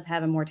asthma does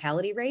have a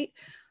mortality rate.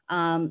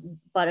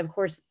 But of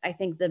course, I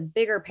think the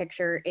bigger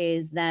picture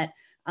is that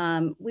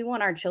we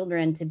want our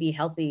children to be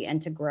healthy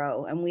and to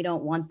grow, and we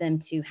don't want them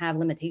to have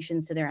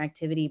limitations to their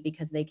activity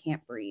because they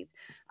can't breathe.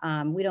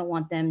 We don't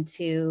want them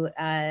to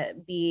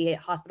be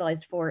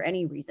hospitalized for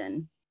any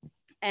reason.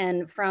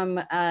 And from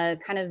a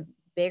kind of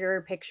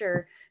bigger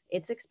picture,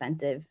 it's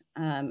expensive.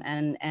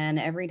 And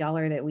every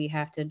dollar that we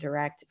have to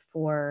direct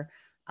for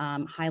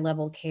high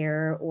level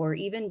care, or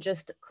even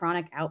just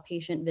chronic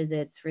outpatient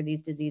visits for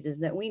these diseases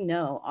that we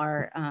know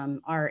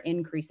are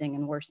increasing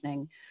and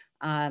worsening,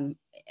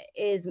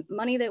 is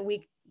money that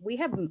we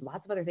have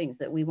lots of other things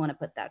that we want to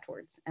put that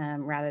towards,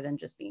 rather than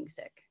just being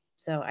sick.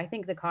 So I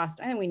think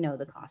we know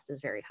the cost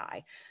is very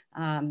high.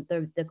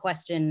 The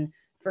question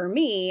for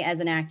me as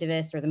an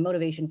activist, or the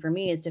motivation for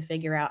me, is to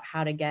figure out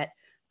how to get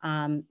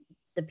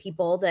the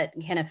people that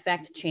can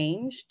affect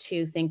change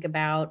to think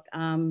about,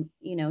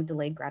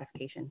 delayed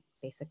gratification,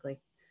 basically.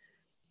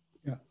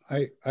 Yeah,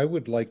 I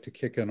would like to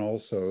kick in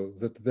also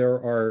that there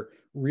are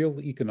real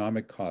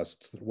economic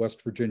costs that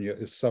West Virginia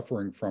is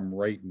suffering from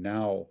right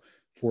now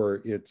for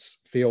its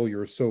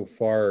failure so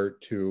far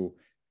to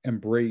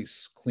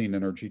embrace clean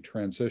energy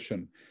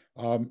transition.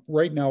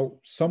 Right now,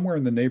 somewhere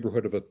in the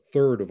neighborhood of a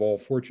third of all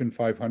Fortune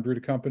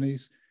 500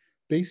 companies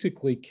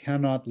basically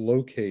cannot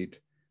locate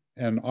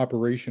an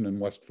operation in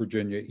West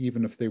Virginia,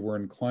 even if they were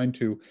inclined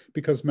to,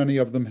 because many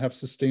of them have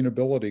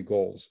sustainability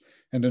goals.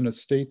 And in a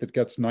state that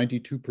gets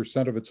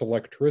 92% of its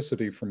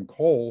electricity from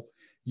coal,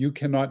 you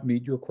cannot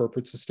meet your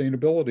corporate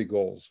sustainability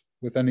goals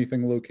with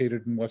anything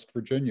located in West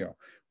Virginia.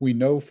 We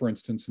know, for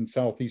instance, in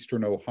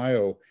southeastern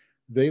Ohio,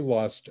 they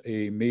lost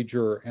a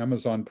major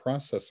Amazon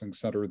processing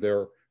center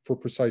there for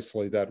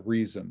precisely that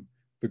reason.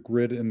 The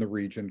grid in the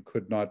region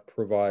could not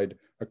provide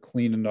a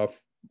clean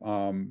enough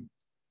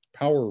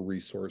power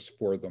resource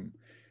for them.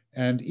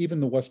 And even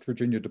the West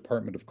Virginia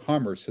Department of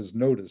Commerce has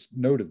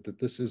noted that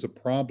this is a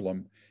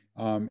problem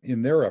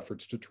in their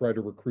efforts to try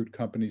to recruit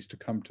companies to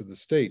come to the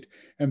state.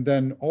 And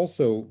then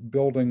also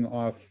building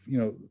off,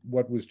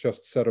 what was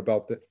just said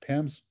about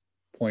Pam's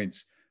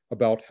points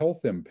about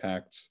health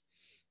impacts.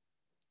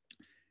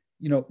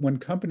 When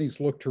companies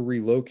look to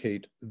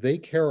relocate, they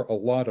care a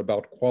lot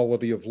about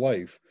quality of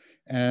life.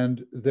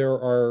 And there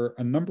are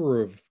a number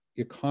of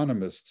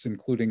economists,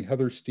 including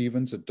Heather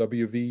Stevens at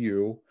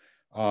WVU,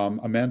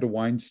 Amanda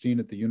Weinstein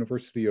at the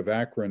University of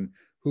Akron,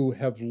 who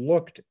have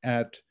looked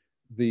at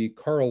the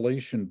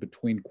correlation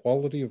between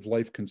quality of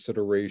life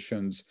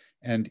considerations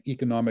and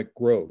economic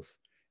growth.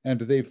 And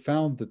they've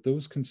found that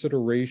those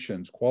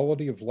considerations,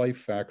 quality of life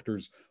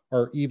factors,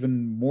 are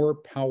even more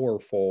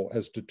powerful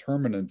as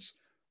determinants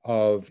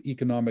of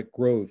economic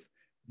growth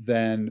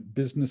than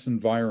business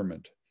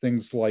environment,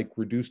 things like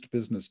reduced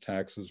business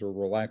taxes or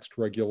relaxed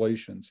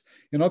regulations.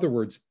 In other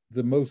words,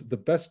 the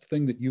best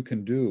thing that you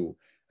can do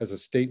as a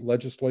state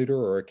legislator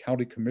or a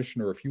county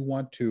commissioner, if you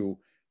want to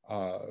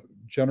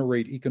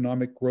generate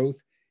economic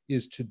growth,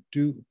 is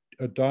to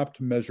adopt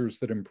measures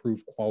that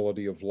improve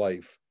quality of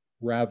life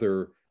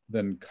rather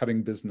than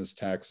cutting business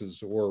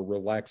taxes or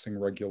relaxing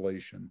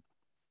regulation.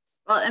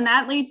 Well, and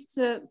that leads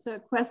to a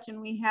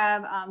question we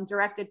have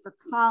directed for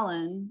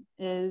Colin,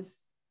 is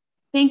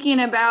thinking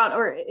about,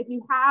 or if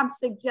you have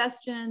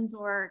suggestions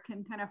or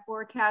can kind of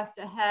forecast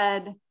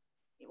ahead,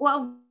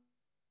 well,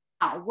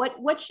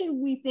 what should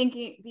we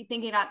be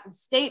thinking at the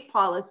state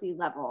policy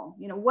level?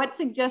 You know, what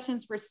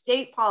suggestions for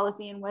state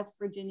policy in West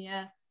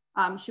Virginia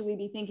should we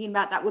be thinking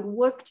about that would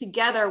work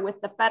together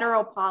with the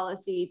federal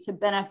policy to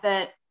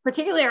benefit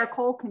particularly our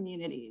coal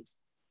communities?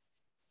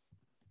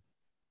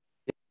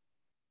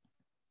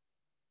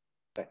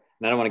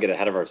 And I don't want to get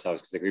ahead of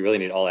ourselves because we really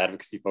need all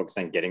advocacy folks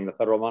on getting the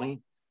federal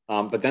money.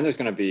 But then there's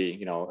going to be,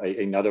 you know,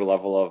 another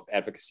level of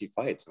advocacy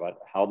fights about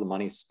how the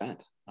money's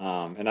spent.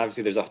 And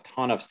obviously there's a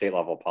ton of state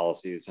level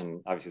policies.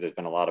 And obviously there's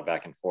been a lot of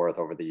back and forth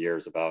over the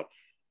years about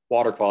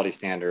water quality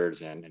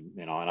standards and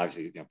you know, and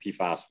obviously, you know,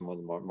 PFAS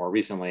more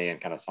recently, and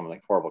kind of some of the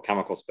horrible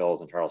chemical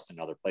spills in Charleston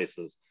and other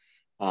places.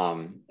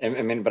 I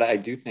mean, but I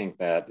do think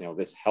that, you know,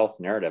 this health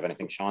narrative, and I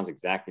think Sean's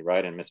exactly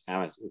right, and Ms.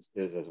 Pam is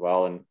as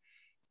well, and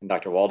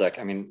Dr. Waldeck.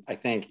 I mean, I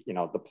think, you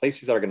know, the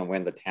places that are going to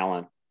win the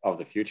talent of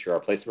the future are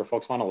places where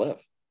folks want to live,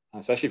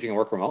 especially if you can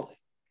work remotely.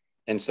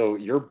 And so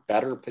you're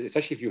better,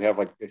 especially if you have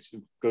like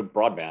good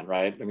broadband,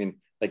 right? I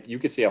mean, like you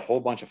could see a whole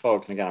bunch of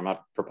folks, and again, I'm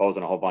not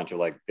proposing a whole bunch of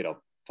like, you know,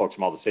 folks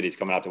from all the cities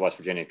coming out to West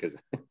Virginia, because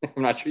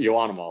I'm not sure you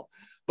want them all,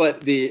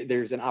 but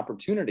there's an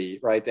opportunity,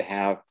 right, to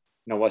have,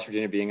 you know, West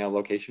Virginia being a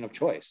location of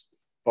choice,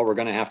 but we're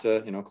going to have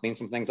to, you know, clean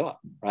some things up,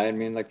 right? I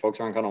mean, like folks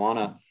aren't going to want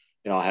to,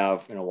 you know,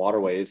 have, you know,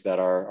 waterways that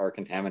are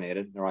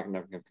contaminated. They're not going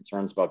to have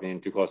concerns about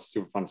being too close to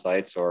Superfund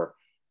sites or,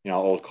 you know,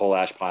 old coal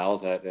ash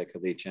piles that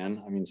could leach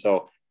in. I mean,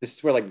 so this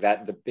is where like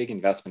the big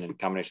investment in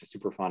combination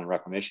of Superfund and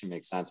reclamation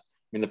makes sense.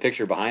 I mean, the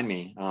picture behind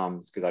me,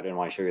 because I didn't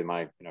want to show you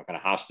my, you know, kind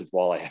of hostage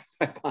wall I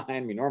have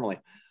behind me normally,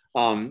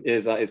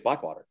 is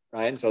Blackwater,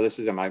 right? And so this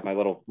is my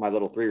little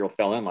 3-year-old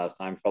fell in last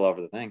time, fell over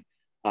the thing.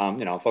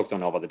 You know, folks don't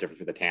know about the difference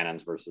between the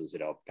tannins versus, you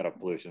know, kind of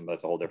pollution, but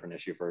it's a whole different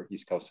issue for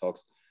East Coast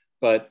folks.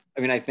 But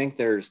I mean, I think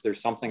there's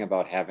something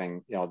about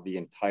having, you know, the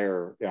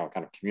entire, you know,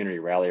 kind of community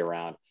rally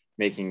around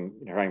making,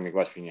 you know, trying to make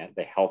West Virginia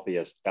the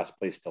healthiest, best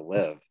place to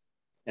live,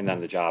 and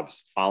then the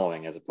jobs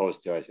following, as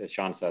opposed to, as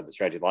Sean said, the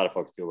strategy a lot of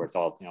folks do, where it's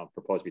all, you know,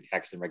 proposed to be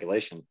tax and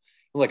regulation.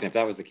 Look, and if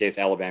that was the case,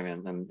 Alabama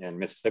and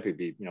Mississippi would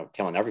be, you know,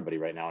 killing everybody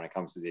right now when it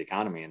comes to the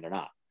economy, and they're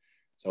not.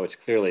 So it's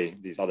clearly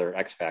these other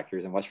X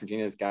factors, and West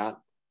Virginia's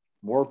got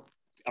more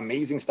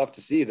amazing stuff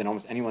to see than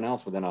almost anyone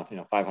else within a, you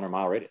know,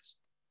 500-mile radius.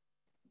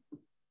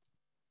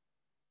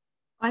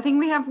 I think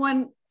we have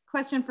one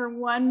question for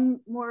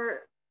one more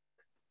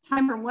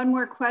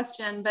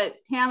question, but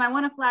Pam, I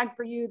want to flag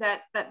for you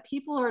that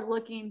people are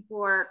looking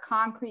for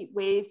concrete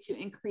ways to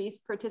increase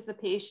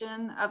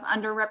participation of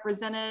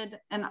underrepresented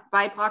and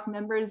BIPOC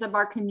members of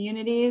our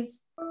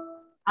communities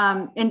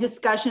in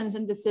discussions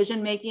and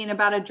decision-making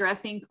about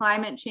addressing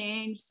climate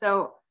change.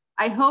 So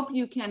I hope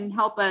you can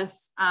help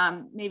us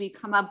maybe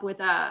come up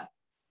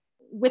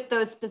with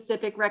those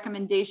specific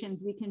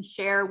recommendations we can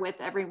share with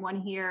everyone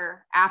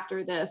here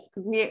after this,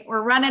 because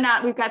we're running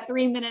out. We've got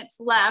 3 minutes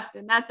left,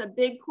 and that's a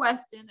big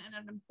question and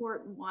an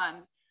important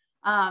one.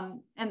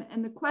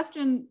 And the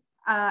question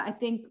I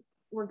think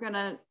we're going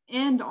to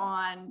end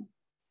on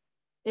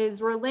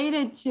is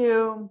related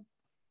to,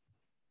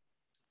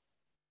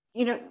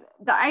 you know,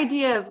 the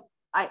idea of,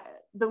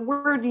 the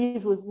word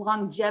used was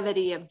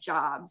longevity of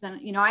jobs.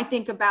 And, you know, I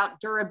think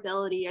about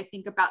durability, I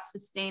think about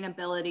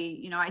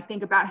sustainability, you know, I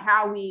think about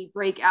how we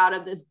break out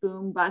of this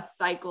boom bust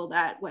cycle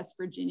that West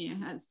Virginia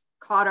has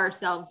caught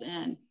ourselves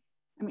in.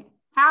 I mean,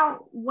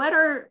 what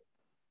are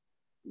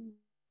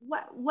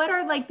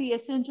like the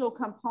essential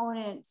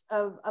components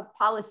of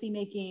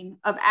policymaking,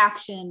 of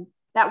action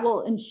that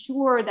will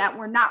ensure that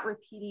we're not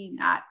repeating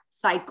that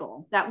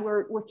cycle, that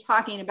we're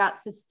talking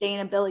about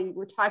sustainability,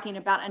 we're talking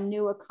about a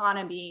new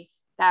economy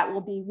that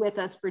will be with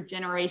us for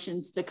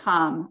generations to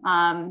come.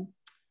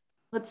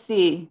 Let's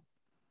see.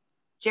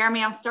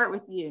 Jeremy, I'll start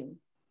with you.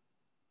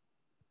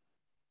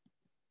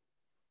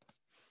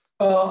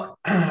 Well,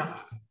 I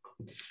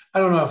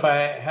don't know if I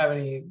have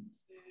a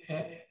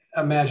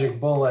magic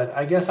bullet.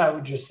 I guess I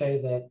would just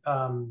say that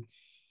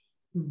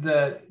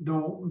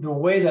the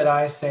way that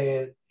I say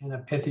it in a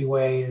pithy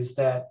way is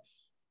that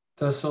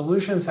the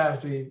solutions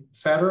have to be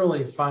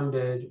federally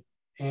funded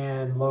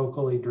and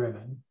locally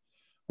driven.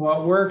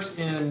 What works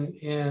in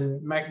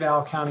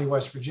McDowell County,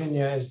 West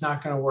Virginia is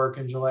not going to work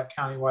in Gillette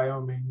County,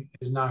 Wyoming,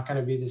 is not going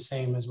to be the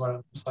same as what it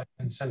looks like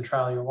in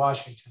Centralia,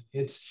 Washington.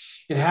 It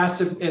has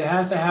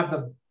to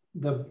have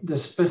the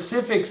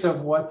specifics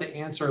of what the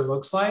answer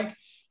looks like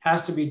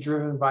has to be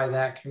driven by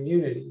that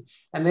community,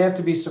 and they have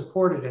to be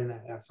supported in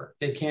that effort.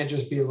 They can't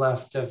just be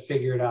left to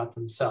figure it out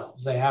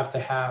themselves. They have to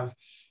have,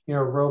 you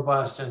know,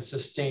 robust and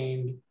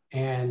sustained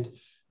and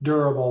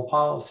durable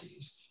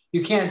policies.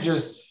 You can't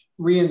just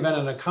reinvent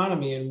an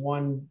economy in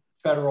one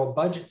federal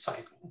budget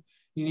cycle.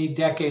 You need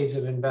decades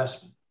of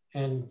investment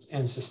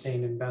and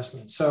sustained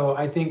investment. So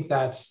I think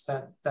that's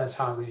how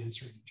I would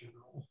answer it in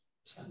general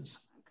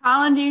sense.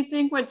 Colin, do you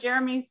think what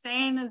Jeremy's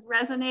saying is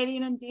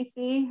resonating in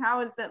DC?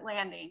 How is it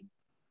landing?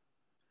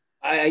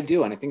 I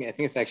do, and I think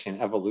it's actually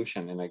an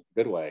evolution in a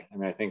good way. I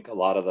mean, I think a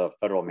lot of the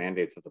federal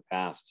mandates of the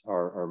past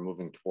are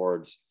moving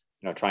towards,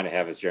 trying to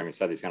have, as Jeremy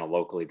said, these kind of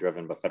locally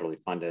driven but federally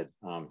funded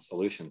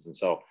solutions. And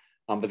so,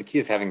 but the key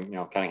is having,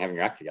 kind of having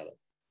your act together,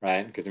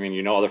 right? Because I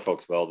mean, other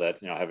folks will that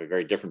have a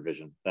very different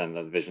vision than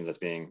the vision that's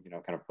being,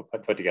 kind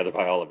of put together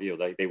by all of you.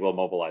 They will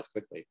mobilize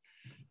quickly.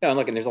 Yeah, and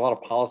look, and there's a lot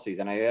of policies,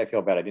 and I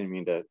feel bad. I didn't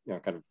mean to,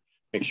 kind of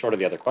make short of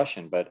the other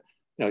question, but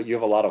you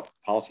have a lot of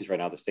policies right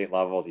now, the state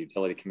level, the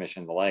utility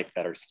commission, the like,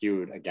 that are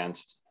skewed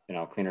against,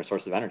 cleaner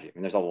sources of energy. I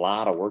mean, there's a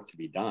lot of work to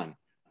be done.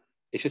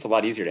 It's just a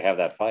lot easier to have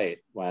that fight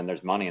when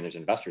there's money and there's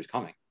investors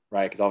coming,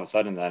 right? Because all of a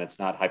sudden then it's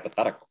not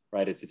hypothetical,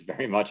 right? It's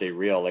very much a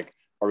real, like,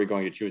 are we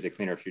going to choose a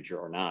cleaner future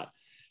or not?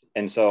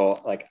 And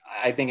so, like,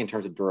 I think in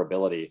terms of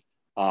durability,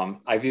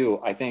 I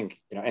think,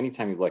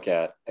 anytime you look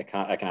at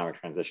economic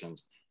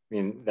transitions, I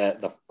mean,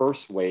 that the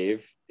first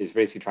wave is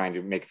basically trying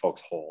to make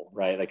folks whole,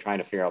 right? Like trying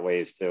to figure out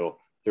ways to,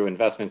 through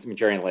investments. I mean,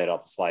 Jerry laid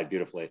out the slide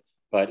beautifully,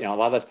 but a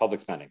lot of that's public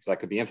spending. So that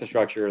could be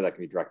infrastructure, that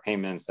can be direct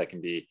payments, that can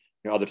be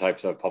other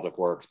types of public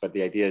works. But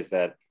the idea is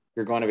that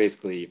you're going to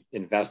basically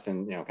invest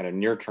in kind of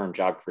near-term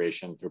job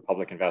creation through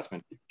public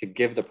investment to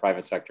give the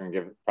private sector and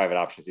give private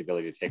options the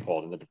ability to take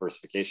hold in the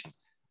diversification.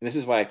 And this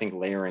is why I think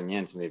layering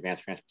in some of the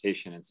advanced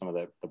transportation and some of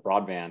the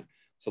broadband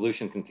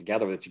solutions and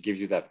together, that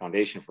gives you that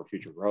foundation for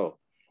future growth,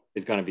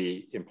 is going to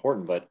be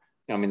important. But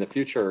I mean, the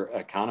future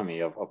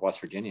economy of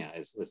West Virginia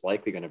is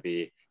likely going to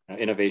be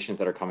innovations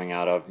that are coming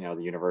out of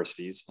the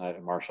universities,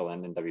 Marshall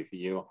and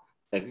WVU,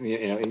 that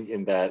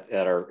in that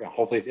are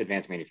hopefully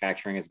advanced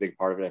manufacturing is a big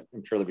part of it.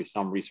 I'm sure there'll be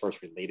some resource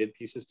related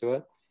pieces to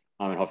it,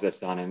 and hopefully that's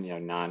done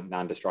in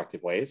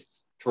non-destructive ways.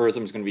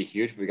 Tourism is going to be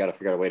huge, but we got to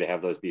figure out a way to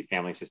have those be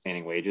family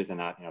sustaining wages and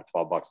not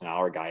 $12 an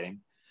hour guiding.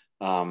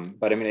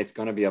 But I mean, it's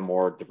going to be a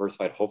more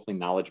diversified, hopefully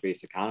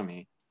knowledge-based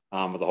economy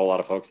with a whole lot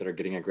of folks that are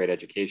getting a great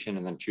education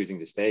and then choosing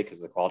to stay because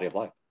of the quality of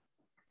life.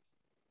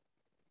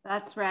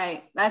 That's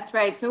right. That's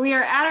right. So we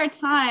are at our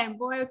time.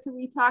 Boy, could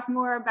we talk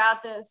more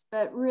about this,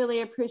 but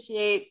really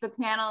appreciate the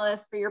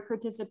panelists for your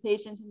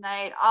participation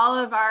tonight. All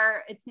of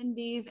our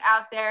attendees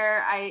out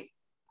there,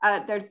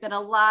 there's been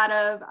a lot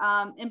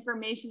of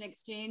information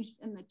exchanged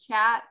in the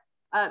chat.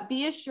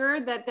 Be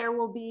assured that there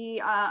will be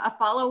a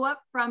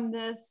follow-up from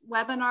this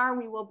webinar.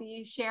 We will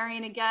be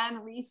sharing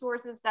again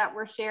resources that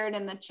were shared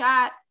in the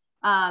chat.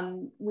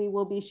 We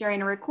will be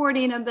sharing a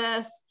recording of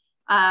this.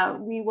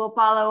 We will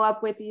follow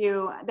up with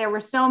you. There were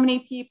so many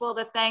people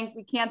to thank.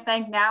 We can't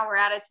thank now. We're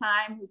out of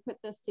time. Who put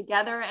this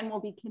together, and we'll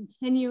be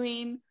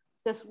continuing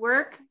this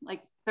work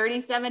like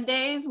 37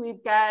 days.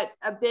 We've got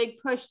a big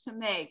push to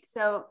make.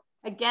 So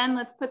again,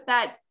 let's put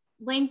that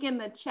link in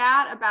the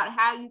chat about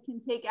how you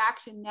can take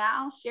action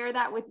now. Share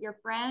that with your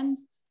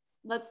friends.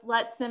 Let's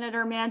let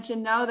Senator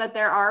Manchin know that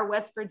there are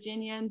West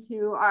Virginians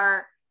who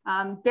are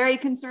very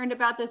concerned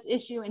about this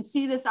issue and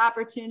see this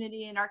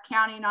opportunity and are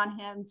counting on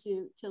him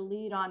to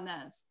lead on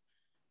this.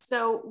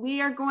 So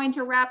we are going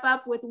to wrap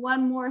up with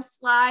one more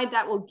slide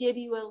that will give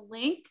you a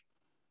link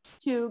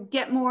to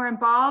get more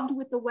involved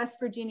with the West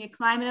Virginia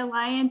Climate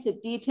Alliance.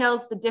 It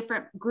details the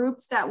different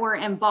groups that were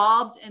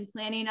involved in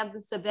planning of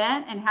this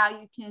event and how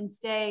you can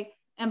stay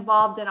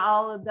involved in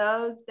all of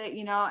those. That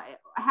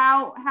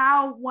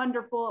how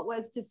wonderful it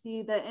was to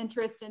see the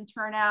interest and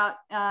turnout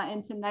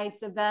in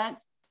tonight's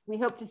event. We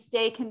hope to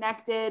stay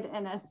connected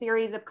in a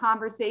series of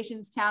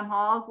conversations, town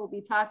halls. We'll be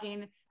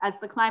talking as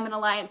the Climate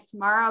Alliance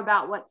tomorrow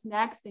about what's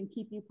next and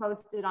keep you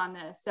posted on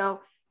this.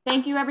 So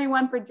thank you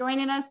everyone for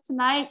joining us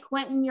tonight.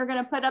 Quentin, you're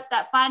gonna put up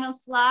that final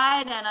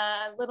slide and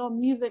a little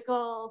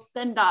musical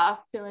send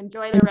off to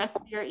enjoy the rest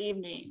of your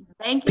evening.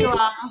 Thank you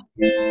all.